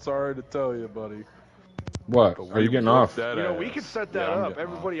 Well, sorry to tell you, buddy. What? But Are you we getting whooped off? that You know, ass. we could set that Yeah, I'm up. getting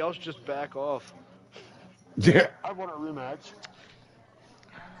Everybody else just back off. Yeah. I want a rematch.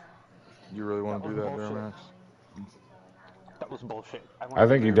 You really want to do that there, Bullshit. Max? That was bullshit. I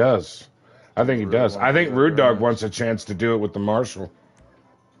think he does. I think he does. I think Rude Dog wants a chance to do it with the Marshall.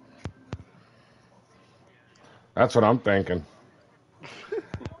 That's what I'm thinking.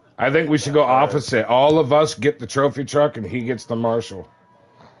 I think we should go opposite. All of us get the trophy truck and he gets the Marshall.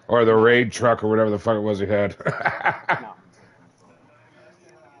 Or the raid truck or whatever the fuck it was he had. No.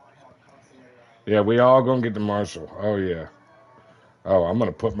 Yeah, we all gonna get the Marshall. Oh, yeah. Oh, I'm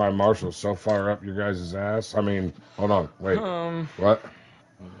gonna put my Marshall so far up your guys' ass. I mean, hold on. Wait. What?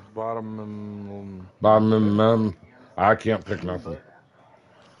 Bottom and... Bottom, I can't pick nothing.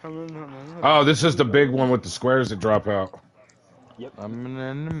 Oh, this is the big one with the squares that drop out. Yep. I'm an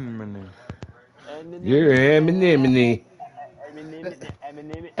enemy. You're Eminem.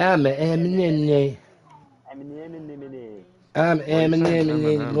 I'm an Eminem. I'm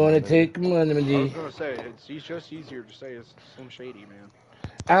Eminem. Gonna take I was money. gonna say it's just easier to say it's Slim Shady, man.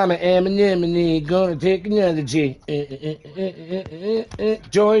 I'm an Eminem. Gonna take another G.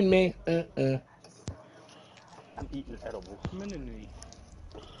 Join me. I'm eating edibles.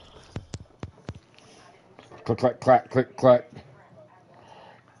 Click, clack, clack, click, clack.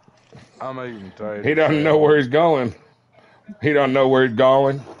 I'm eating tight. He doesn't know where he's going. He don't know where he's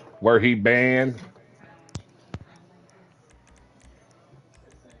going. Where he banned.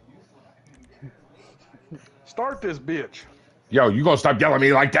 Start this bitch. Yo, you gonna stop yelling at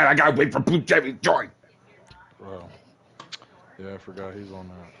me like that? I gotta wait for Blue Jay to join. Bro. Yeah, I forgot he's on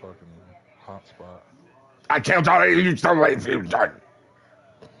that fucking hot spot. I can't tell you still wait for you done.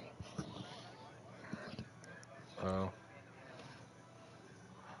 Oh.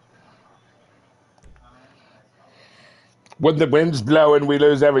 When the wind's blowing, we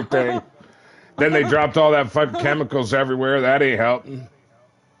lose everything. Then they dropped all that fucking chemicals everywhere. That ain't helping.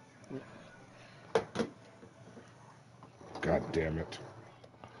 God damn it.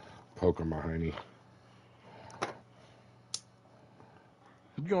 Poking my honey.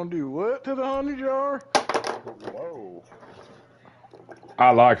 You gonna do what to the honey jar? Whoa. I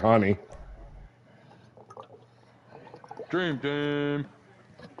like honey. Dream team.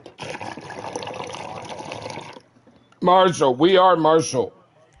 Marshall. We are Marshall.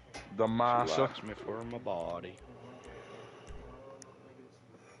 The massa. Relax me for my body.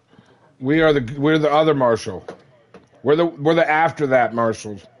 We're the other Marshall. We're the after that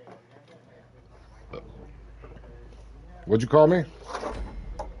Marshalls. What'd you call me?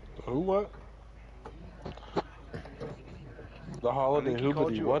 Who what? The holiday He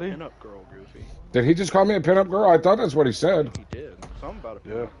called hoobity you a whatty? pinup girl, Goofy. Did he just call me a pinup girl? I thought that's what he said. He did. Something about a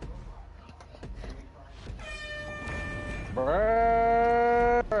Yeah.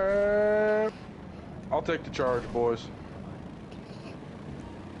 pinup. I'll take the charge, boys.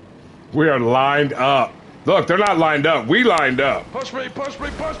 We are lined up. Look, they're not lined up. We lined up. Push me, push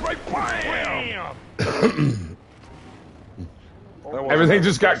me, push me! Bam! Everything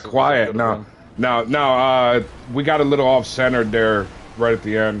just got quiet. No, we got a little off-centered there right at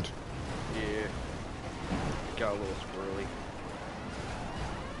the end. Yeah. Got a little squirrely.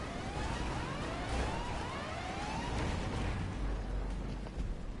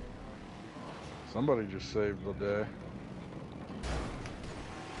 Somebody just saved the day.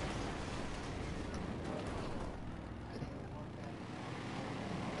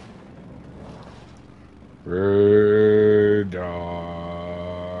 Rude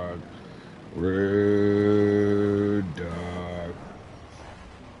dog. Rude dog.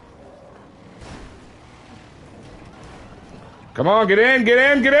 Come on, get in, get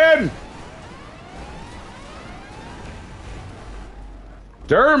in, get in!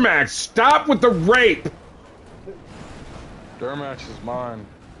 Durmax, stop with the rape! Durmax is mine.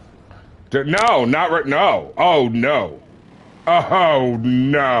 No, not right. No. Oh, no. Oh,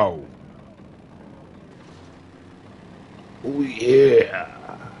 no. Oh, yeah.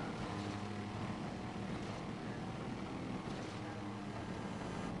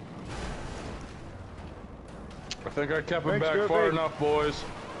 I think I kept him back far enough, boys.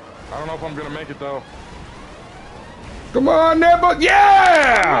 I don't know if I'm gonna make it though. Come on, Nibble.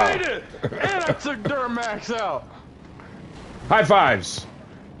 Yeah! I made it! And I took Durmax out. High fives.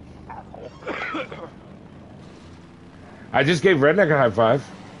 I just gave Redneck a high five.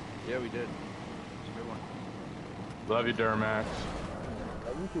 Yeah, we did. It's a good one. Love you, Durmax.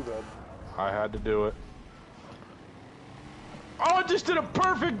 Love you too, bud. I had to do it. Oh, I just did a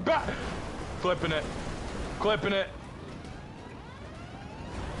perfect back. Clipping it. Clipping it.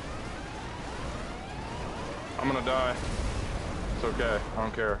 I'm gonna die. It's okay. I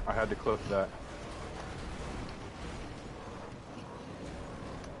don't care. I had to clip that.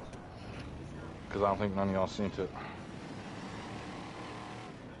 Because I don't think none of y'all seen it.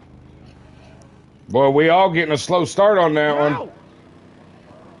 Boy, we all getting a slow start on that one.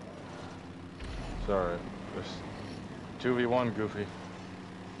 Sorry. It's 2v1, Goofy.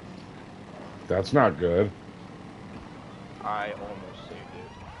 That's not good. I almost saved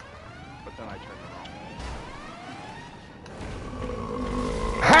it, but then I turned the wrong way.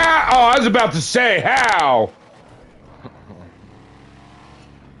 How? Oh, I was about to say, how?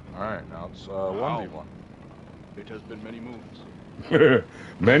 Alright, now it's 1v1. It has been many moons.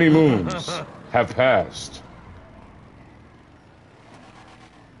 Many moons have passed.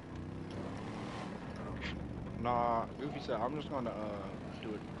 Nah, Goofy said I'm just gonna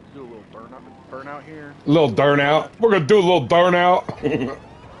do a little burnout here. Little burnout. We're gonna do a little burnout.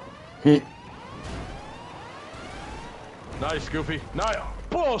 Nice, Goofy. Nice.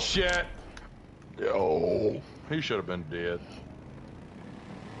 Bullshit. Yo. He should have been dead.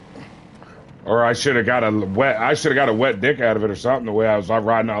 Or I should have got a wet dick out of it or something. The way I was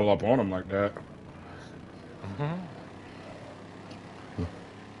riding all up on him like that.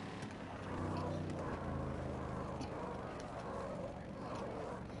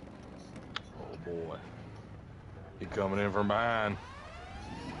 Oh boy, he coming in from behind.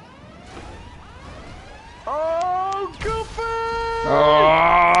 Oh, Goofy!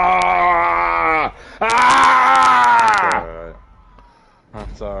 Ah! Alright.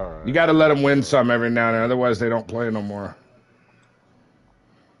 That's alright. You got to let them win some every now and then, otherwise they don't play no more.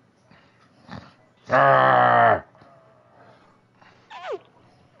 Ah!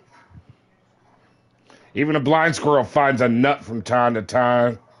 Even a blind squirrel finds a nut from time to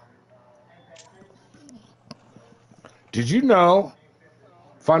time. Did you know?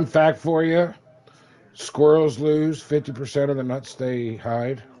 Fun fact for you. Squirrels lose 50% of the nuts they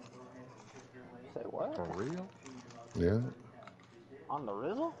hide. Say what? For real? Yeah. On the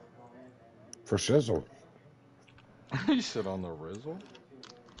rizzle? For shizzle. He said on the rizzle?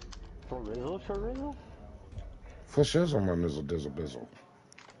 For rizzle, chorizo? For shizzle, my mizzle dizzle bizzle.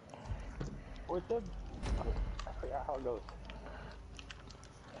 What's that? I forgot how it goes.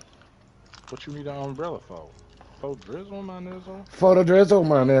 What you need an umbrella for? For drizzle, my nizzle? For the drizzle,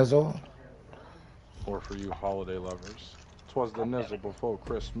 my nizzle. Or for you holiday lovers. 'Twas the nizzle before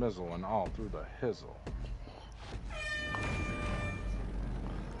Chris Mizzle and all through the hizzle.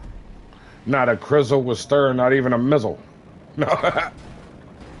 Not a crizzle was stirring, not even a mizzle. No.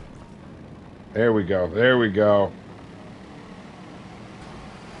 There we go. There we go.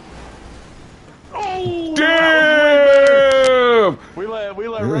 Oh! Damn! We let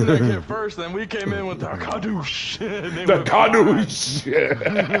Redneck hit first, then we came in with the kadoosh. The kadoosh.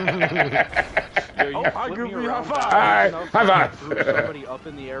 Yo, you I flipped me Goofy, around high five. fast enough High that I five. threw somebody up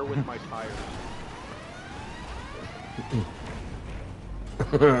in the air with my tires.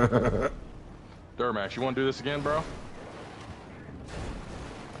 Durmax, you want to do this again, bro?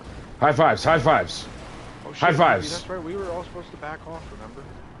 High fives. High fives. Oh, shit, High fives. That's right. We were all supposed to back off. Remember?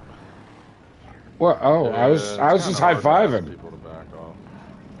 What? Oh, Yeah, I was it's just kinda high hard to ask fiving. people to back off.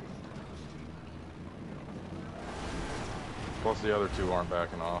 Plus the other two aren't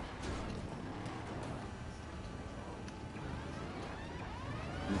backing off.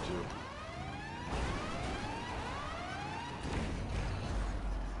 You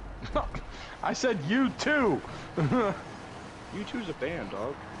too. I said you too. U2's a band,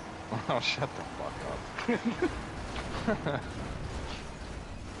 dog. Oh, shut the fuck up.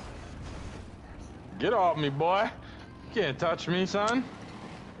 Get off me, boy. You can't touch me, son.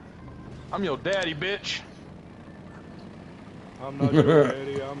 I'm your daddy, bitch. I'm not your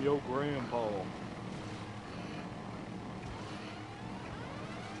daddy, I'm your grandpa.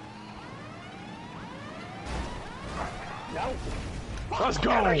 No. Let's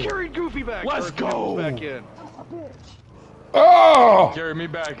go. I carried Goofy back. Let's go. Back in. Oh! Carry me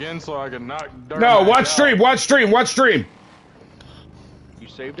back in so I can knock Duramax No, watch out. stream, watch stream, watch stream. You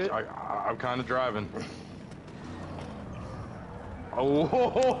saved it? I'm kind of driving.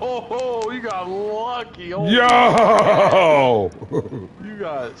 Oh, you got lucky. Oh, Yo! you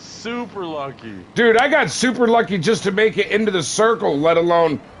got super lucky. Dude, I got super lucky just to make it into the circle, let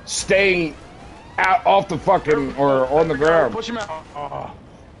alone staying out off the fucking or on the ground. Push him out. Oh,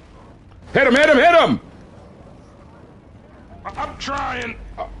 Hit him, hit him, hit him! I'm trying.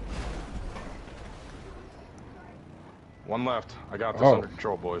 One left. I got this under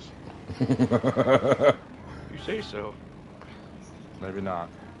control, boys. You say so. Maybe not.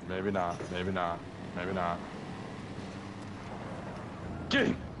 Maybe not. Maybe not. Maybe not. Get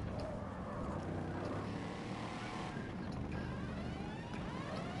him!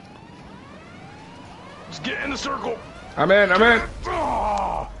 Just get in the circle! I'm in, I'm in.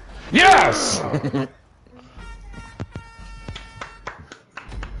 Oh! Yes!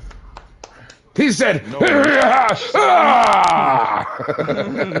 He said, No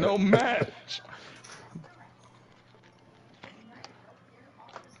no match!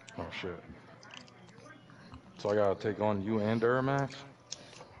 Oh shit. So I gotta take on you and Duramax?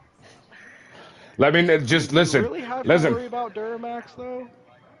 Let me just listen. You really have to Listen. worry about Duramax though?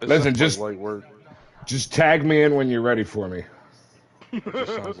 It Listen, sounds just- like light work. Just tag me in when you're ready for me.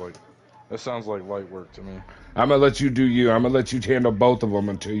 That sounds like light work to me. I'm gonna let you do you. I'm gonna let you handle both of them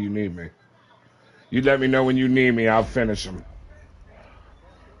until you need me. You let me know when you need me. I'll finish them.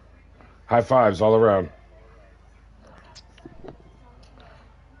 High fives all around.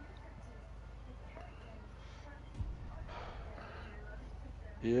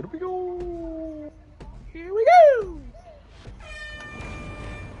 Here we go. Here we go.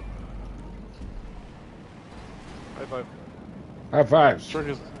 High five. High fives. Trick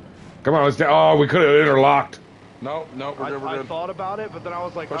is. Come on, let's do. Oh, we could have interlocked. No, no, we're good, we're I good. thought about it, but then I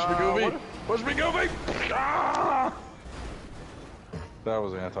was like, Push me, Goofy. what if- Push me, Goofy. Ah! That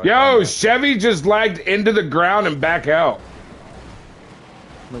was anti. Yo, Chevy just lagged into the ground and back out.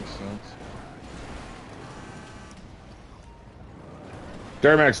 Makes sense.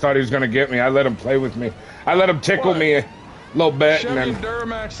 Duramax thought he was gonna get me. I let him play with me. I let him tickle What? me a little bit, Chevy and and then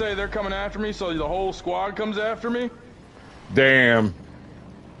Duramax say they're coming after me, so the whole squad comes after me. damn.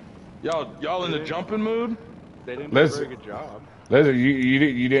 Y'all in the jumping mood? They didn't do a Listen. very good job. Listen,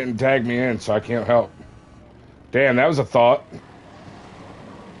 you didn't tag me in, so I can't help. Damn, that was a thought.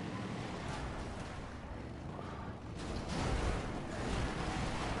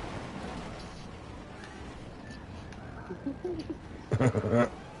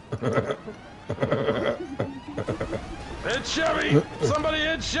 Hit Chevy! Somebody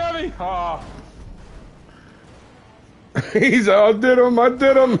hit Chevy! Oh, He's I did him. I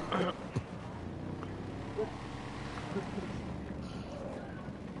did him.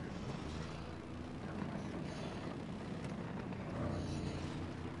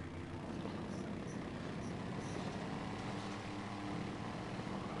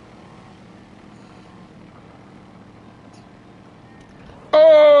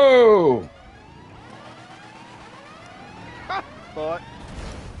 Oh! But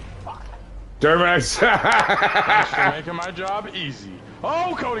Duramax. thanks for making my job easy.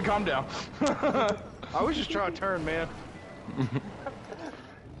 Oh, Cody, calm down. I was just trying to turn, man.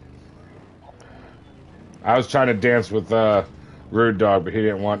 I was trying to dance with Rude Dog, but he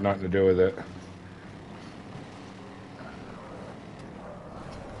didn't want nothing to do with it.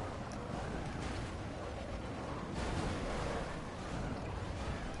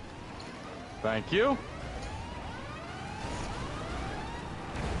 Thank you.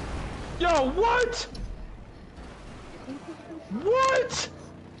 Yo, what? What?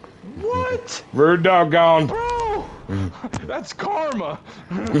 What? Rude Dog gone. Bro! That's karma.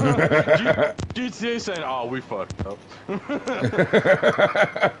 GTA saying, oh, we fucked up.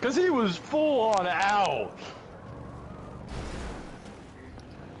 Because he was full on out.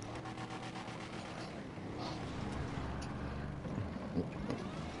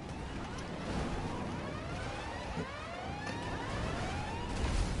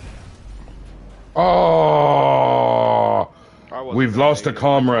 Oh, I wasn't we've gonna lost a make it.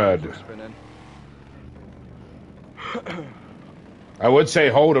 comrade. Spinning. I would say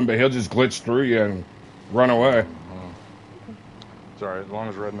hold him, but he'll just glitch through you and run away. It's alright, as long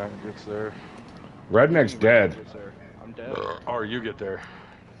as Redneck gets there. Redneck's dead. I'm dead. Or you get there.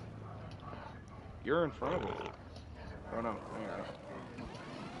 You're in front of it. Oh no.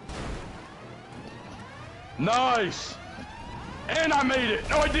 Nice! And I made it!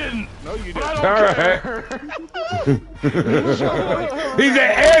 No, I didn't! No, you But I didn't. don't care! He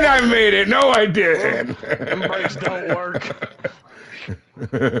said, and I made it. No, I didn't. Them brakes don't work.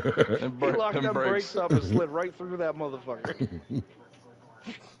 He locked them brakes up and slid right through that motherfucker.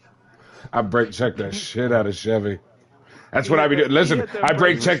 I brake checked that shit out of Chevy. That's what I be doing. Listen, I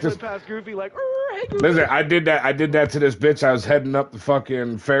brake checked this. Past Goofy like, Listen, I did that to this bitch. I was heading up the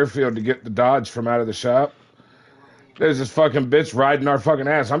fucking Fairfield to get the Dodge from out of the shop. There's this fucking bitch riding our fucking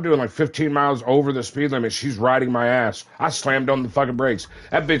ass. I'm doing like 15 miles over the speed limit. She's riding my ass. I slammed on the fucking brakes.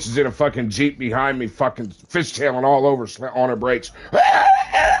 That bitch is in a fucking Jeep behind me, fucking fishtailing all over on her brakes.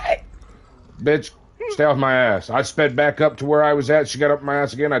 Bitch, stay off my ass. I sped back up to where I was at. She got up my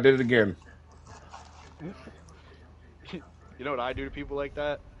ass again. I did it again. You know what I do to people like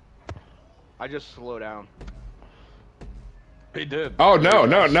that? I just slow down. He did. Oh, no.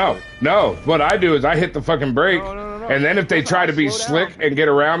 What I do is I hit the fucking brake, No. and then if they try to be slow slick and get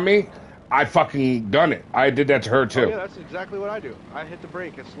around me, I fucking done it. I did that to her, too. Oh, yeah, that's exactly what I do. I hit the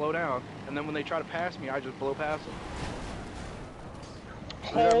brake and slow down, and then when they try to pass me, I just blow past them.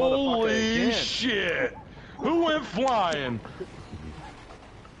 Holy shit! Who went flying?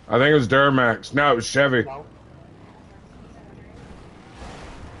 I think it was Duramax. No, it was Chevy.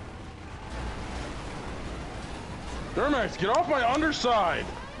 Duramax, get off my underside!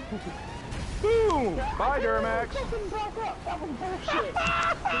 Boom! Bye, Duramax.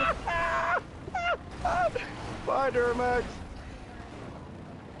 Bye, Duramax.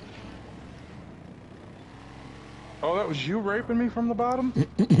 Oh, that was you raping me from the bottom?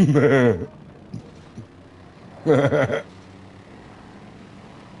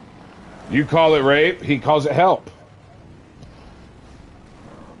 You call it rape, he calls it help.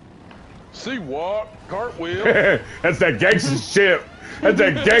 See walk, cartwheel. That's that gangster shit. That's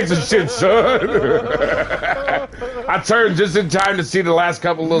that gangster shit, son. I turned just in time to see the last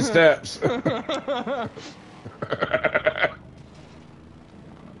couple little steps. I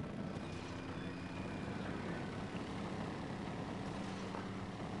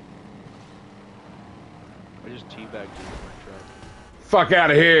just teabagged you with my truck. Fuck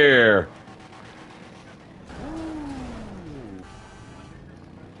out of here.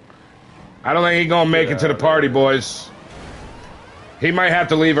 I don't think he's gonna make it to the party, boys. He might have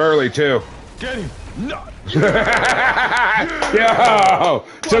to leave early too. Get him! No! Yo!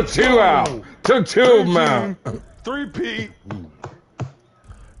 Took two out. Took two of them out. 3P.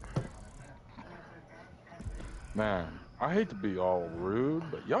 Man, I hate to be all rude,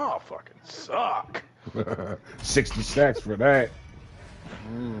 but y'all fucking suck. 60 stacks for that.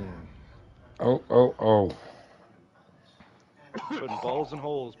 Oh. Putting balls in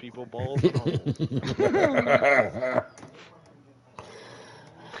holes, people. Balls in holes.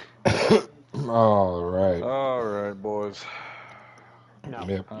 All right. All right, boys. No.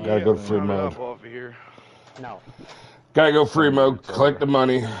 Yep. Gotta go free mode. Off of here. No. Gotta go free mode. Collect the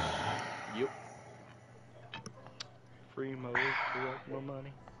money. Yep. Free mode. Collect more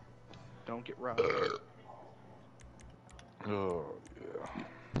money. Don't get robbed. Oh,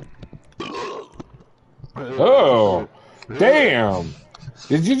 yeah. Oh. Damn.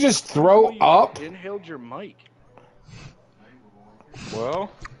 Did you just throw up? Inhaled your mic.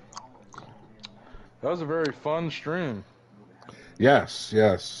 Well, that was a very fun stream. Yes.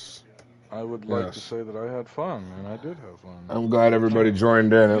 I would like to say that I had fun, and I did have fun. I'm glad everybody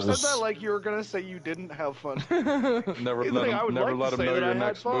joined in. You said that like you were gonna say you didn't have fun. Never He's let like, I would him like to say know that I your had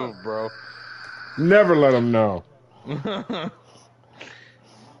next fun. move, bro. Never let them know.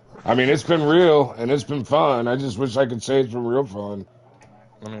 I mean, it's been real, and it's been fun. I just wish I could say it's been real fun.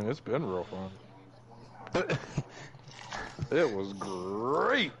 I mean, it's been real fun. It was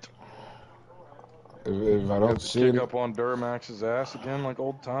great. If I don't see kick it, up on Duramax's ass again like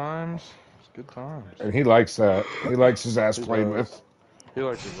old times. It's good times. and he likes that. He likes his ass played with. He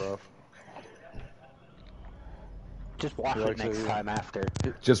likes it rough. Just wash it next time after.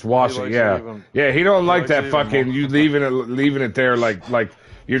 Just wash it, yeah. Yeah, he don't like that fucking you leaving it there like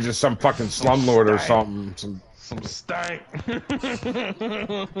you're just some fucking slumlord or something. Some stank.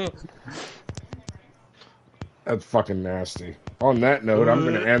 That's fucking nasty. On that note, I'm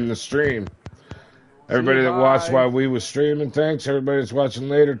gonna end the stream. Everybody that watched while we was streaming, thanks. Everybody that's watching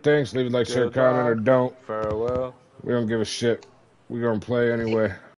later, thanks. Leave a like, share, comment, or don't. Farewell. We don't give a shit. We're gonna play anyway.